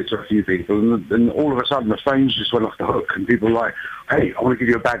mentioned it to a few people, and all of a sudden the phones just went off the hook, and people were like, hey, I want to give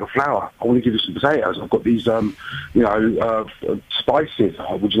you a bag of flour. I want to give you some potatoes. I've got these, spices.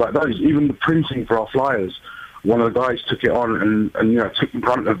 Would you like those? Even the printing for our flyers, one of the guys took it on and took in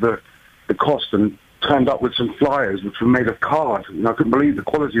front of the cost and turned up with some flyers which were made of card. I couldn't believe the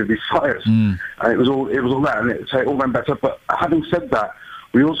quality of these flyers. And it was all that, and it all went better. But having said that,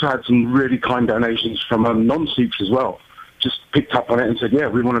 we also had some really kind donations from non-Sikhs as well. Just picked up on it and said, yeah,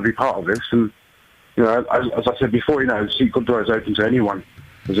 we want to be part of this. And, as I said before, Sikh Gurdwara is open to anyone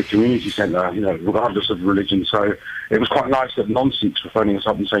as a community centre, regardless of religion. So it was quite nice that non-Sikhs were phoning us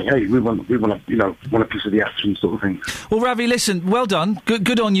up and saying, hey, we want a piece of the action sort of thing. Well, Ravi, listen, well done.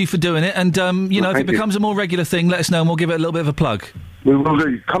 Good on you for doing it. And, if it becomes a more regular thing, let us know and we'll give it a little bit of a plug. We will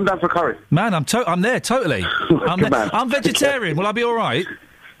do. Come down for curry. Man, I'm there, totally. I'm vegetarian. Will I be all right?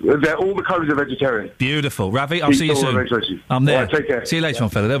 All the curries are vegetarian. Beautiful. Ravi, I'll see you soon. I'm there. Right, take care. See you later on,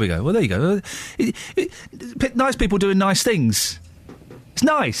 fella. There we go. Well, there you go. Nice people doing nice things. It's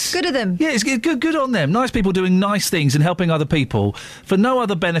nice. Good of them. Yeah, it's good on them. Nice people doing nice things and helping other people for no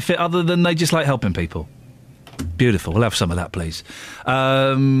other benefit other than they just like helping people. Beautiful. We'll have some of that, please.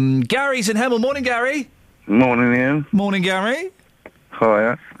 Gary's in Hemel. Morning, Gary. Morning, Ian. Morning, Gary.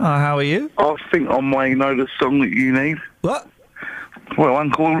 Hiya. How are you? I think I may know the song that you need. What? Well,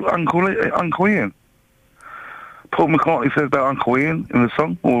 Uncle Ian. Paul McCartney says about Uncle Ian in the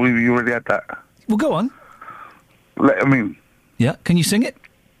song, or have you already had that? Well, go on. Let him in. Yeah, can you sing it?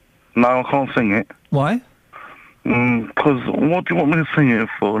 No, I can't sing it. Why? Because what do you want me to sing it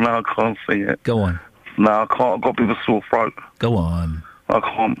for? No, I can't sing it. Go on. No, I can't. I've got a bit of a sore throat. Go on. I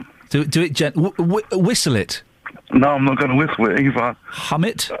can't. Do it whistle it. No, I'm not going to whistle it either. Hum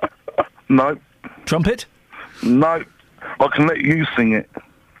it? No. Trumpet? No. I can let you sing it.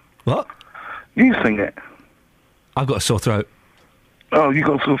 What? You sing it. I've got a sore throat. Oh, you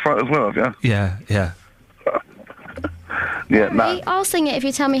got a sore throat as well, have you? Yeah. Yeah, no. I'll sing it if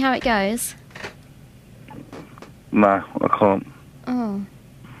you tell me how it goes. No, I can't. Oh.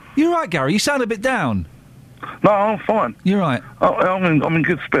 You're right, Gary. You sound a bit down. No, I'm fine. You're right. I'm in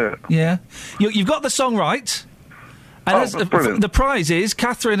good spirit. Yeah. You've got the song right. And that's brilliant. The prize is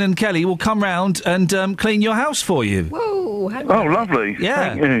Catherine and Kelly will come round and clean your house for you. Whoa. Oh, lovely.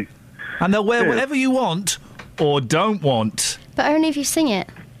 Yeah. Thank you. And they'll wear whatever you want or don't want. But only if you sing it.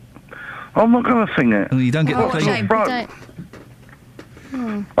 I'm not going to sing it. You don't get the clean. Shame.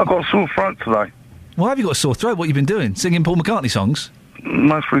 I've got a sore throat today. Why have you got a sore throat? What have you been doing? Singing Paul McCartney songs?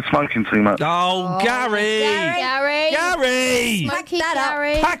 Mostly smoking too much. Oh, Gary! Gary! Pack that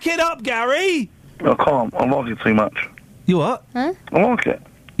up. Pack it up, Gary! I can't. I like it too much. You what? Huh? I like it.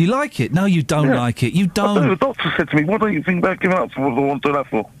 You like it? No, you don't like it. You don't. I do. The doctor said to me, what do you think about giving up? What do I want to do that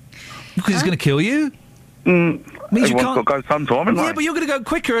for? Because it's going to kill you? Means everyone's you can't got to go sometime, isn't Yeah, they? but you're going to go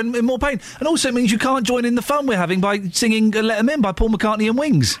quicker and in more pain. And also it means you can't join in the fun we're having by singing Let 'Em In by Paul McCartney and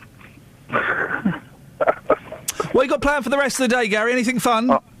Wings. What you got planned for the rest of the day, Gary? Anything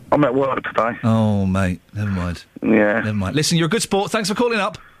fun? I'm at work today. Oh, mate, never mind. Yeah. Never mind. Listen, you're a good sport. Thanks for calling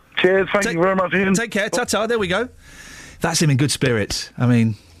up. Cheers, thank you very much, Ian. Take care. Ta-ta. There we go. That's him in good spirits. I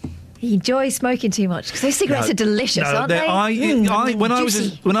mean... He enjoys smoking too much because those cigarettes are delicious, aren't they? When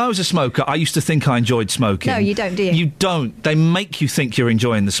I was a smoker, I used to think I enjoyed smoking. No, you don't, do you? You don't. They make you think you're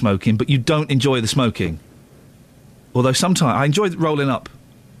enjoying the smoking, but you don't enjoy the smoking. Although sometimes I enjoy rolling up.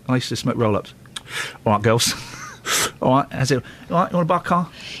 I used to smoke roll-ups. All right, girls. All right, how's it? All right, you want to buy a car?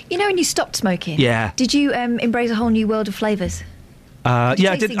 You know when you stopped smoking? Yeah. Did you embrace a whole new world of flavours? Yeah,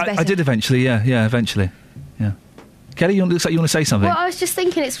 I did. I did eventually. Yeah, eventually. Yeah. Kelly, looks like you want to say something. Well, I was just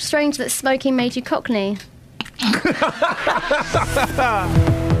thinking it's strange that smoking made you Cockney.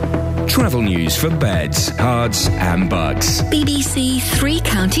 Travel news for beds, cards and bugs. BBC Three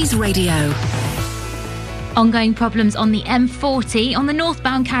Counties Radio. Ongoing problems on the M40. On the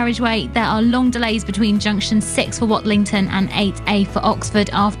northbound carriageway, there are long delays between junction 6 for Watlington and 8A for Oxford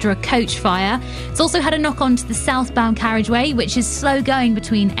after a coach fire. It's also had a knock-on to the southbound carriageway, which is slow going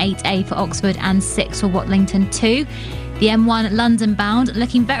between 8A for Oxford and 6 for Watlington 2. The M1 London bound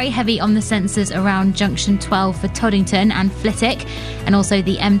looking very heavy on the sensors around junction 12 for Toddington and Flitwick, and also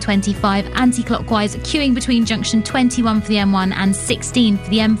the M25 anti-clockwise queuing between junction 21 for the M1 and 16 for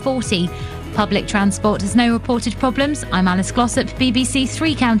the M40. Public transport has no reported problems. I'm Alice Glossop, BBC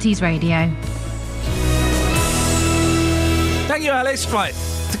Three Counties Radio. Thank you, Alice. Right.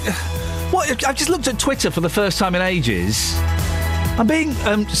 What? I've just looked at Twitter for the first time in ages. I'm being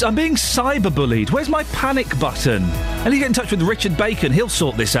cyberbullied. Where's my panic button? I need to get in touch with Richard Bacon. He'll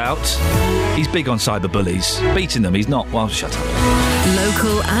sort this out. He's big on cyberbullies. Beating them, he's not. Well, shut up.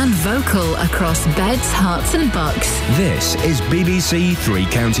 Local and vocal across beds, hearts and bucks. This is BBC Three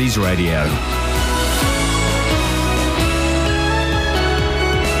Counties Radio.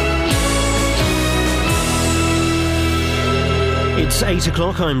 It's 8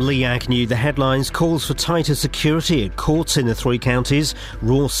 o'clock. I'm Lee Agnew. The headlines: calls for tighter security at courts in the Three Counties,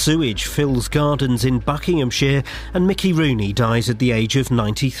 raw sewage fills gardens in Buckinghamshire, and Mickey Rooney dies at the age of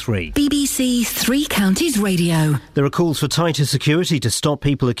 93. BBC Three Counties Radio. There are calls for tighter security to stop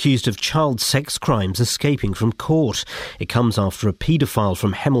people accused of child sex crimes escaping from court. It comes after a paedophile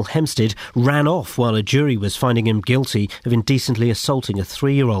from Hemel Hempstead ran off while a jury was finding him guilty of indecently assaulting a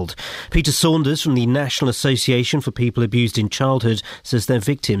 3-year-old. Peter Saunders from the National Association for People Abused in Childhood says their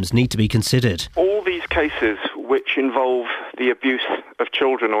victims need to be considered. All these cases which involve the abuse of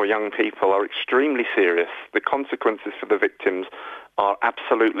children or young people are extremely serious. The consequences for the victims are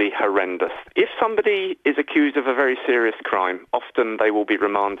absolutely horrendous. If somebody is accused of a very serious crime, often they will be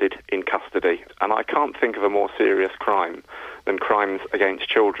remanded in custody. And I can't think of a more serious crime than crimes against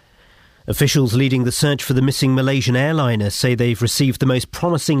children. Officials leading the search for the missing Malaysian airliner say they've received the most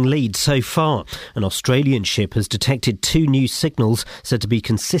promising lead so far. An Australian ship has detected 2 new signals said to be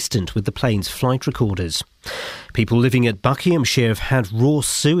consistent with the plane's flight recorders. People living at Buckinghamshire have had raw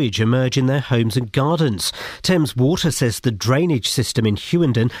sewage emerge in their homes and gardens. Thames Water says the drainage system in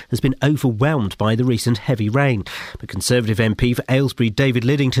Hughenden has been overwhelmed by the recent heavy rain. But Conservative MP for Aylesbury, David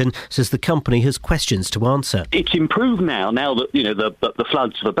Liddington, says the company has questions to answer. It's improved now that the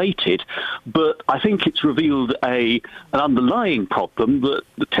floods have abated, but I think it's revealed an underlying problem that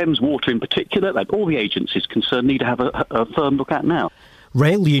the Thames Water in particular, like all the agencies concerned, need to have a firm look at now.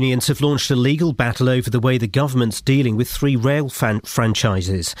 Rail unions have launched a legal battle over the way the government's dealing with 3 rail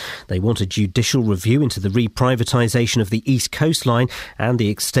franchises. They want a judicial review into the reprivatisation of the East Coast Line and the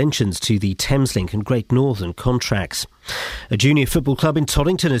extensions to the Thameslink and Great Northern contracts. A junior football club in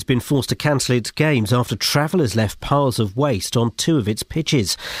Toddington has been forced to cancel its games after travellers left piles of waste on 2 of its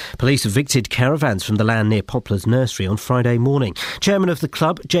pitches. Police evicted caravans from the land near Poplar's Nursery on Friday morning. Chairman of the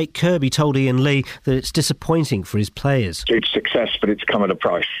club, Jake Kirby, told Ian Lee that it's disappointing for his players. It's success, but it's come at a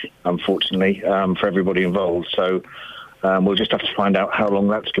price, unfortunately, for everybody involved. So we'll just have to find out how long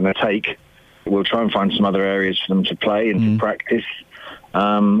that's going to take. We'll try and find some other areas for them to play and to practice.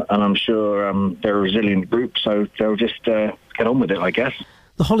 And I'm sure they're a resilient group, so they'll just get on with it, I guess.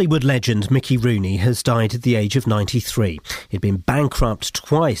 The Hollywood legend Mickey Rooney has died at the age of 93. He'd been bankrupt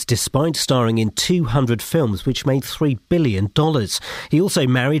twice despite starring in 200 films which made $3 billion. He also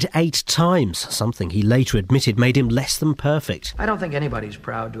married 8 times, something he later admitted made him less than perfect. I don't think anybody's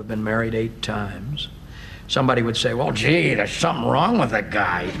proud to have been married 8 times. Somebody would say, well, gee, there's something wrong with that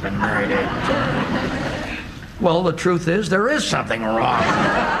guy. He's been married 8 times. Well, the truth is, there is something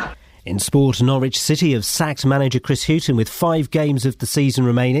wrong. In sport, Norwich City have sacked manager Chris Hughton with 5 games of the season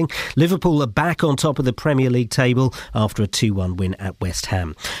remaining. Liverpool are back on top of the Premier League table after a 2-1 win at West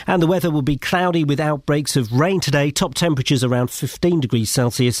Ham. And the weather will be cloudy with outbreaks of rain today. Top temperatures around 15 degrees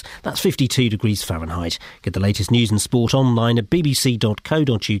Celsius. That's 52 degrees Fahrenheit. Get the latest news and sport online at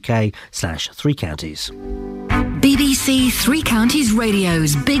bbc.co.uk/3 counties. BBC Three Counties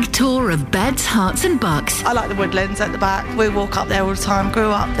Radio's big tour of beds, hearts and bucks. I like the woodlands at the back. We walk up there all the time,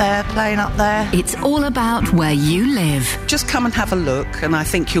 grew up there, playing up there. It's all about where you live. Just come and have a look and I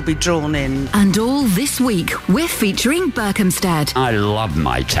think you'll be drawn in. And all this week, we're featuring Berkhamsted. I love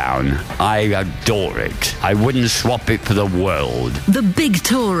my town. I adore it. I wouldn't swap it for the world. The big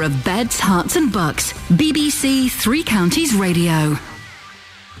tour of beds, hearts and bucks. BBC Three Counties Radio.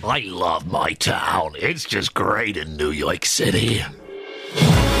 I love my town. It's just great in New York City.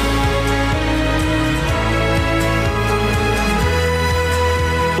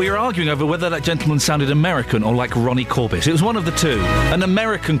 We were arguing over whether that gentleman sounded American or like Ronnie Corbett. It was one of the two. An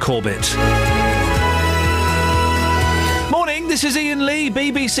American Corbett. Morning, this is Iain Lee,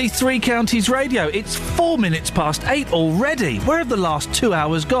 BBC Three Counties Radio. It's 4 minutes past 8 already. Where have the last 2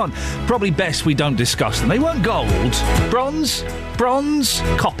 hours gone? Probably best we don't discuss them. They weren't gold. Bronze,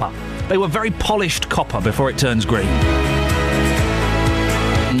 copper. They were very polished copper before it turns green.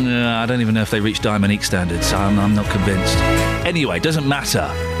 I don't even know if they reach Diamond standards. I'm not convinced. Anyway, doesn't matter.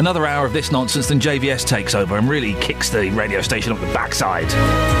 Another hour of this nonsense, then JVS takes over and really kicks the radio station up the backside.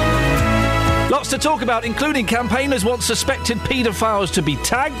 Lots to talk about, including campaigners want suspected paedophiles to be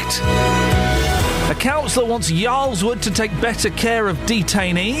tagged. A councillor wants Yarlswood to take better care of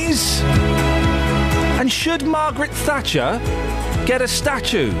detainees. And should Margaret Thatcher get a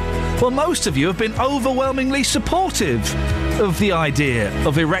statue? Well, most of you have been overwhelmingly supportive of the idea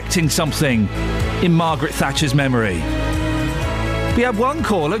of erecting something in Margaret Thatcher's memory. We have one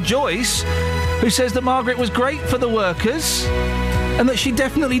caller, Joyce, who says that Margaret was great for the workers and that she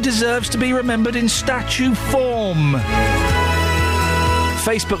definitely deserves to be remembered in statue form.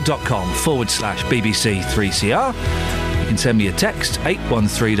 Facebook.com/BBC3CR. You can send me a text,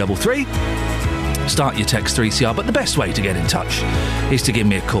 81333. Start your text 3CR, but the best way to get in touch is to give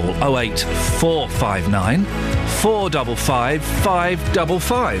me a call, 08459 455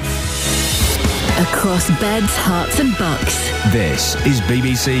 555. Across beds, hearts and bucks. This is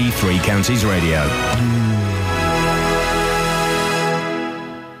BBC Three Counties Radio.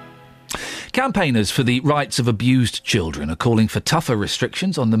 Campaigners for the rights of abused children are calling for tougher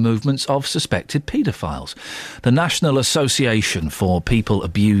restrictions on the movements of suspected paedophiles. The National Association for People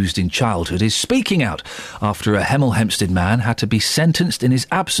Abused in Childhood is speaking out after a Hemel Hempstead man had to be sentenced in his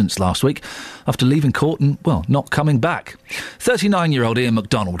absence last week after leaving court and, well, not coming back. 39-year-old Ian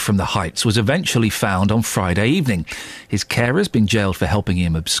MacDonald from the Heights was eventually found on Friday evening. His carer's been jailed for helping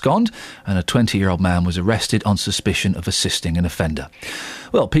him abscond, and a 20-year-old man was arrested on suspicion of assisting an offender.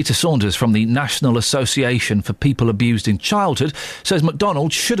 Well, Peter Saunders from the National Association for People Abused in Childhood says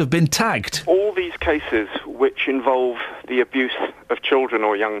MacDonald should have been tagged. All these cases which involve the abuse of children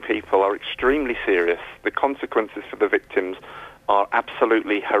or young people are extremely serious. The consequences for the victims are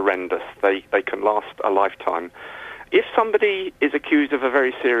absolutely horrendous. They can last a lifetime. If somebody is accused of a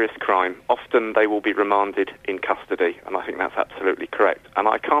very serious crime, often they will be remanded in custody, and I think that's absolutely correct. And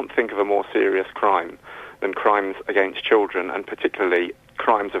I can't think of a more serious crime than crimes against children, and particularly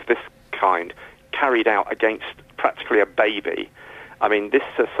crimes of this kind carried out against practically a baby. I mean, this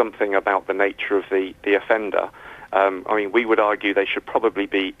says something about the nature of the offender. I mean, we would argue they should probably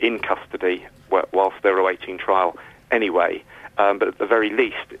be in custody whilst they're awaiting trial anyway. But at the very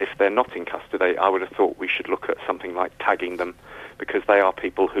least, if they're not in custody, I would have thought we should look at something like tagging them, because they are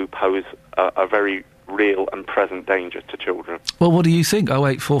people who pose a very real and present danger to children. Well, what do you think?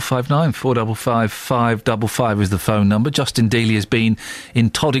 08459 455 555 is the phone number. Justin Dealey has been in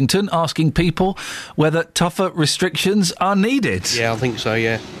Toddington asking people whether tougher restrictions are needed. Yeah, I think so,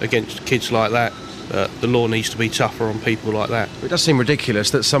 yeah. Against kids like that. The law needs to be tougher on people like that. It does seem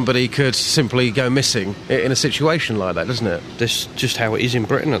ridiculous that somebody could simply go missing in a situation like that, doesn't it? That's just how it is in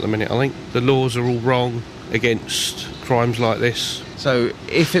Britain at the minute, I think. The laws are all wrong against crimes like this. So,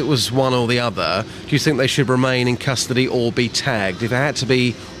 if it was one or the other, do you think they should remain in custody or be tagged? If it had to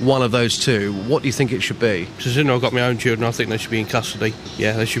be one of those two, what do you think it should be? So, soon as I've got my own children, I think they should be in custody.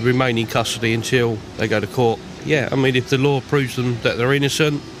 Yeah, they should remain in custody until they go to court. Yeah, I mean, if the law proves them that they're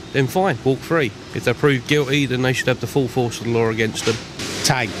innocent, then fine, walk free. If they're proved guilty, then they should have the full force of the law against them.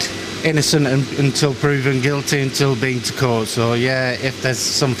 Tagged. Innocent until proven guilty, until being to court. So, yeah, if there's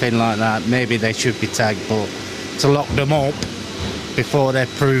something like that, maybe they should be tagged. But to lock them up before they're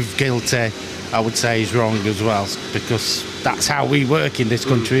proved guilty, I would say is wrong as well, because that's how we work in this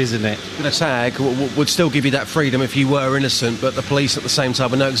country, isn't it? A tag would still give you that freedom if you were innocent, but the police at the same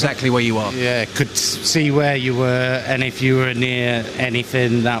time would know exactly where you are. Yeah, could see where you were, and if you were near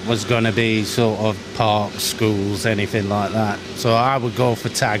anything that was going to be sort of parks, schools, anything like that. So I would go for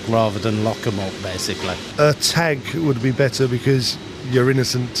tag rather than lock them up, basically. A tag would be better because you're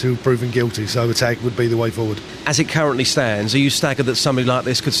innocent till proven guilty, so a tag would be the way forward. As it currently stands, are you staggered that somebody like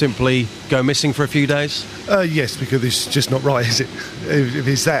this could simply go missing for a few days? Yes, because it's just not right, is it? If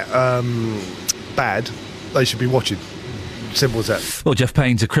it's that bad, they should be watching. Simple as that. Well, Jeff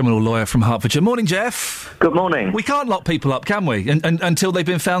Payne's a criminal lawyer from Hertfordshire. Morning, Jeff. Good morning. We can't lock people up, can we, until they've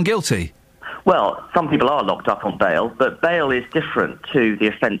been found guilty? Well, some people are locked up on bail, but bail is different to the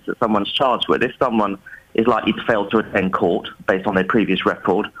offence that someone's charged with. If someone is likely to fail to attend court based on their previous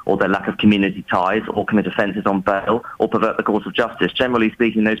record or their lack of community ties or commit offences on bail or pervert the course of justice, generally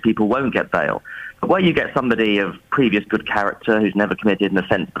speaking, those people won't get bail. But where you get somebody of previous good character who's never committed an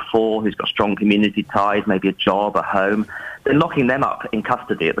offence before, who's got strong community ties, maybe a job, a home, then locking them up in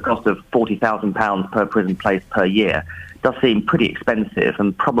custody at the cost of £40,000 per prison place per year does seem pretty expensive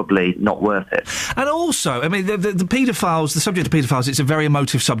and probably not worth it. And also, I mean, the paedophiles, the subject of paedophiles, it's a very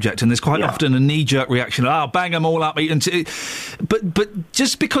emotive subject, and there's quite often a knee-jerk reaction, bang them all up. But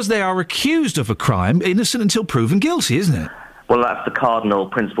just because they are accused of a crime, innocent until proven guilty, isn't it? Well, that's the cardinal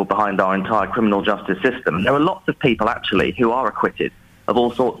principle behind our entire criminal justice system. There are lots of people, actually, who are acquitted of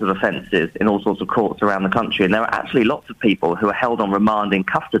all sorts of offences in all sorts of courts around the country, and there are actually lots of people who are held on remand in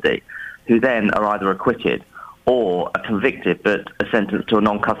custody who then are either acquitted or are convicted but are sentenced to a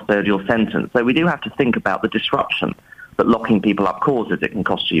non-custodial sentence. So we do have to think about the disruption that locking people up causes. It can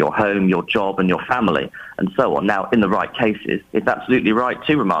cost you your home, your job and your family and so on. Now, in the right cases, it's absolutely right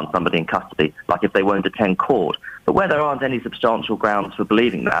to remand somebody in custody, like if they won't attend court. But where there aren't any substantial grounds for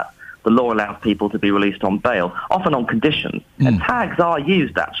believing that, the law allows people to be released on bail, often on conditions. And tags are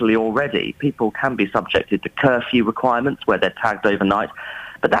used actually already. People can be subjected to curfew requirements where they're tagged overnight.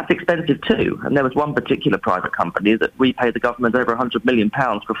 But that's expensive too. And there was one particular private company that repaid the government over £100 million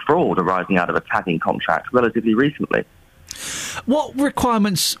for fraud arising out of a tagging contract relatively recently. What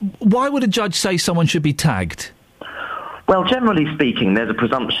requirements... Why would a judge say someone should be tagged? Well, generally speaking, there's a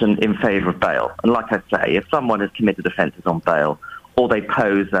presumption in favour of bail. And like I say, if someone has committed offences on bail or they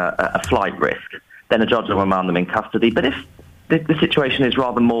pose a flight risk, then a judge will remand them in custody. But if the situation is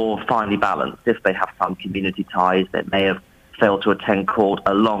rather more finely balanced, if they have some community ties, they may have failed to attend court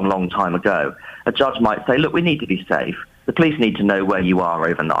a long, long time ago, a judge might say, look, we need to be safe. The police need to know where you are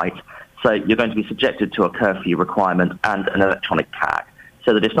overnight. So you're going to be subjected to a curfew requirement and an electronic tag,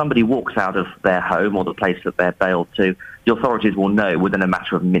 so that if somebody walks out of their home or the place that they're bailed to, the authorities will know within a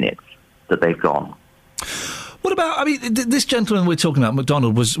matter of minutes that they've gone. What about, I mean, this gentleman we're talking about,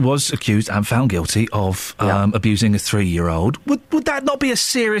 McDonald, was accused and found guilty of abusing a 3-year-old. Would that not be a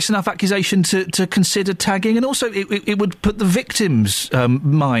serious enough accusation to consider tagging? And also, it would put the victim's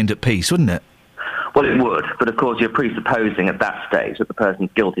mind at peace, wouldn't it? Well, it would, but of course you're presupposing at that stage that the person's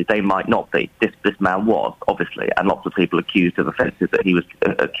guilty. They might not be. This man was, obviously, and lots of people accused of offences that he was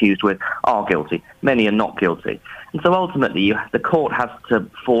accused with are guilty. Many are not guilty. And so ultimately the court has to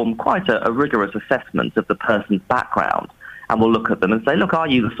form quite a rigorous assessment of the person's background, and will look at them and say, look, are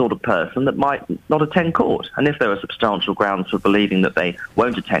you the sort of person that might not attend court? And if there are substantial grounds for believing that they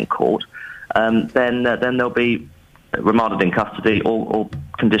won't attend court, then they'll be remanded in custody or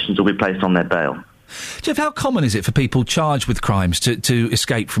conditions will be placed on their bail. Jeff, how common is it for people charged with crimes to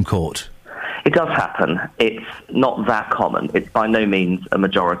escape from court? It does happen. It's not that common. It's by no means a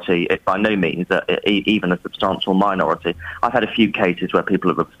majority. It's by no means even a substantial minority. I've had a few cases where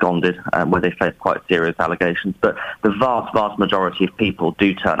people have absconded, where they face quite serious allegations, but the vast, vast majority of people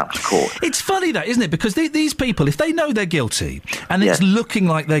do turn up to court. It's funny that, isn't it? Because these people, if they know they're guilty and it's looking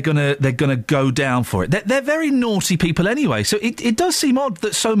like they're gonna go down for it, they're very naughty people anyway. So it does seem odd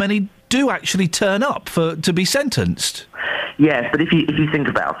that so many do actually turn up to be sentenced. Yes, but if you think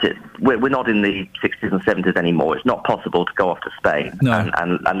about it, we're not in the 60s and 70s anymore. It's not possible to go off to Spain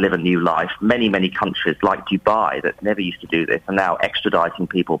and live a new life. Many, many countries like Dubai that never used to do this are now extraditing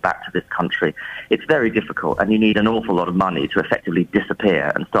people back to this country. It's very difficult, and you need an awful lot of money to effectively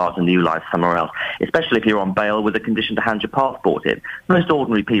disappear and start a new life somewhere else, especially if you're on bail with a condition to hand your passport in. Most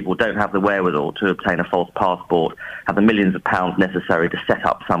ordinary people don't have the wherewithal to obtain a false passport, have the millions of pounds necessary to set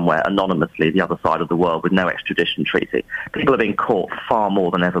up somewhere anonymously the other side of the world with no extradition treaty. People are being caught far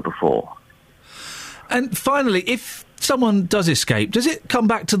more than ever before. And finally, if someone does escape, does it come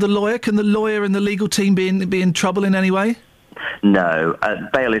back to the lawyer? Can the lawyer and the legal team be in trouble in any way? No,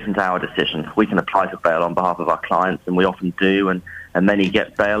 bail isn't our decision. We can apply for bail on behalf of our clients, and we often do, and and many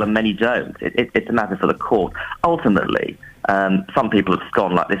get bail and many don't. It's a matter for the court. Ultimately, some people have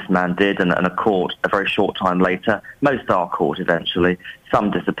gone like this man did, and a court a very short time later. Most are caught eventually.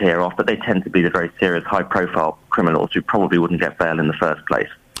 Some disappear off, but they tend to be the very serious, high-profile criminals who probably wouldn't get bail in the first place.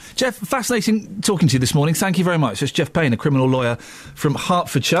 Jeff, fascinating talking to you this morning. Thank you very much. It's Jeff Payne, a criminal lawyer from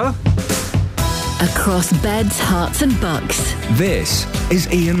Hertfordshire. Across beds, hearts and bucks. This is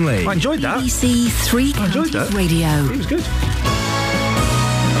Iain Lee. I enjoyed that. BBC Three Counties Radio. He was good.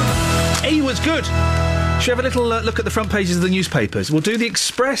 He was good. Should we have a little look at the front pages of the newspapers? We'll do the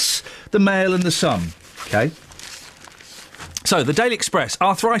Express, the Mail and the Sun. OK? So, the Daily Express,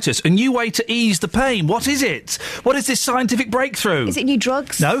 arthritis, a new way to ease the pain. What is it? What is this scientific breakthrough? Is it new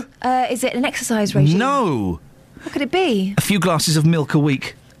drugs? No. Is it an exercise regime? No. What could it be? A few glasses of milk a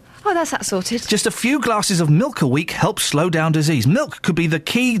week. Oh, that's that sorted. Just a few glasses of milk a week helps slow down disease. Milk could be the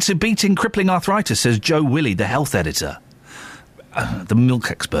key to beating crippling arthritis, says Joe Willey, the health editor. The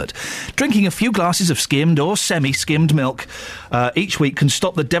milk expert. Drinking a few glasses of skimmed or semi-skimmed milk each week can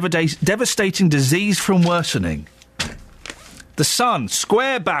stop the devastating disease from worsening. The Sun,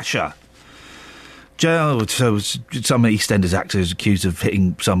 square basher. So some EastEnders actors accused of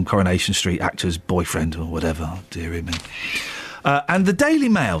hitting some Coronation Street actor's boyfriend or whatever. Oh, dearie me. And the Daily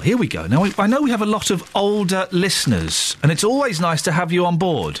Mail, here we go. Now, I know we have a lot of older listeners, and it's always nice to have you on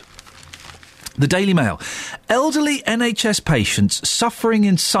board. The Daily Mail. Elderly NHS patients suffering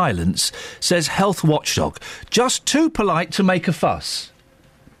in silence, says health watchdog. Just too polite to make a fuss.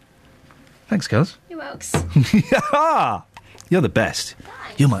 Thanks, girls. You're welcome. Yeah. You're the best.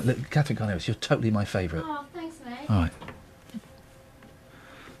 You're look, Catherine Carneros, you're totally my favourite. Oh, thanks, mate. All right.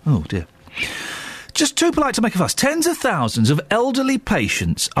 Oh, dear. Just too polite to make a fuss. Tens of thousands of elderly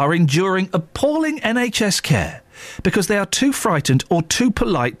patients are enduring appalling NHS care because they are too frightened or too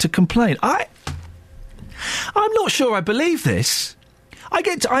polite to complain. I'm not sure I believe this.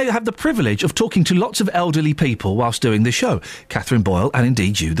 I have the privilege of talking to lots of elderly people whilst doing this show. Catherine Boyle and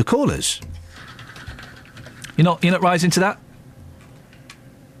indeed you, the callers. You're not rising to that?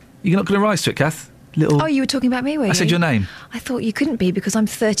 You're not going to rise to it, Kath? Oh, you were talking about me, were you? I said your name. I thought you couldn't be because I'm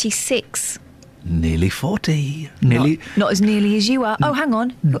 36. Nearly 40. Not as nearly as you are. Oh, hang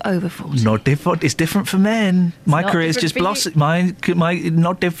on. You're over 40. Not different. It's different for men. My career is just blossoming. My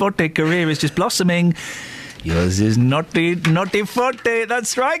not different career is just blossoming. Yours is not different.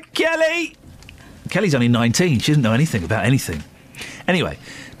 That's right, Kelly. Kelly's only 19. She doesn't know anything about anything. Anyway,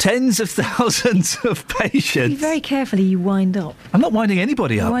 tens of thousands of patients. Be very carefully you wind up. I'm not winding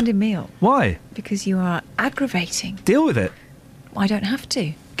anybody up. You're winding me up. Why? Because you are aggravating. Deal with it. I don't have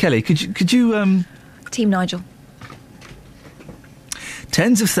to. Kelly, could you Team Nigel.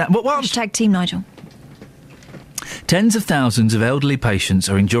 Tens of thousands. Hashtag Team Nigel. Tens of thousands of elderly patients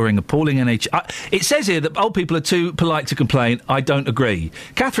are enduring appalling NHS. It says here that old people are too polite to complain. I don't agree.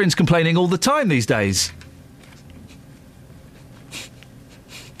 Catherine's complaining all the time these days.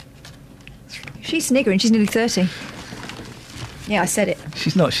 She's sniggering. She's nearly 30. Yeah, I said it.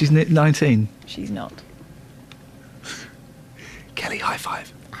 She's not. She's 19. She's not. Kelly, high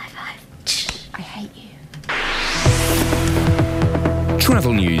five. High five. I hate you.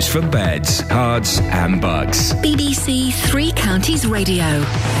 Travel news for beds, cards and bugs. BBC Three Counties Radio.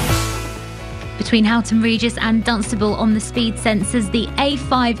 Between Houghton Regis and Dunstable on the speed sensors, the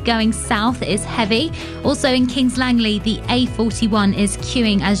A5 going south is heavy. Also in Kings Langley, the A41 is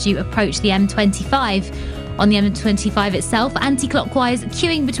queuing as you approach the M25. On the M25 itself, anti-clockwise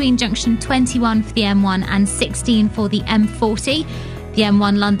queuing between junction 21 for the M1 and 16 for the M40. The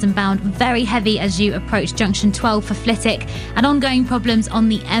M1 London bound very heavy as you approach junction 12 for Flitwick, and ongoing problems on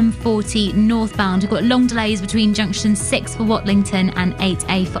the M40 northbound. We've got long delays between junction 6 for Watlington and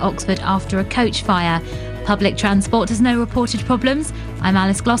 8A for Oxford after a coach fire. Public transport has no reported problems. I'm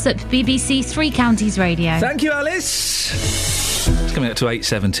Alice Glossop, BBC Three Counties Radio. Thank you, Alice. It's coming up to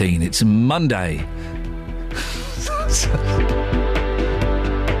 8:17. It's Monday.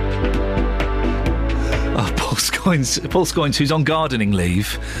 Paul Scoins, who's on gardening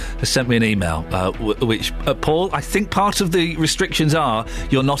leave, has sent me an email, which, Paul, I think part of the restrictions are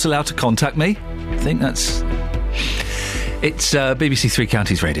you're not allowed to contact me. I think that's... It's BBC Three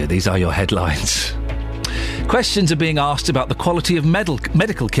Counties Radio. These are your headlines. Questions are being asked about the quality of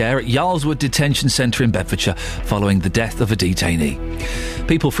medical care at Yarlswood Detention Centre in Bedfordshire following the death of a detainee.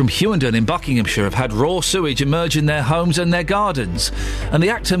 People from Hughenden in Buckinghamshire have had raw sewage emerge in their homes and their gardens. And the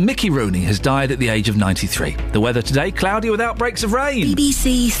actor Mickey Rooney has died at the age of 93. The weather today, cloudy with outbreaks of rain.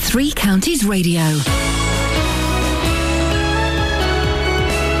 BBC Three Counties Radio.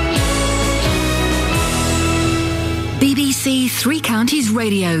 BBC Three Counties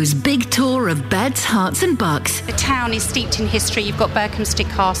Radio's big tour of beds, hearts and bucks. The town is steeped in history. You've got Berkhamsted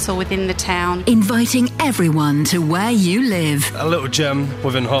Castle within the town. Inviting everyone to where you live. A little gem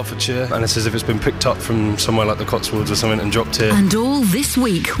within Hertfordshire, and it's as if it's been picked up from somewhere like the Cotswolds or something and dropped here. And all this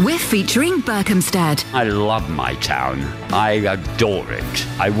week, we're featuring Berkhamsted. I love my town. I adore it.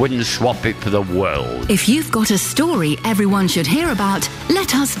 I wouldn't swap it for the world. If you've got a story everyone should hear about,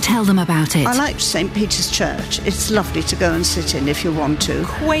 let us tell them about it. I like St Peter's Church. It's lovely to go and sit in if you want to.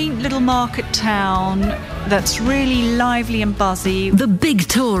 Quaint little market town that's really lively and buzzy. The big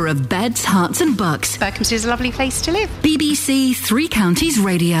tour of beds, hearts and bucks. Berkhamsted is a lovely place to live. BBC Three Counties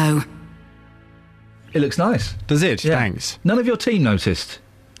Radio. It looks nice. Does it? Yeah. Thanks. None of your team noticed?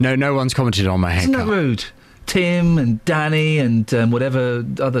 No one's commented on my haircut. Isn't that rude? Tim and Danny and whatever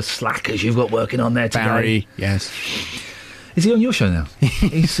other slackers you've got working on there today. Barry, yes. Is he on your show now?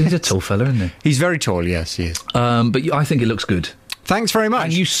 he's a tall fella, isn't he? He's very tall, yes, he is. But I think it looks good. Thanks very much.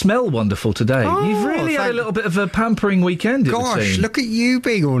 And you smell wonderful today. Oh, You've really had a little bit of a pampering weekend, it would Gosh, seem. look at you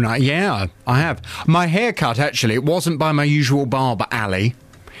being all night. Yeah, I have. My haircut, actually, it wasn't by my usual barber, Ali.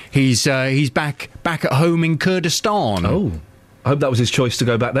 He's back at home in Kurdistan. Oh, I hope that was his choice to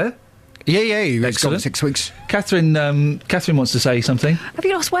go back there. Yeah, he was gone Excellent. 6 weeks. Catherine wants to say something. Have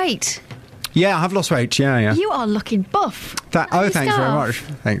you lost weight? Yeah, I have lost weight, yeah. You are looking buff. Thanks very much.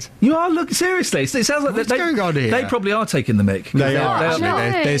 Thanks. You are looking seriously. It sounds like What's going on here? They probably are taking the mick. They are. actually.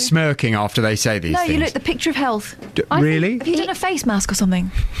 No. They're smirking after they say these No, things. you look the picture of health. Really? Have you done a face mask or something?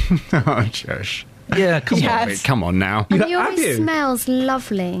 Oh, shush. Yeah, come Yes. on. Come on now. And he always smells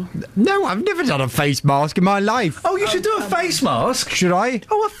lovely. No, I've never done a face mask in my life. Oh, you should do a face mask. Should I?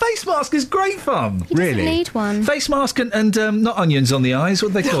 Oh, a face mask is great fun. He doesn't need one. Face mask and not onions on the eyes.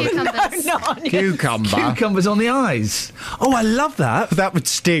 What do they call it? Cucumbers. Not onions. Cucumber. Cucumbers on the eyes. Oh, I love that. That would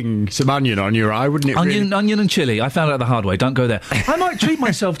sting some onion on your eye, wouldn't it? Onion and chilli. I found out the hard way. Don't go there. I might treat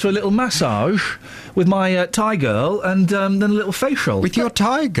myself to a little massage with my Thai girl and then a little facial. With your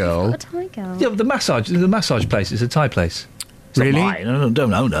Thai girl? A Thai girl. Yeah, the massage place. It's a Thai place. It's not Really? mine. I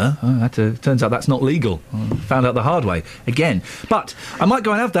don't own her. Turns out that's not legal. I found out the hard way again. But I might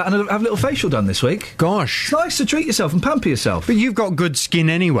go and have that and have a little facial done this week. Gosh. It's nice to treat yourself and pamper yourself. But you've got good skin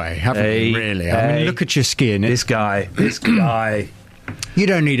anyway, haven't you, really? I mean, look at your skin. This guy. You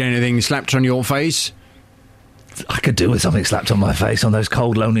don't need anything slapped on your face. I could do with something slapped on my face on those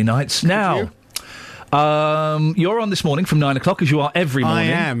cold, lonely nights. Now, you're on this morning from 9 o'clock, as you are every morning.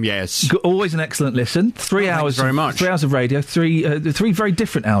 I am, yes. Always an excellent listen. 3 hours. Very much. 3 hours of radio. Three very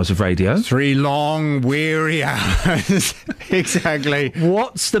different hours of radio. 3 long, weary hours. Exactly.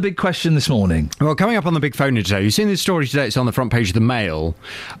 What's the big question this morning? Well, coming up on the big phone today, you've seen this story today, it's on the front page of the Mail.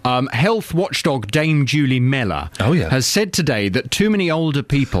 Health watchdog Dame Julie Mellor has said today that too many older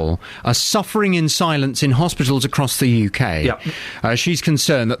people are suffering in silence in hospitals across the UK. Yep. She's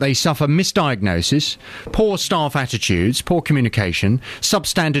concerned that they suffer misdiagnosis, poor staff attitudes, poor communication,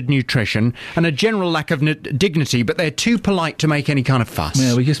 substandard nutrition, and a general lack of dignity, but they're too polite to make any kind of fuss.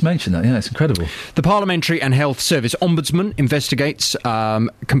 Yeah, we just mentioned that. Yeah, it's incredible. The Parliamentary and Health Service Ombudsman investigates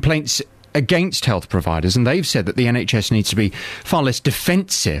complaints against health providers, and they've said that the NHS needs to be far less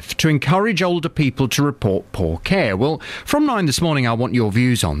defensive to encourage older people to report poor care. Well, from 9 this morning, I want your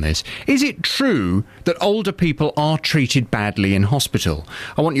views on this. Is it true that older people are treated badly in hospital?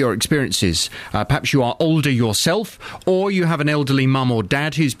 I want your experiences. Perhaps you are older yourself, or you have an elderly mum or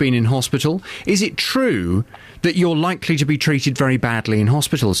dad who's been in hospital. Is it true that you're likely to be treated very badly in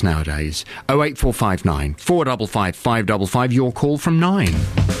hospitals nowadays? 08459 455 555, your call from 9.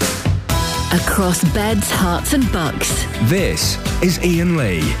 Across beds, hearts and bucks. This is Iain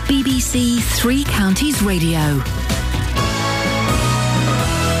Lee. BBC Three Counties Radio.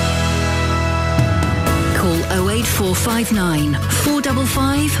 Call 08459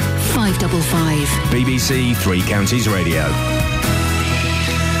 455 555. BBC Three Counties Radio.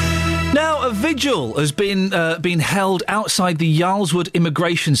 Now, a vigil has been held outside the Yarlswood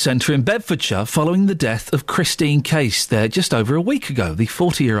Immigration Centre in Bedfordshire following the death of Christine Case there just over a week ago. The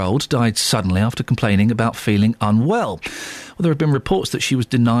 40-year-old died suddenly after complaining about feeling unwell. Well, there have been reports that she was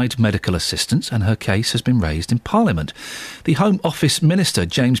denied medical assistance and her case has been raised in Parliament. The Home Office Minister,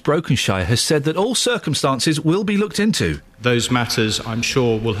 James Brokenshire, has said that all circumstances will be looked into. Those matters, I'm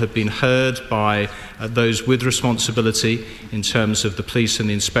sure, will have been heard by those with responsibility in terms of the police and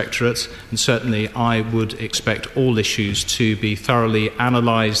the inspectorate, and certainly I would expect all issues to be thoroughly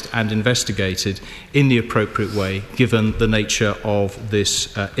analysed and investigated in the appropriate way, given the nature of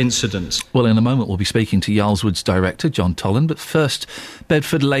this incident. Well, in a moment we'll be speaking to Yarlswood's director, John Tollan, but first,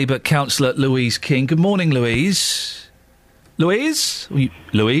 Bedford Labour councillor Louise King. Good morning, Louise. Louise?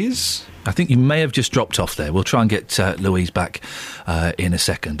 Louise? I think you may have just dropped off there. We'll try and get Louise back in a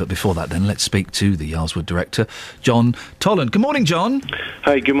second. But before that, then, let's speak to the Yarlswood director, John Tolland. Good morning, John.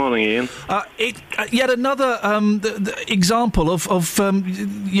 Hi, good morning, Ian. Yet another example of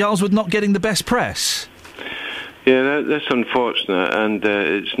Yarlswood not getting the best press. Yeah, that's unfortunate, and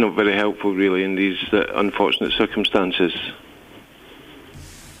it's not very helpful, really, in these unfortunate circumstances.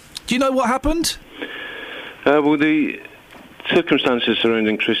 Do you know what happened? Well, the circumstances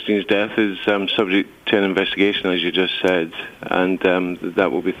surrounding Christine's death is subject to an investigation, as you just said, and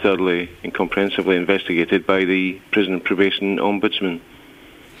that will be thoroughly and comprehensively investigated by the Prison and Probation Ombudsman.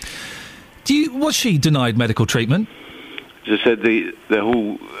 Was she denied medical treatment? As I said, the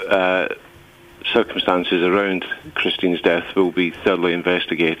whole circumstances around Christine's death will be thoroughly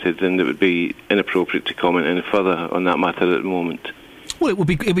investigated, and it would be inappropriate to comment any further on that matter at the moment. Well, it would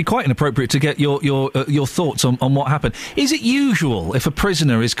be quite inappropriate to get your thoughts on what happened. Is it usual if a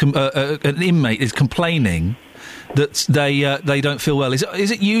prisoner is an inmate is complaining that they don't feel well? Is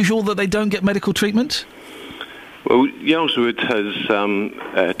it usual that they don't get medical treatment? Well, Yarlswood has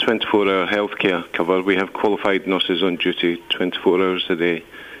 24-hour healthcare cover. We have qualified nurses on duty 24 hours a day,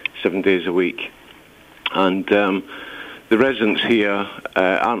 7 days a week, and the residents here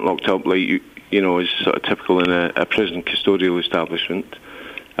aren't locked up like is sort of typical in a prison custodial establishment,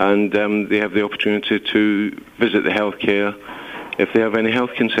 and they have the opportunity to visit the healthcare if they have any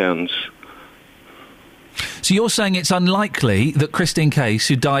health concerns. So you're saying it's unlikely that Christine Case,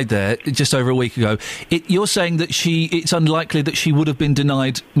 who died there just over a week ago, you're saying that it's unlikely that she would have been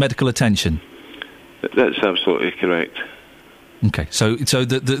denied medical attention? That's absolutely correct. Okay, so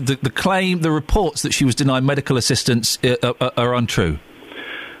the claim, the reports that she was denied medical assistance are untrue?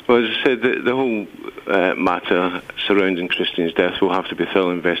 Well, as I said, the whole matter surrounding Christine's death will have to be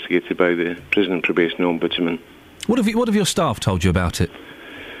thoroughly investigated by the Prison and Probation Ombudsman. What have your staff told you about it?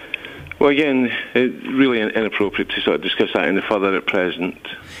 Well, again, it's really inappropriate to sort of discuss that any further at present.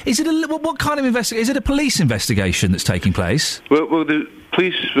 Is it what kind of investigation? Is it a police investigation that's taking place? Well, the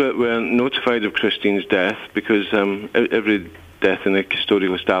police were notified of Christine's death because every death in a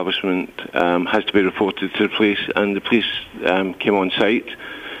custodial establishment has to be reported to the police, and the police came on site.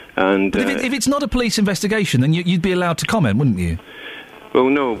 And but if it's not a police investigation, then you'd be allowed to comment, wouldn't you? Well,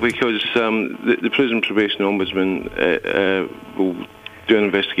 no, because the Prison Probation Ombudsman will do an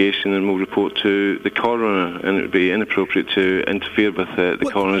investigation and will report to the coroner, and it would be inappropriate to interfere with the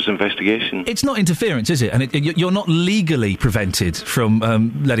coroner's investigation. It's not interference, is it? And you're not legally prevented from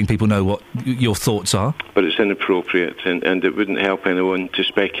letting people know what your thoughts are? But it's inappropriate, and it wouldn't help anyone to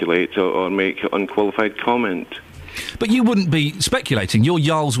speculate or make unqualified comment. But you wouldn't be speculating. You're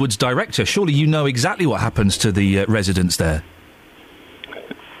Yarlswood's director. Surely you know exactly what happens to the residents there.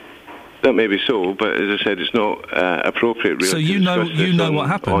 That may be so, but as I said, it's not appropriate, really. So you know what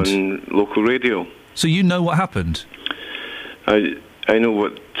happened on local radio. So you know what happened. I know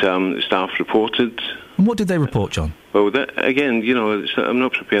what the staff reported. And what did they report, John? Well, again, I'm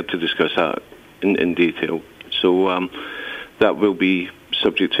not prepared to discuss that in detail. So that will be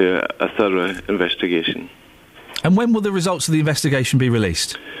subject to a thorough investigation. And when will the results of the investigation be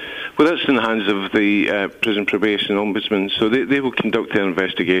released? Well, that's in the hands of the Prison Probation Ombudsman. So they will conduct their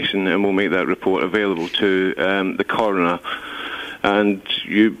investigation and will make that report available to the coroner. And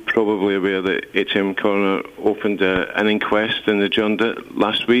you're probably aware that HM Coroner opened an inquest and adjourned it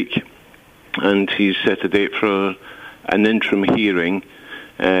last week. And he's set a date for an interim hearing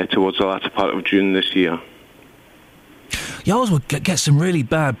towards the latter part of June this year. Yarlswood gets some really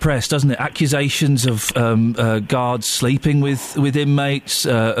bad press, doesn't it? Accusations of guards sleeping with inmates,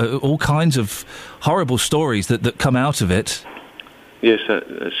 all kinds of horrible stories that come out of it. Yes,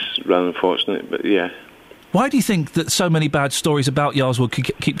 that's rather unfortunate, but yeah. Why do you think that so many bad stories about Yarlswood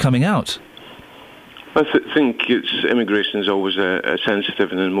keep coming out? I think immigration is always a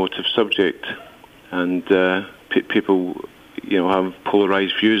sensitive and emotive subject, and people, have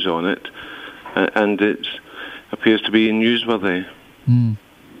polarised views on it, and it appears to be newsworthy. Mm.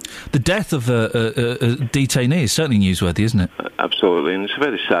 The death of a detainee is certainly newsworthy, isn't it? Absolutely, and it's a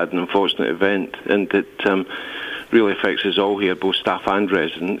very sad and unfortunate event, and it really affects us all here, both staff and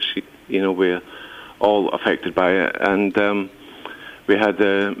residents. We're all affected by it, and we had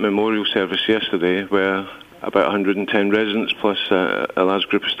a memorial service yesterday where about 110 residents plus a large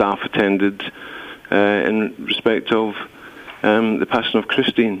group of staff attended in respect of the passing of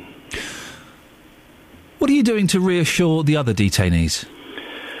Christine. What are you doing to reassure the other detainees?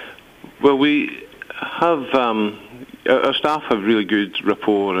 Well, we have our staff have really good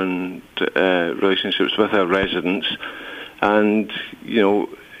rapport and relationships with our residents, and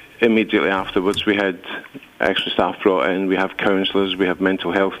immediately afterwards, we had extra staff brought in. We have counsellors, we have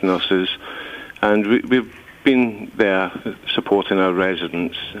mental health nurses, and we've been there supporting our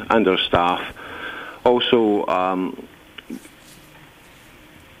residents and our staff. Also,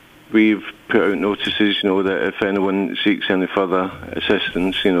 we've put out notices, that if anyone seeks any further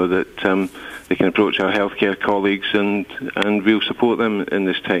assistance, that they can approach our healthcare colleagues, and we'll support them in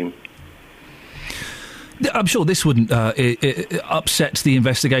this time. I'm sure this wouldn't upset the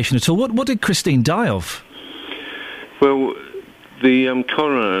investigation at all. What did Christine die of? Well, the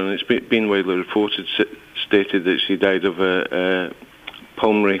coroner, and it's been widely reported, stated that she died of a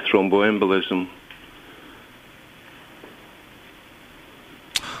pulmonary thromboembolism.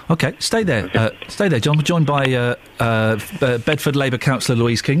 OK, stay there. Stay there, John. We're joined by Bedford Labour councillor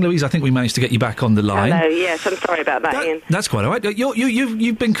Louise King. Louise, I think we managed to get you back on the line. Hello, yes, I'm sorry about that, Ian. That's quite all right.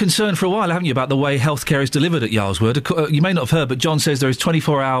 You've been concerned for a while, haven't you, about the way healthcare is delivered at Yarlswood? You may not have heard, but John says there is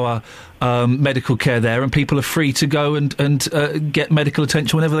 24-hour medical care there, and people are free to go and get medical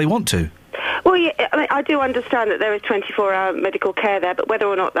attention whenever they want to. Well, yeah, I do understand that there is 24-hour medical care there, but whether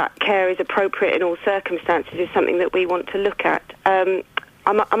or not that care is appropriate in all circumstances is something that we want to look at.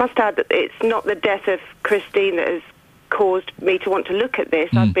 I must add that it's not the death of Christine that has caused me to want to look at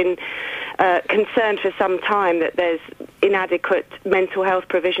this. I've been concerned for some time that there's inadequate mental health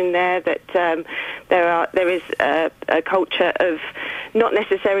provision there, that there is a culture of not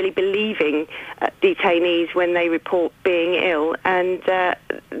necessarily believing detainees when they report being ill, and that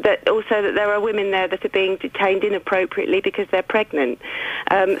also that there are women there that are being detained inappropriately because they're pregnant.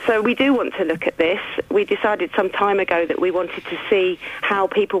 So we do want to look at this. We decided some time ago that we wanted to see how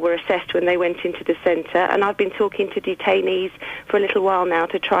people were assessed when they went into the centre, and I've been talking to detainees for a little while now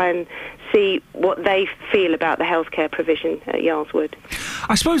to try and see what they feel about the healthcare provision at Yarlswood.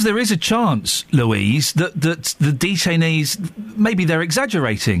 I suppose there is a chance, Louise, that the detainees, maybe they're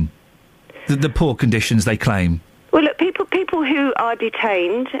exaggerating the poor conditions they claim. Well, look, people who are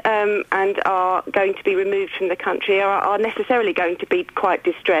detained and are going to be removed from the country are necessarily going to be quite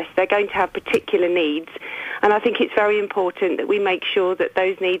distressed. They're going to have particular needs, and I think it's very important that we make sure that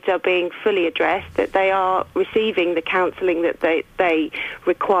those needs are being fully addressed, that they are receiving the counselling that they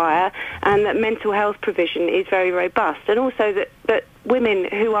require, and that mental health provision is very robust, and also that women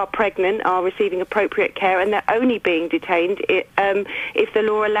who are pregnant are receiving appropriate care, and they're only being detained if the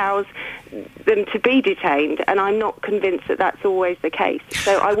law allows them to be detained, and I'm not convinced that that's always the case.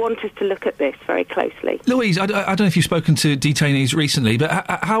 So I want us to look at this very closely. Louise, I don't know if you've spoken to detainees recently, but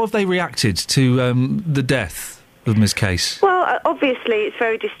how have they reacted to the death of Ms. Case? Well, obviously it's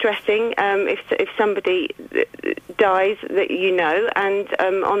very distressing if somebody dies that you know, and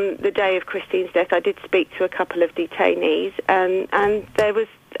on the day of Christine's death I did speak to a couple of detainees, and there was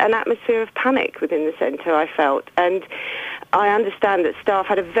an atmosphere of panic within the centre, I felt, and I understand that staff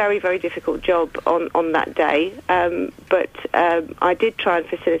had a very, very difficult job on that day, but I did try and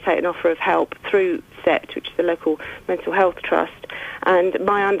facilitate an offer of help through SEPT, which is the local mental health trust, and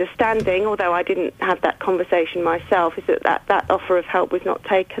my understanding, although I didn't have that conversation myself, is that offer of help was not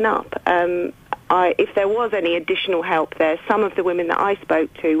taken up. If there was any additional help there, some of the women that I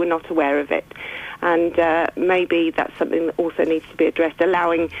spoke to were not aware of it, and maybe that's something that also needs to be addressed,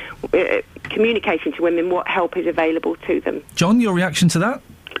 allowing, communicating to women what help is available to them. John, your reaction to that?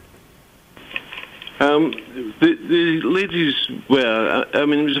 The ladies were,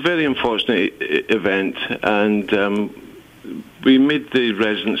 it was a very unfortunate event, and we made the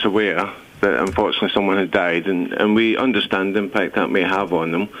residents aware that unfortunately someone had died, and we understand the impact that may have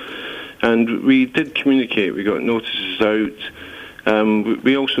on them. And we did communicate, we got notices out.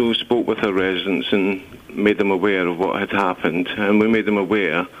 We also spoke with our residents and made them aware of what had happened, and we made them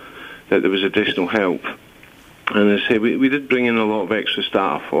aware that there was additional help. And as I say, we did bring in a lot of extra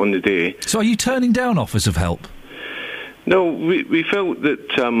staff on the day. So are you turning down offers of help? No, we felt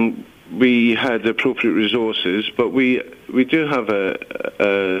that we had appropriate resources, but we do have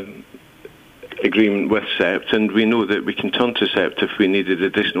a agreement with SEPT, and we know that we can turn to SEPT if we needed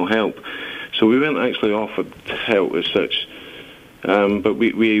additional help. So we weren't actually offered help as such, but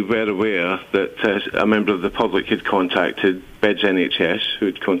we were aware that a member of the public had contacted Beds NHS, who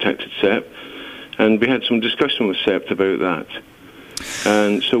had contacted SEPT, and we had some discussion with SEPT about that.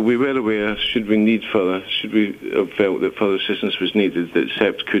 And so we were aware, should we have felt that further assistance was needed, that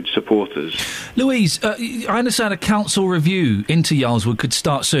SEPT could support us. Louise, I understand a council review into Yarlswood could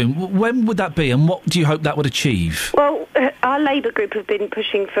start soon. When would that be, and what do you hope that would achieve? Well, our Labour group have been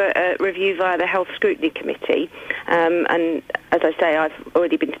pushing for a review via the Health Scrutiny Committee, and as I say, I've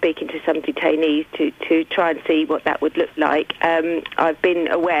already been speaking to some detainees to try and see what that would look like. I've been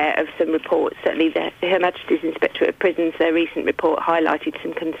aware of some reports, certainly Her Majesty's Inspectorate of Prisons, their recent report highlighted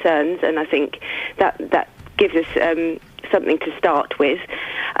some concerns, and I think that gives us something to start with.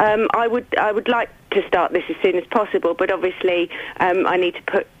 I would like to start this as soon as possible, but obviously I need to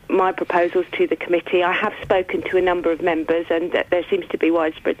put my proposals to the committee. I have spoken to a number of members, and there seems to be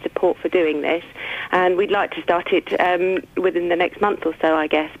widespread support for doing this, and we'd like to start it within the next month or so, I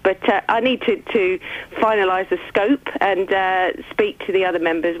guess. But I need to finalise the scope and speak to the other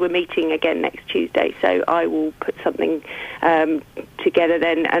members. We're meeting again next Tuesday, so I will put something together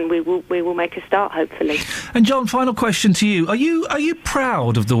then, and we will make a start, hopefully. And John, final question to you: Are you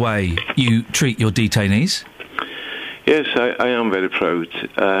proud of the way you treat your detainees? Yes, I am very proud.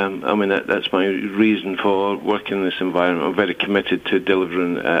 I mean, that's my reason for working in this environment. I'm very committed to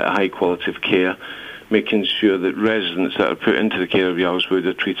delivering a high quality of care, making sure that residents that are put into the care of Yaleswood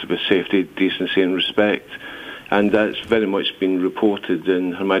are treated with safety, decency and respect. And that's very much been reported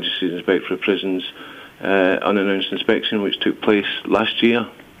in Her Majesty's Inspectorate of Prisons unannounced inspection, which took place last year.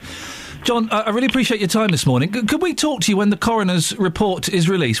 John, I really appreciate your time this morning. Could we talk to you when the coroner's report is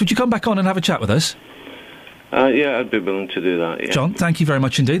released? Would you come back on and have a chat with us? Yeah, I'd be willing to do that, yeah. John, thank you very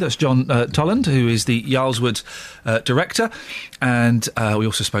much indeed. That's John Tolland, who is the Yaleswood director. And we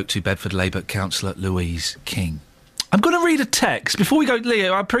also spoke to Bedford Labour councillor Louise King. I'm going to read a text. Before we go,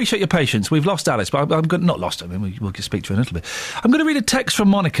 Leo, I appreciate your patience. We've lost Alice, but I'm not lost her. I mean, we'll speak to her in a little bit. I'm going to read a text from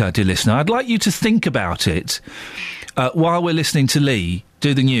Monica, dear listener. I'd like you to think about it while we're listening to Lee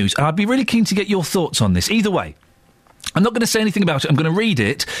do the news. And I'd be really keen to get your thoughts on this. Either way. I'm not going to say anything about it. I'm going to read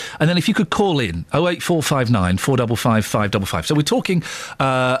it, and then if you could call in 08459 455 555. So we're talking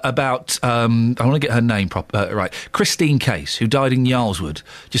about I want to get her name right. Christine Case, who died in Yaleswood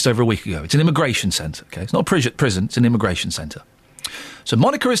just over a week ago. It's an immigration centre. Okay, it's not a prison. It's an immigration centre. So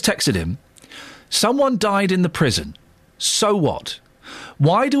Monica has texted him. Someone died in the prison. So what?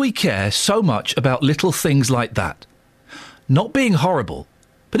 Why do we care so much about little things like that? Not being horrible,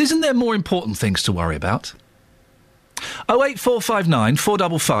 but isn't there more important things to worry about? 08459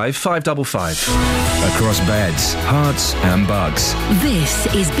 455 555. Across beds, hearts and bugs. This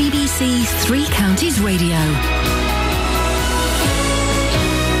is BBC Three Counties Radio.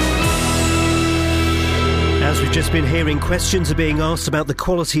 As we've just been hearing, questions are being asked about the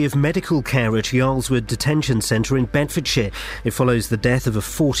quality of medical care at Yaleswood Detention Centre in Bedfordshire. It follows the death of a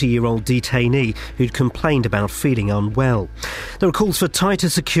 40-year-old detainee who'd complained about feeling unwell. There are calls for tighter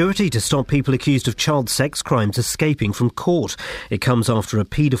security to stop people accused of child sex crimes escaping from court. It comes after a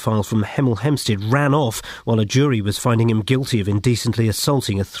paedophile from Hemel Hempstead ran off while a jury was finding him guilty of indecently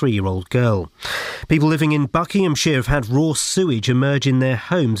assaulting a 3-year-old girl. People living in Buckinghamshire have had raw sewage emerge in their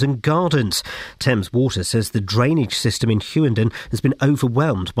homes and gardens. Thames Water says the drainage system in Hughenden has been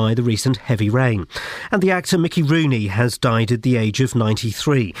overwhelmed by the recent heavy rain. And the actor Mickey Rooney has died at the age of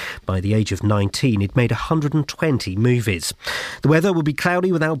 93. By the age of 19, he'd made 120 movies. The weather will be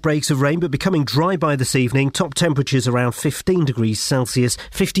cloudy without breaks of rain, but becoming dry by this evening. Top temperatures around 15 degrees Celsius,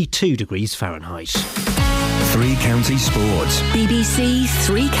 52 degrees Fahrenheit. Three Counties Sports. BBC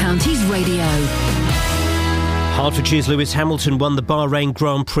Three Counties Radio. Hertfordshire's Lewis Hamilton won the Bahrain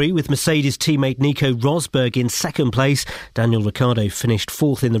Grand Prix with Mercedes teammate Nico Rosberg in second place. Daniel Ricciardo finished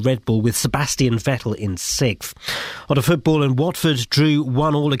fourth in the Red Bull with Sebastian Vettel in sixth. On to football, and Watford drew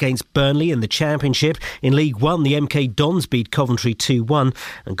 1-1 against Burnley in the Championship. In League One, the MK Dons beat Coventry 2-1,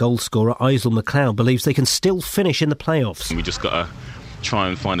 and goalscorer Isel McLeod believes they can still finish in the playoffs. We just got to try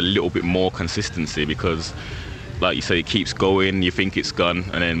and find a little bit more consistency because, like you say, it keeps going, you think it's gone,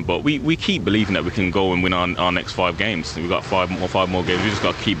 but we keep believing that we can go and win our next 5 games. We've got five more games. We just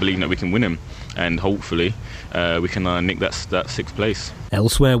got to keep believing that we can win them, and hopefully we can nick that 6th place.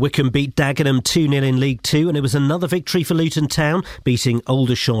 Elsewhere, Wycombe beat Dagenham 2-0 in League 2, and it was another victory for Luton Town, beating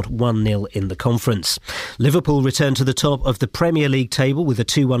Aldershot 1-0 in the conference. Liverpool returned to the top of the Premier League table with a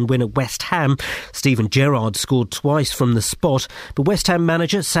 2-1 win at West Ham. Steven Gerrard scored twice from the spot, but West Ham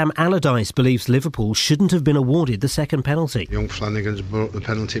manager Sam Allardyce believes Liverpool shouldn't have been awarded the second penalty. Young Flanagan's brought the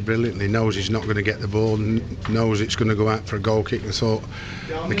penalty brilliantly, knows he's not going to get the ball, knows it's going to go out for a goal kick, and thought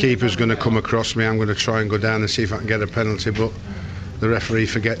the keeper's going to come across me, I'm going to try and go down and see if I can get a penalty, but the referee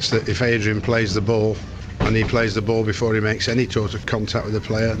forgets that if Adrian plays the ball and he plays the ball before he makes any sort of contact with the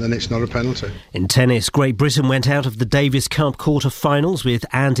player, then it's not a penalty. In tennis, Great Britain went out of the Davis Cup quarter-finals with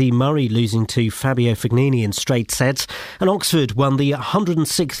Andy Murray losing to Fabio Fognini in straight sets, and Oxford won the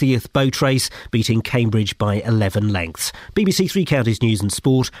 160th boat race, beating Cambridge by 11 lengths. BBC Three Counties News and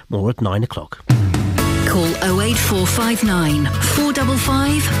Sport, more at 9 o'clock. Call 08459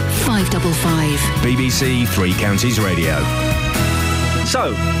 455 555. BBC Three Counties Radio.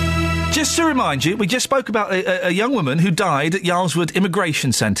 So, just to remind you, we just spoke about a young woman who died at Yaleswood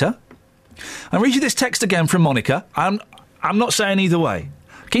Immigration Centre. I'll read you this text again from Monica. I'm not saying either way.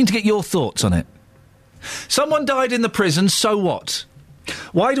 Keen to get your thoughts on it. Someone died in the prison, so what?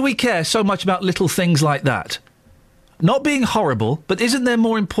 Why do we care so much about little things like that? Not being horrible, but isn't there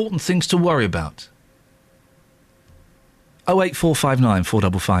more important things to worry about? 08459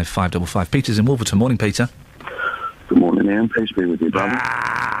 455 555. Peter's in Wolverton. Morning, Peter. Good morning, Iain. Peace be with you,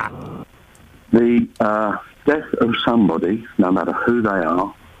 brother. The death of somebody, no matter who they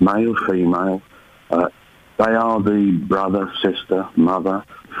are, male, female, they are the brother, sister, mother,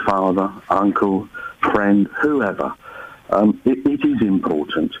 father, uncle, friend, whoever. It is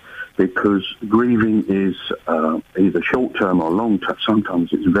important because grieving is either short-term or long-term.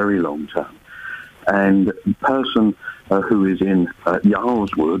 Sometimes it's very long-term. And the person who is in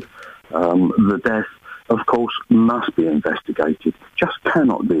Yarlswood, the death, of course, must be investigated. Just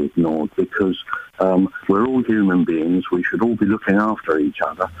cannot be ignored because we're all human beings. We should all be looking after each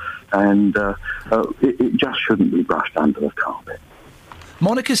other. And it just shouldn't be brushed under the carpet.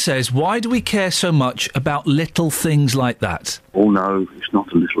 Monica says, why do we care so much about little things like that? Oh, no, it's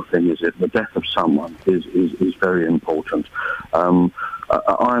not a little thing, is it? The death of someone is very important. I'm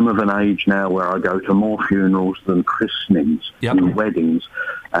of an age now where I go to more funerals than christenings and weddings.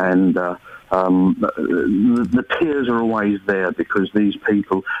 And the tears are always there because these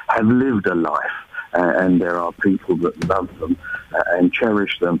people have lived a life. And there are people that love them and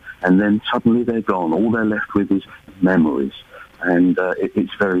cherish them. And then suddenly they're gone. All they're left with is memories. And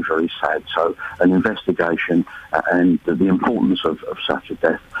it's very, very sad. So an investigation and the importance of such a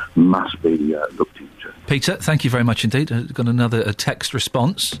death must be looked into. Peter, thank you very much indeed. Got another text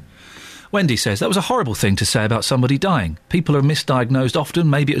response. Wendy says, that was a horrible thing to say about somebody dying. People are misdiagnosed often.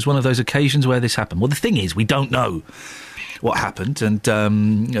 Maybe it was one of those occasions where this happened. Well, the thing is, we don't know what happened. And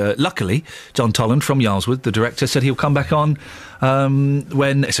luckily, John Tolland from Yarlswood, the director, said he'll come back on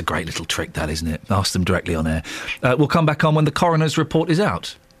when... It's a great little trick, that, isn't it? Ask them directly on air. We'll come back on when the coroner's report is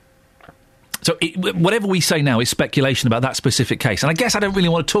out. So whatever we say now is speculation about that specific case. And I guess I don't really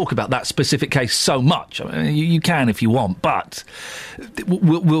want to talk about that specific case so much. I mean, you can if you want, but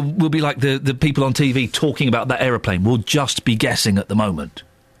we'll be like the people on TV talking about that aeroplane. We'll just be guessing at the moment.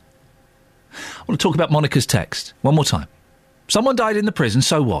 I want to talk about Monica's text one more time. Someone died in the prison,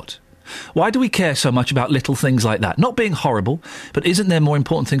 so what? Why do we care so much about little things like that? Not being horrible, but isn't there more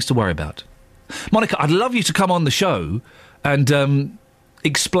important things to worry about? Monica, I'd love you to come on the show and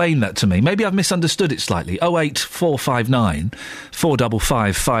explain that to me. Maybe I've misunderstood it slightly. 08459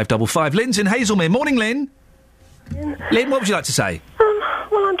 455 555. Lynn's in Hazelmere. Morning, Lynn. Lynn, what would you like to say?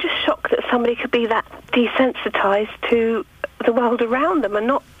 Well, I'm just shocked that somebody could be that desensitised to the world around them and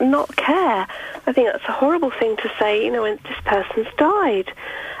not care. I think that's a horrible thing to say, when this person's died.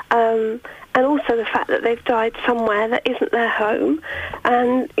 And also the fact that they've died somewhere that isn't their home.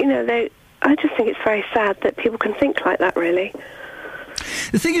 And, I just think it's very sad that people can think like that, really.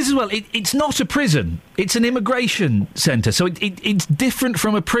 The thing is, as well, it's not a prison. It's an immigration centre, so it's different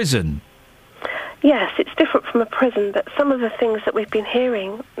from a prison. Yes, it's different from a prison, but some of the things that we've been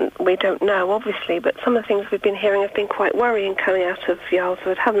hearing, we don't know, obviously, but some of the things we've been hearing have been quite worrying coming out of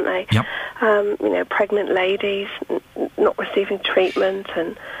Yarlswood, haven't they? Yep. Pregnant ladies not receiving treatment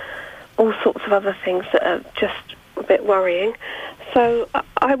and all sorts of other things that are just a bit worrying. So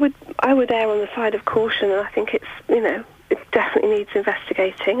I would err on the side of caution, and I think it's, it definitely needs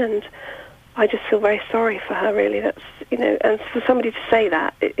investigating, and I just feel very sorry for her, really. That's, and for somebody to say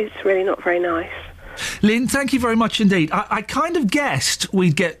that, it's really not very nice. Lynn, thank you very much indeed. I kind of guessed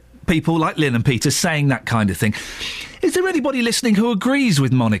we'd get people like Lynn and Peter saying that kind of thing. Is there anybody listening who agrees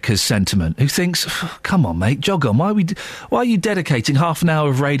with Monica's sentiment, who thinks, come on, mate, jog on, why are you dedicating half an hour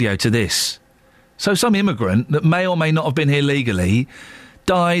of radio to this? So some immigrant that may or may not have been here legally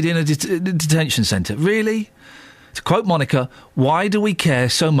died in a detention centre. Really? To quote Monica, why do we care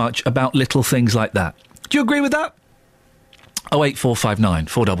so much about little things like that? Do you agree with that? 08459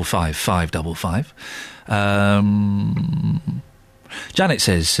 455 555. Janet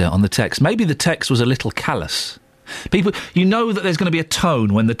says on the text, maybe the text was a little callous. People, you know that there's going to be a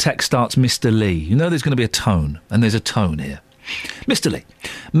tone when the text starts Mr. Lee. You know there's going to be a tone, and there's a tone here. Mr. Lee,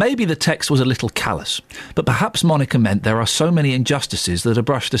 maybe the text was a little callous, but perhaps Monica meant there are so many injustices that are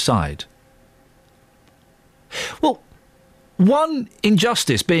brushed aside. Well, one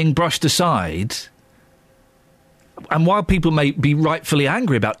injustice being brushed aside, and while people may be rightfully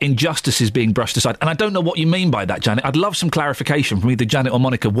angry about injustices being brushed aside, and I don't know what you mean by that, Janet, I'd love some clarification from either Janet or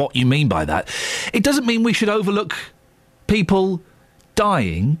Monica what you mean by that. It doesn't mean we should overlook people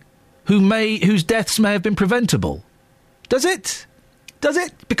dying whose deaths may have been preventable. Does it? Does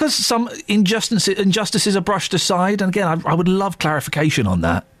it? Because some injustices are brushed aside, and again, I would love clarification on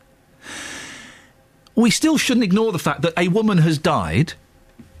that. we still shouldn't ignore the fact that a woman has died,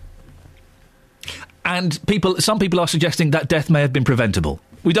 and some people are suggesting that death may have been preventable.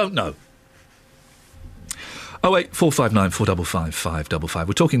 We don't know. 08459 455 555.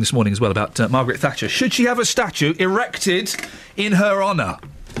 We're talking this morning as well about Margaret Thatcher. Should she have a statue erected in her honour?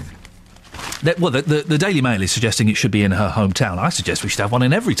 The Daily Mail is suggesting it should be in her hometown. I suggest we should have one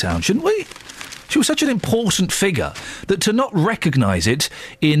in every town, shouldn't we? She was such an important figure that to not recognise it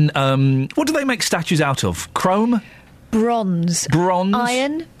in... what do they make statues out of? Chrome? Bronze.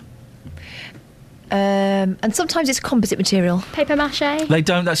 Iron. And sometimes it's composite material. Paper mache. They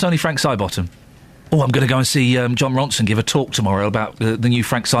don't. That's only Frank Sidebottom. Oh, I'm going to go and see John Ronson give a talk tomorrow about the new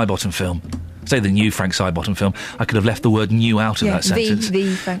Frank Sidebottom film. Say the new Frank Sidebottom film. I could have left the word new out of that sentence.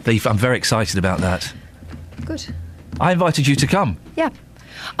 The Frank. I'm very excited about that. Good. I invited you to come. Yeah.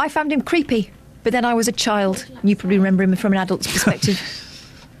 I found him creepy, but then I was a child. You probably remember him from an adult's perspective.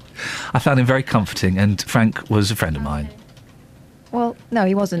 I found him very comforting, and Frank was a friend of mine. Well, no,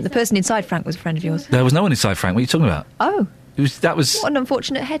 he wasn't. The person inside Frank was a friend of yours. There was no one inside Frank. What are you talking about? Oh. That was... What an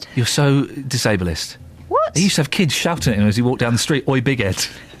unfortunate head. You're so disableist. What? He used to have kids shouting at him as he walked down the street, "Oi, big head."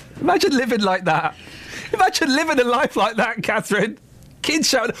 Imagine living like that. Imagine living a life like that, Catherine. Kids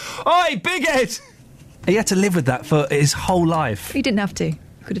shouting, "Oi, big head!" He had to live with that for his whole life. He didn't have to.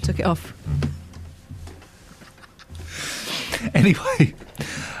 Could have took it off. Anyway.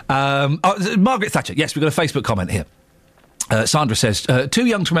 Margaret Thatcher. Yes, we've got a Facebook comment here. Sandra says, too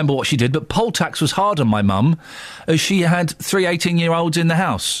young to remember what she did, but poll tax was hard on my mum as she had 3 18-year-olds in the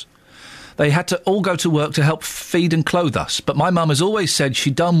house. They had to all go to work to help feed and clothe us, but my mum has always said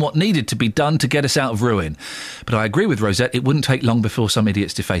she'd done what needed to be done to get us out of ruin. But I agree with Rosette, it wouldn't take long before some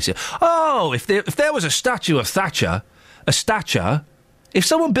idiots deface it. Oh, if there was a statue of Thatcher, if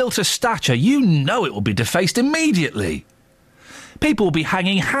someone built a statue, you know it will be defaced immediately. People will be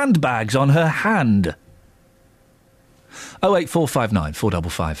hanging handbags on her hand. 08459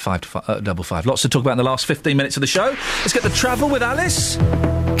 455 555. Lots to talk about in the last 15 minutes of the show. Let's get the travel with Alice.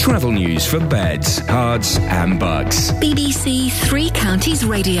 Travel news for beds, cards and bugs. BBC Three Counties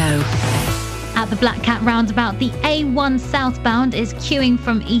Radio. At the Black Cat roundabout, the A1 southbound is queuing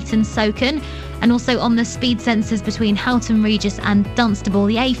from Eton Soken, and also on the speed sensors between Houghton Regis and Dunstable.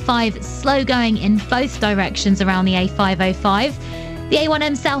 The A5 slow going in both directions around the A505. The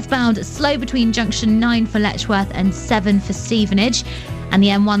A1M southbound slow between junction 9 for Letchworth and 7 for Stevenage. And the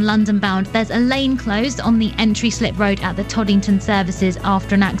M1 London bound, there's a lane closed on the entry slip road at the Toddington services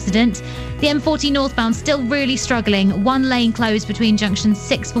after an accident. The M40 northbound still really struggling. One lane closed between junction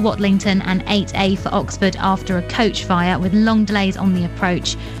 6 for Watlington and 8A for Oxford after a coach fire with long delays on the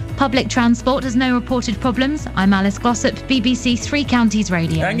approach. Public transport has no reported problems. I'm Alice Glossop, BBC Three Counties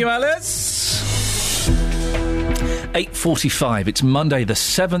Radio. Thank you, Alice. 8:45. It's Monday, the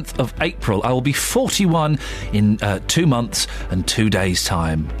 7th of April. I will be 41 in 2 months and 2 days'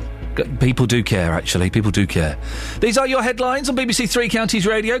 time. People do care, actually. People do care. These are your headlines on BBC Three Counties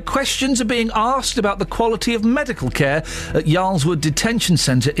Radio. Questions are being asked about the quality of medical care at Yarlswood Detention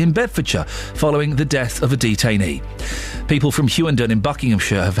Centre in Bedfordshire following the death of a detainee. People from Hughenden in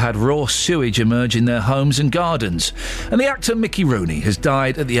Buckinghamshire have had raw sewage emerge in their homes and gardens. And the actor Mickey Rooney has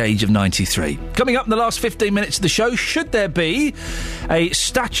died at the age of 93. Coming up in the last 15 minutes of the show, should there be a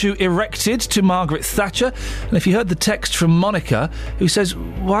statue erected to Margaret Thatcher? And if you heard the text from Monica, who says,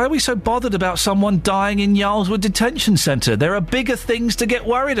 why are we so bothered about someone dying in Yarlswood Detention Centre? There are bigger things to get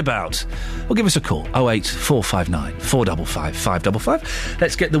worried about. Well, give us a call. 08459 455 555.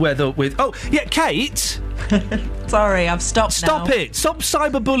 Let's get the weather with... Oh, yeah, Kate... Sorry, I've stopped Stop now. it! Stop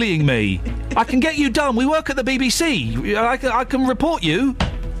cyberbullying me. I can get you done. We work at the BBC. I can report you.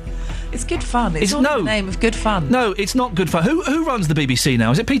 It's good fun. It's all in the name of good fun. No, it's not good fun. Who runs the BBC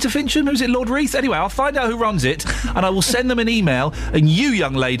now? Is it Peter Fincham? Who's it, Lord Reith? Anyway, I'll find out who runs it, and I will send them an email, and you,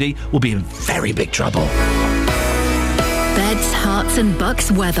 young lady, will be in very big trouble. Beds, hearts and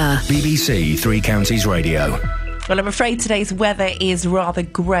bucks weather. BBC Three Counties Radio. Well, I'm afraid today's weather is rather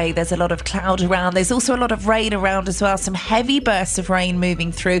grey. There's a lot of cloud around. There's also a lot of rain around as well. Some heavy bursts of rain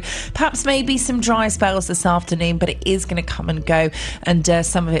moving through. Perhaps maybe some dry spells this afternoon, but it is going to come and go. And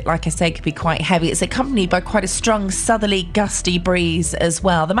some of it, like I say, could be quite heavy. It's accompanied by quite a strong southerly gusty breeze as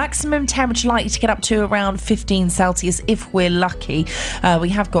well. The maximum temperature likely to get up to around 15 Celsius if we're lucky. We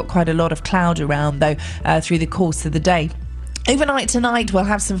have got quite a lot of cloud around, though, through the course of the day. Overnight tonight, we'll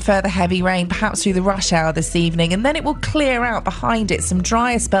have some further heavy rain, perhaps through the rush hour this evening, and then it will clear out behind it. Some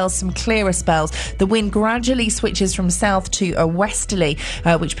drier spells, some clearer spells. The wind gradually switches from south to a westerly,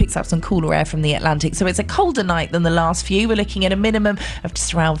 which picks up some cooler air from the Atlantic. So it's a colder night than the last few. We're looking at a minimum of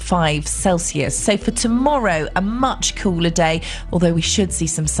just around 5 Celsius. So for tomorrow, a much cooler day, although we should see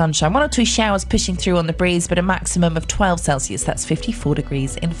some sunshine. 1 or 2 showers pushing through on the breeze, but a maximum of 12 Celsius. That's 54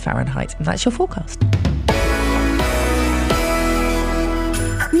 degrees in Fahrenheit. And that's your forecast.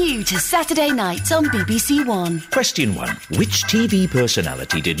 New to Saturday nights on BBC One. Question 1. Which TV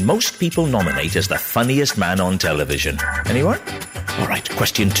personality did most people nominate as the funniest man on television? Anyone? All right,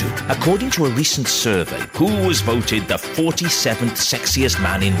 question 2. According to a recent survey, who was voted the 47th sexiest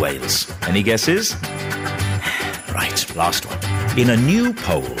man in Wales? Any guesses? Right, last one. In a new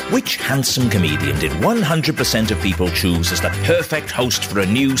poll, which handsome comedian did 100% of people choose as the perfect host for a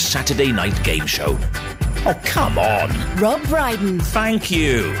new Saturday night game show? Oh, come on. Rob Brydon. Thank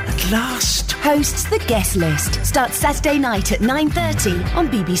you. At last. Hosts The Guest List. Starts Saturday night at 9:30 on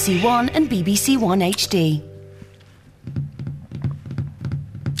BBC One and BBC One HD.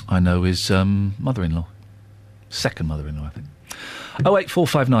 I know his mother-in-law. Second mother-in-law, I think.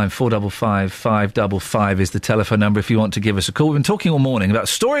 08459 455 555 is the telephone number if you want to give us a call. We've been talking all morning about a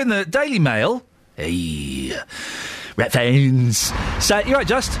story in the Daily Mail. Hey, red phones. So, you're right,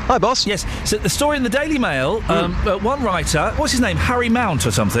 Just? Hi, boss. Yes. So the story in the Daily Mail, one writer, what's his name? Harry Mount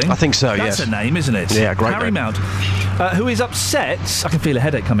or something? I think so, That's yes. a name, isn't it? Yeah, great. Harry Mount, who is upset, I can feel a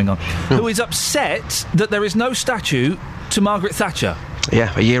headache coming on, who is upset that there is no statue to Margaret Thatcher.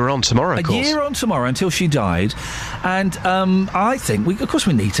 Yeah, a year on tomorrow, of course. A year on tomorrow until she died. And I think, of course,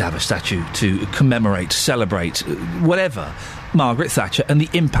 we need to have a statue to commemorate, celebrate, whatever, Margaret Thatcher and the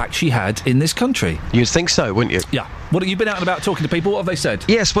impact she had in this country. You'd think so, wouldn't you? Yeah. What, you've been out and about talking to people. What have they said?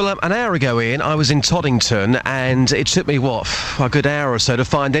 Yes, well, an hour ago, Ian, I was in Toddington, and it took me, a good hour or so to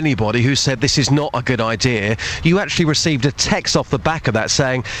find anybody who said this is not a good idea. You actually received a text off the back of that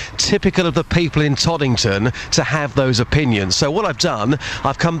saying, typical of the people in Toddington to have those opinions. So what I've done,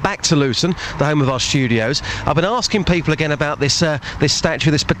 I've come back to Luton, the home of our studios. I've been asking people again about this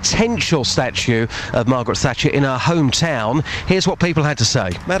statue, this potential statue of Margaret Thatcher in our hometown. Here's what people had to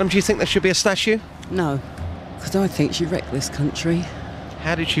say. Madam, do you think there should be a statue? No. Because I think she wrecked this country.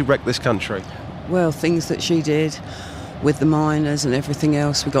 How did she wreck this country? Well, things that she did with the miners and everything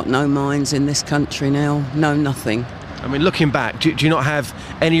else. We've got no mines in this country now. No, nothing. I mean, looking back, do you not have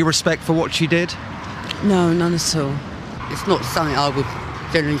any respect for what she did? No, none at all. It's not something I would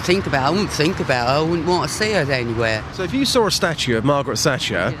generally think about. I wouldn't think about her. I wouldn't want to see her anywhere. So if you saw a statue of Margaret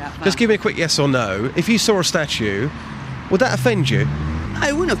Thatcher, just give me a quick yes or no. If you saw a statue, would that offend you?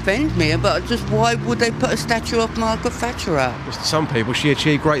 It wouldn't offend me, but just why would they put a statue of Margaret Thatcher up? Just some people, she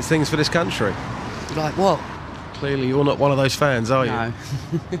achieved great things for this country. Like what? Clearly you're not one of those fans, are you? No.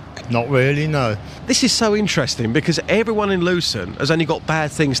 Not really, no. This is so interesting because everyone in Luton has only got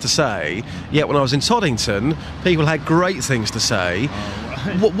bad things to say, yet when I was in Toddington, people had great things to say.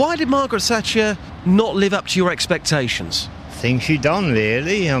 Why did Margaret Thatcher not live up to your expectations? Things she done,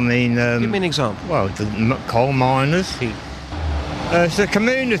 really. I mean... give me an example. Well, the coal miners... it's the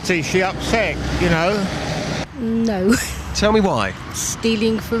community she upset, you know. No. Tell me why.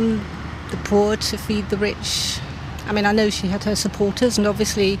 Stealing from the poor to feed the rich. I mean, I know she had her supporters, and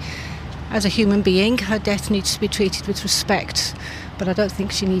obviously, as a human being, her death needs to be treated with respect. But I don't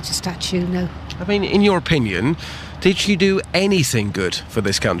think she needs a statue, no. I mean, in your opinion, did she do anything good for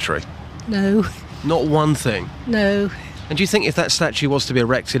this country? No. Not one thing? No. And do you think if that statue was to be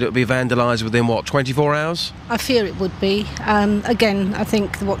erected, it would be vandalised within, 24 hours? I fear it would be. Again, I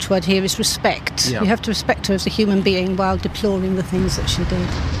think the watchword here is respect. Yeah. You have to respect her as a human being while deploring the things that she did.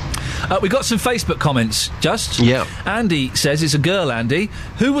 We got some Facebook comments, Just. Yeah. Andy says, it's a girl, Andy.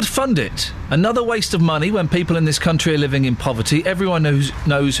 Who would fund it? Another waste of money when people in this country are living in poverty. Everyone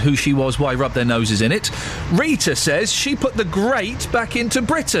knows who she was, why rub their noses in it. Rita says she put the great back into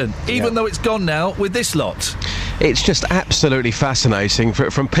Britain, even though it's gone now with this lot. It's just absolutely fascinating.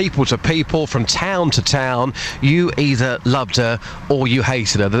 From people to people, from town to town, you either loved her or you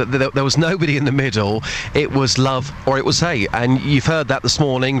hated her. There was nobody in the middle. It was love or it was hate. And you've heard that this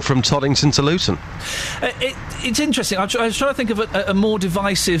morning from Toddington to Luton. It's interesting. I was trying to think of a more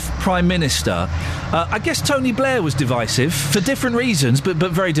divisive Prime Minister. I guess Tony Blair was divisive for different reasons, but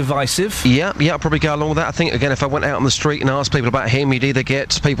very divisive. Yeah, I'll probably go along with that. I think, again, if I went out on the street and asked people about him, you'd either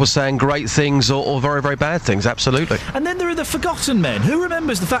get people saying great things or very, very bad things. Absolutely. Absolutely. And then there are the forgotten men. Who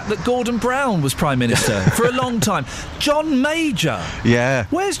remembers the fact that Gordon Brown was Prime Minister for a long time? John Major. Yeah.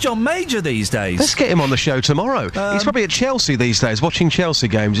 Where's John Major these days? Let's get him on the show tomorrow. He's probably at Chelsea these days, watching Chelsea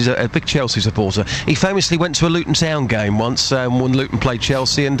games. He's a big Chelsea supporter. He famously went to a Luton Town game once when Luton played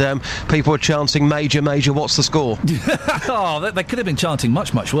Chelsea, and people were chanting, Major, Major, what's the score? They could have been chanting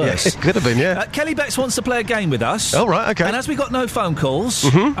much, much worse. Yeah, it could have been, yeah. Kelly Betts wants to play a game with us. Oh, right, OK. And as we got no phone calls,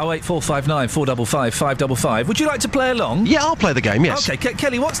 08459 455 555, would you like to play along? Yeah, I'll play the game, yes. OK,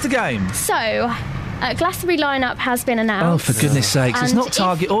 Kelly, what's the game? So, Glastonbury lineup has been announced. Oh, for goodness sakes, it's And not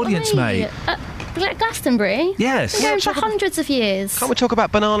target audience, mate. Glastonbury? Yes. Been going for hundreds of years. Can't we talk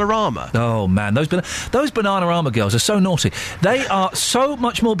about Bananarama? Oh, man, those Bananarama girls are so naughty. They are so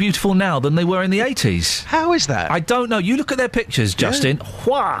much more beautiful now than they were in the 80s. How is that? I don't know. You look at their pictures, Justin.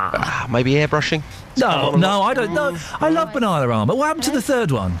 Wah! Maybe airbrushing? No, I don't know. I love Bananarama. What happened to the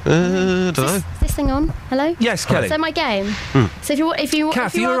third one? Don't know. Is this thing on? Hello? Yes, Kelly. So my game. So if you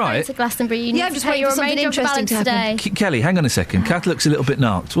Kath, are you all going right? to Glastonbury, you need I'm to just pay waiting your for something remainder of the interesting balance to happen. today. Kelly, hang on a second. Kath looks a little bit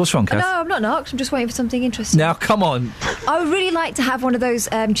knocked. What's wrong, Kath? No, I'm not knocked. I'm just waiting for something interesting. Now, come on. I would really like to have one of those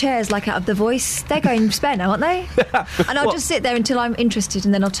chairs like out of The Voice. They're going spare now, aren't they? And I'll just sit there until I'm interested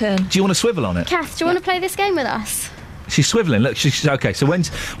and then I'll turn. Do you want to swivel on it? Kath, do you want to play this game with us? She's swivelling. Look, she's okay. So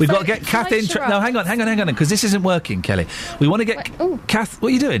we've got to get Kath in. No, hang on, because this isn't working, Kelly. We want to get Kath. What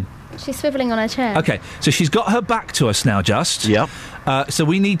are you doing? She's swivelling on her chair. Okay, so she's got her back to us now, just. Yep. So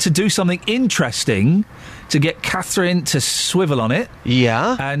we need to do something interesting to get Catherine to swivel on it.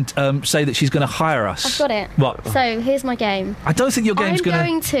 Yeah. And say that she's going to hire us. I've got it. What? So here's my game. I don't think your game's I'm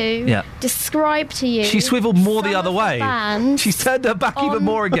going to describe to you. She swiveled more the other way. She's turned her back even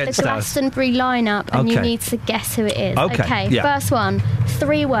more against the us. Glastonbury lineup, and you Okay. need to guess who it is. Okay, yeah. First one.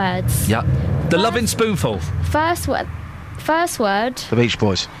 3 words. Yep. The Lovin' Spoonful. First word. The Beach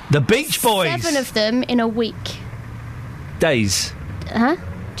Boys. The Beach Boys. 7 of them in a week. Days. Huh?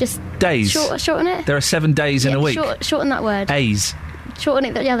 Just Days. Shorten it. There are 7 days in a week. Shorten that word. A's. Shorten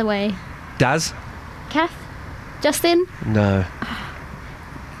it the other way. Daz. Kath? Justin? No.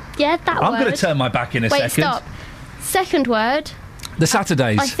 Yeah, that word. I'm going to turn my back in a second. Wait, stop. Second word. The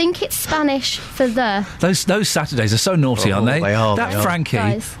Saturdays. I think it's Spanish for the. Those Saturdays are so naughty, aren't they? They are. That they are. Frankie.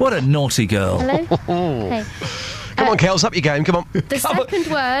 Guys. What a naughty girl. Hello? Hey. Come on, Kels, up your game. Come on. The second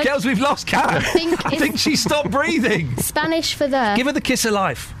word. Kels, we've lost Kath. I think she stopped breathing. Spanish for the. Give her the kiss of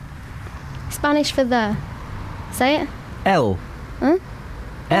life. Spanish for the. Say it. L. Huh?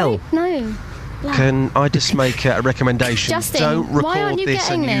 L. No. Can I just make a recommendation? Justin, Don't why aren't record you this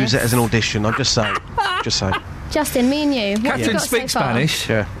and getting use it this? as an audition. I'm just saying. Just saying. Justin, me and you. What have you Catherine got speaks so far? Spanish.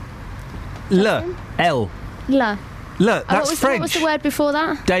 Yeah. Le. L. La. Le. That's French. What was the word before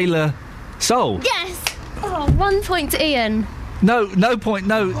that? De la Soul. Yes. Oh, 1 point to Ian. No point.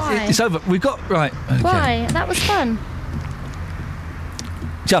 No, Why? it's over. We've got right. Okay. Why? That was fun.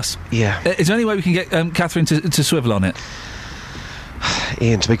 Just. Yeah. Is there any way we can get Catherine to swivel on it?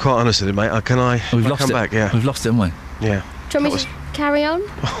 Ian, to be quite honest with you, mate, can I We've lost come it. back? Yeah. We've lost it, haven't we? Yeah. Do you want me to carry on?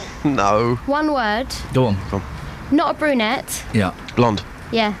 No. 1 word. Go on. Not a brunette. Yeah. Blonde.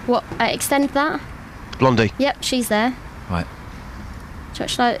 Yeah. What? Extend that. Blondie. Yep, she's there. Right.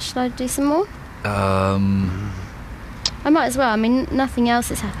 Should I do some more? I might as well. I mean, nothing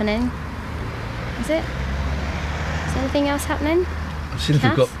else is happening. Is it? Is anything else happening? I've seen if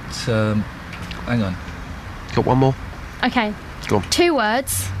we've got. Hang on. Got one more? Okay. Go on. 2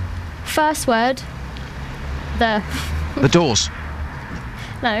 words. First word. The. The Doors.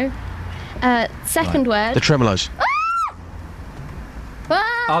 No. Second word. The Tremolos.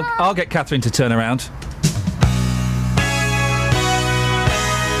 I'll get Catherine to turn around.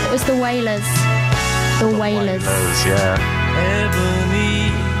 It was the Wailers. The Wailers.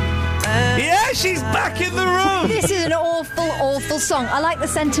 Yeah, she's back in the room. This is an awful song. I like the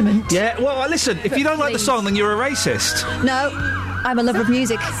sentiment. Yeah, well, listen, if you don't like the song, then you're a racist. No, I'm a lover of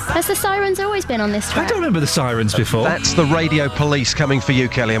music. Has the Sirens always been on this track? I don't remember the Sirens before. That's the radio police coming for you,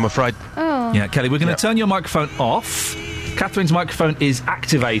 Kelly, I'm afraid. Oh. Yeah, Kelly, we're going to turn your microphone off. Catherine's microphone is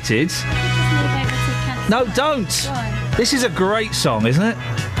activated. No, don't. Why? This is a great song, isn't it?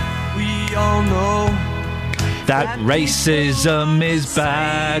 We all know that racism is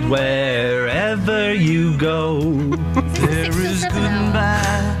bad wherever you go. There is good and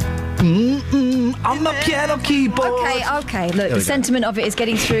bad. On my piano keyboard. Okay. Look, the sentiment of it is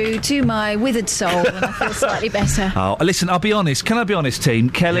getting through to my withered soul, and I feel slightly better. Oh, listen, I'll be honest. Can I be honest, team?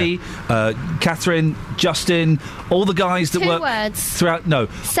 Kelly, Catherine, Justin, all the guys that 2 work words. throughout. No,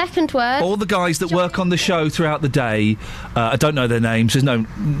 Second word. all the guys that work on the show throughout the day. I don't know their names. There's no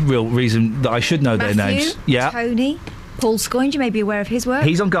real reason that I should know their Matthew, names. Yeah, Tony, Paul Scoyne, you may be aware of his work.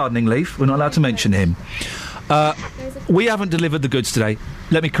 he's on gardening leave. We're not allowed to mention him. We haven't delivered the goods today.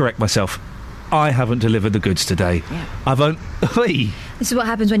 Let me correct myself. I haven't delivered the goods today. Yeah. I've only... This is what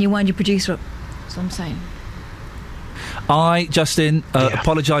happens when you wind your producer up. That's what I'm saying. I, Justin,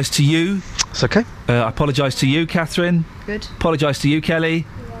 apologise to you. It's okay. I apologise to you, Catherine. Good. Apologise to you, Kelly.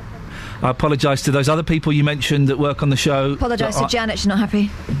 I apologise to those other people you mentioned that work on the show. Apologise to Janet, she's not happy.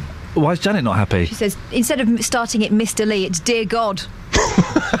 Why is Janet not happy? She says, instead of starting it Mr. Lee, it's Dear God.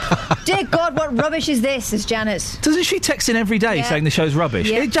 Dear God, what rubbish is this, says Janet. Doesn't she text in every day saying the show's rubbish?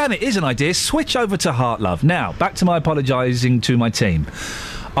 Yeah. Janet, here's an idea. Switch over to Heart Love. Now, back to my apologising to my team.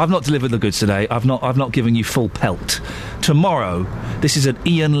 I've not delivered the goods today. I've not given you full pelt. Tomorrow, this is an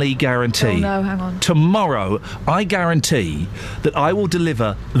Iain Lee guarantee. Oh no, hang on. Tomorrow, I guarantee that I will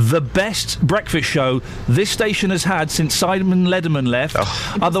deliver the best breakfast show this station has had since Simon Lederman left.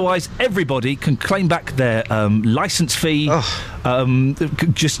 Otherwise, everybody can claim back their licence fee. You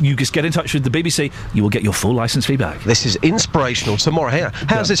just get in touch with the BBC. You will get your full licence fee back. This is inspirational. Tomorrow,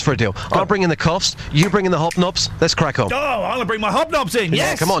 how's this for a deal? I'll bring in the coughs, you bring in the hobnobs. Let's crack on. Oh, I'm going to bring my hobnobs in.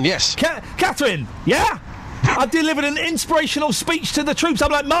 Yeah, Yes, come on, yes. Catherine. Yeah. I've delivered an inspirational speech to the troops.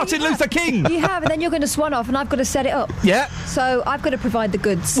 I'm like Martin Luther King. You have, and then you're going to swan off, and I've got to set it up. Yeah. So I've got to provide the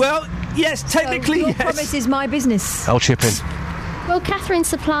goods. Well, yes, technically, so your yes. promise is my business. I'll chip in. Well, Catherine's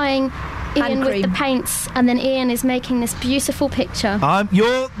supplying Iain with the paints, and then Iain is making this beautiful picture.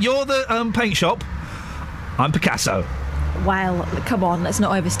 You're the paint shop. I'm Picasso. Well, come on, let's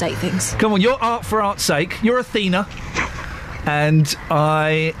not overstate things. Come on, you're art for art's sake. You're Athena. And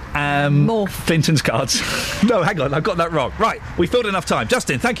I am... Clinton's cards. No, hang on, I've got that wrong. Right, we filled enough time.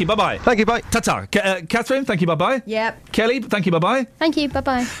 Justin, thank you, bye-bye. Thank you, bye. Ta-ta. Catherine, thank you, bye-bye. Yep. Kelly, thank you, bye-bye. Thank you,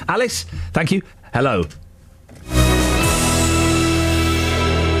 bye-bye. Alice, thank you. Hello.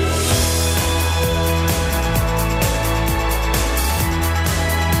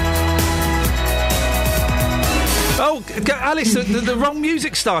 Oh, Alice, the wrong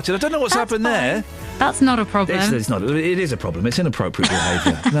music started. I don't know what's happened there. That's not a problem. It's not. It is a problem. It's inappropriate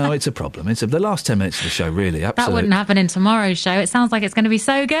behaviour. No, it's a problem. It's the last 10 minutes of the show, really. Absolutely. That wouldn't happen in tomorrow's show. It sounds like it's going to be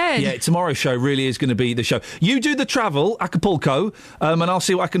so good. Yeah, tomorrow's show really is going to be the show. You do the travel, Acapulco, and I'll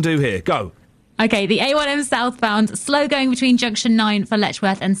see what I can do here. Go. OK, the A1M southbound, slow going between junction 9 for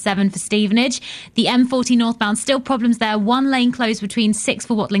Letchworth and 7 for Stevenage. The M40 northbound, still problems there. One lane closed between 6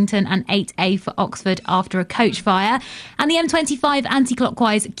 for Watlington and 8A for Oxford after a coach fire. And the M25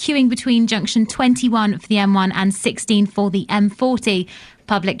 anti-clockwise, queuing between junction 21 for the M1 and 16 for the M40.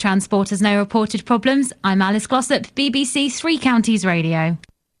 Public transport has no reported problems. I'm Alice Glossop, BBC Three Counties Radio.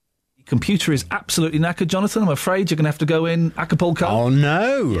 Computer is absolutely knackered, Jonathan. I'm afraid you're going to have to go in Acapulco. Oh,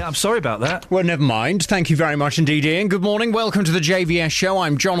 no. Yeah, I'm sorry about that. Well, never mind. Thank you very much indeed, Iain. Good morning. Welcome to the JVS show.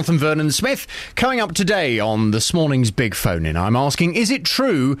 I'm Jonathan Vernon-Smith. Coming up today on this morning's Big Phone-In, I'm asking, is it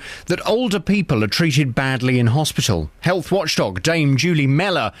true that older people are treated badly in hospital? Health watchdog Dame Julie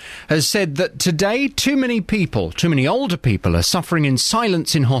Mellor has said that today too many older people are suffering in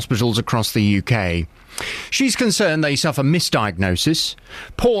silence in hospitals across the UK. She's concerned they suffer misdiagnosis,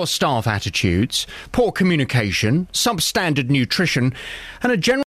 poor staff attitudes, poor communication, substandard nutrition, and a general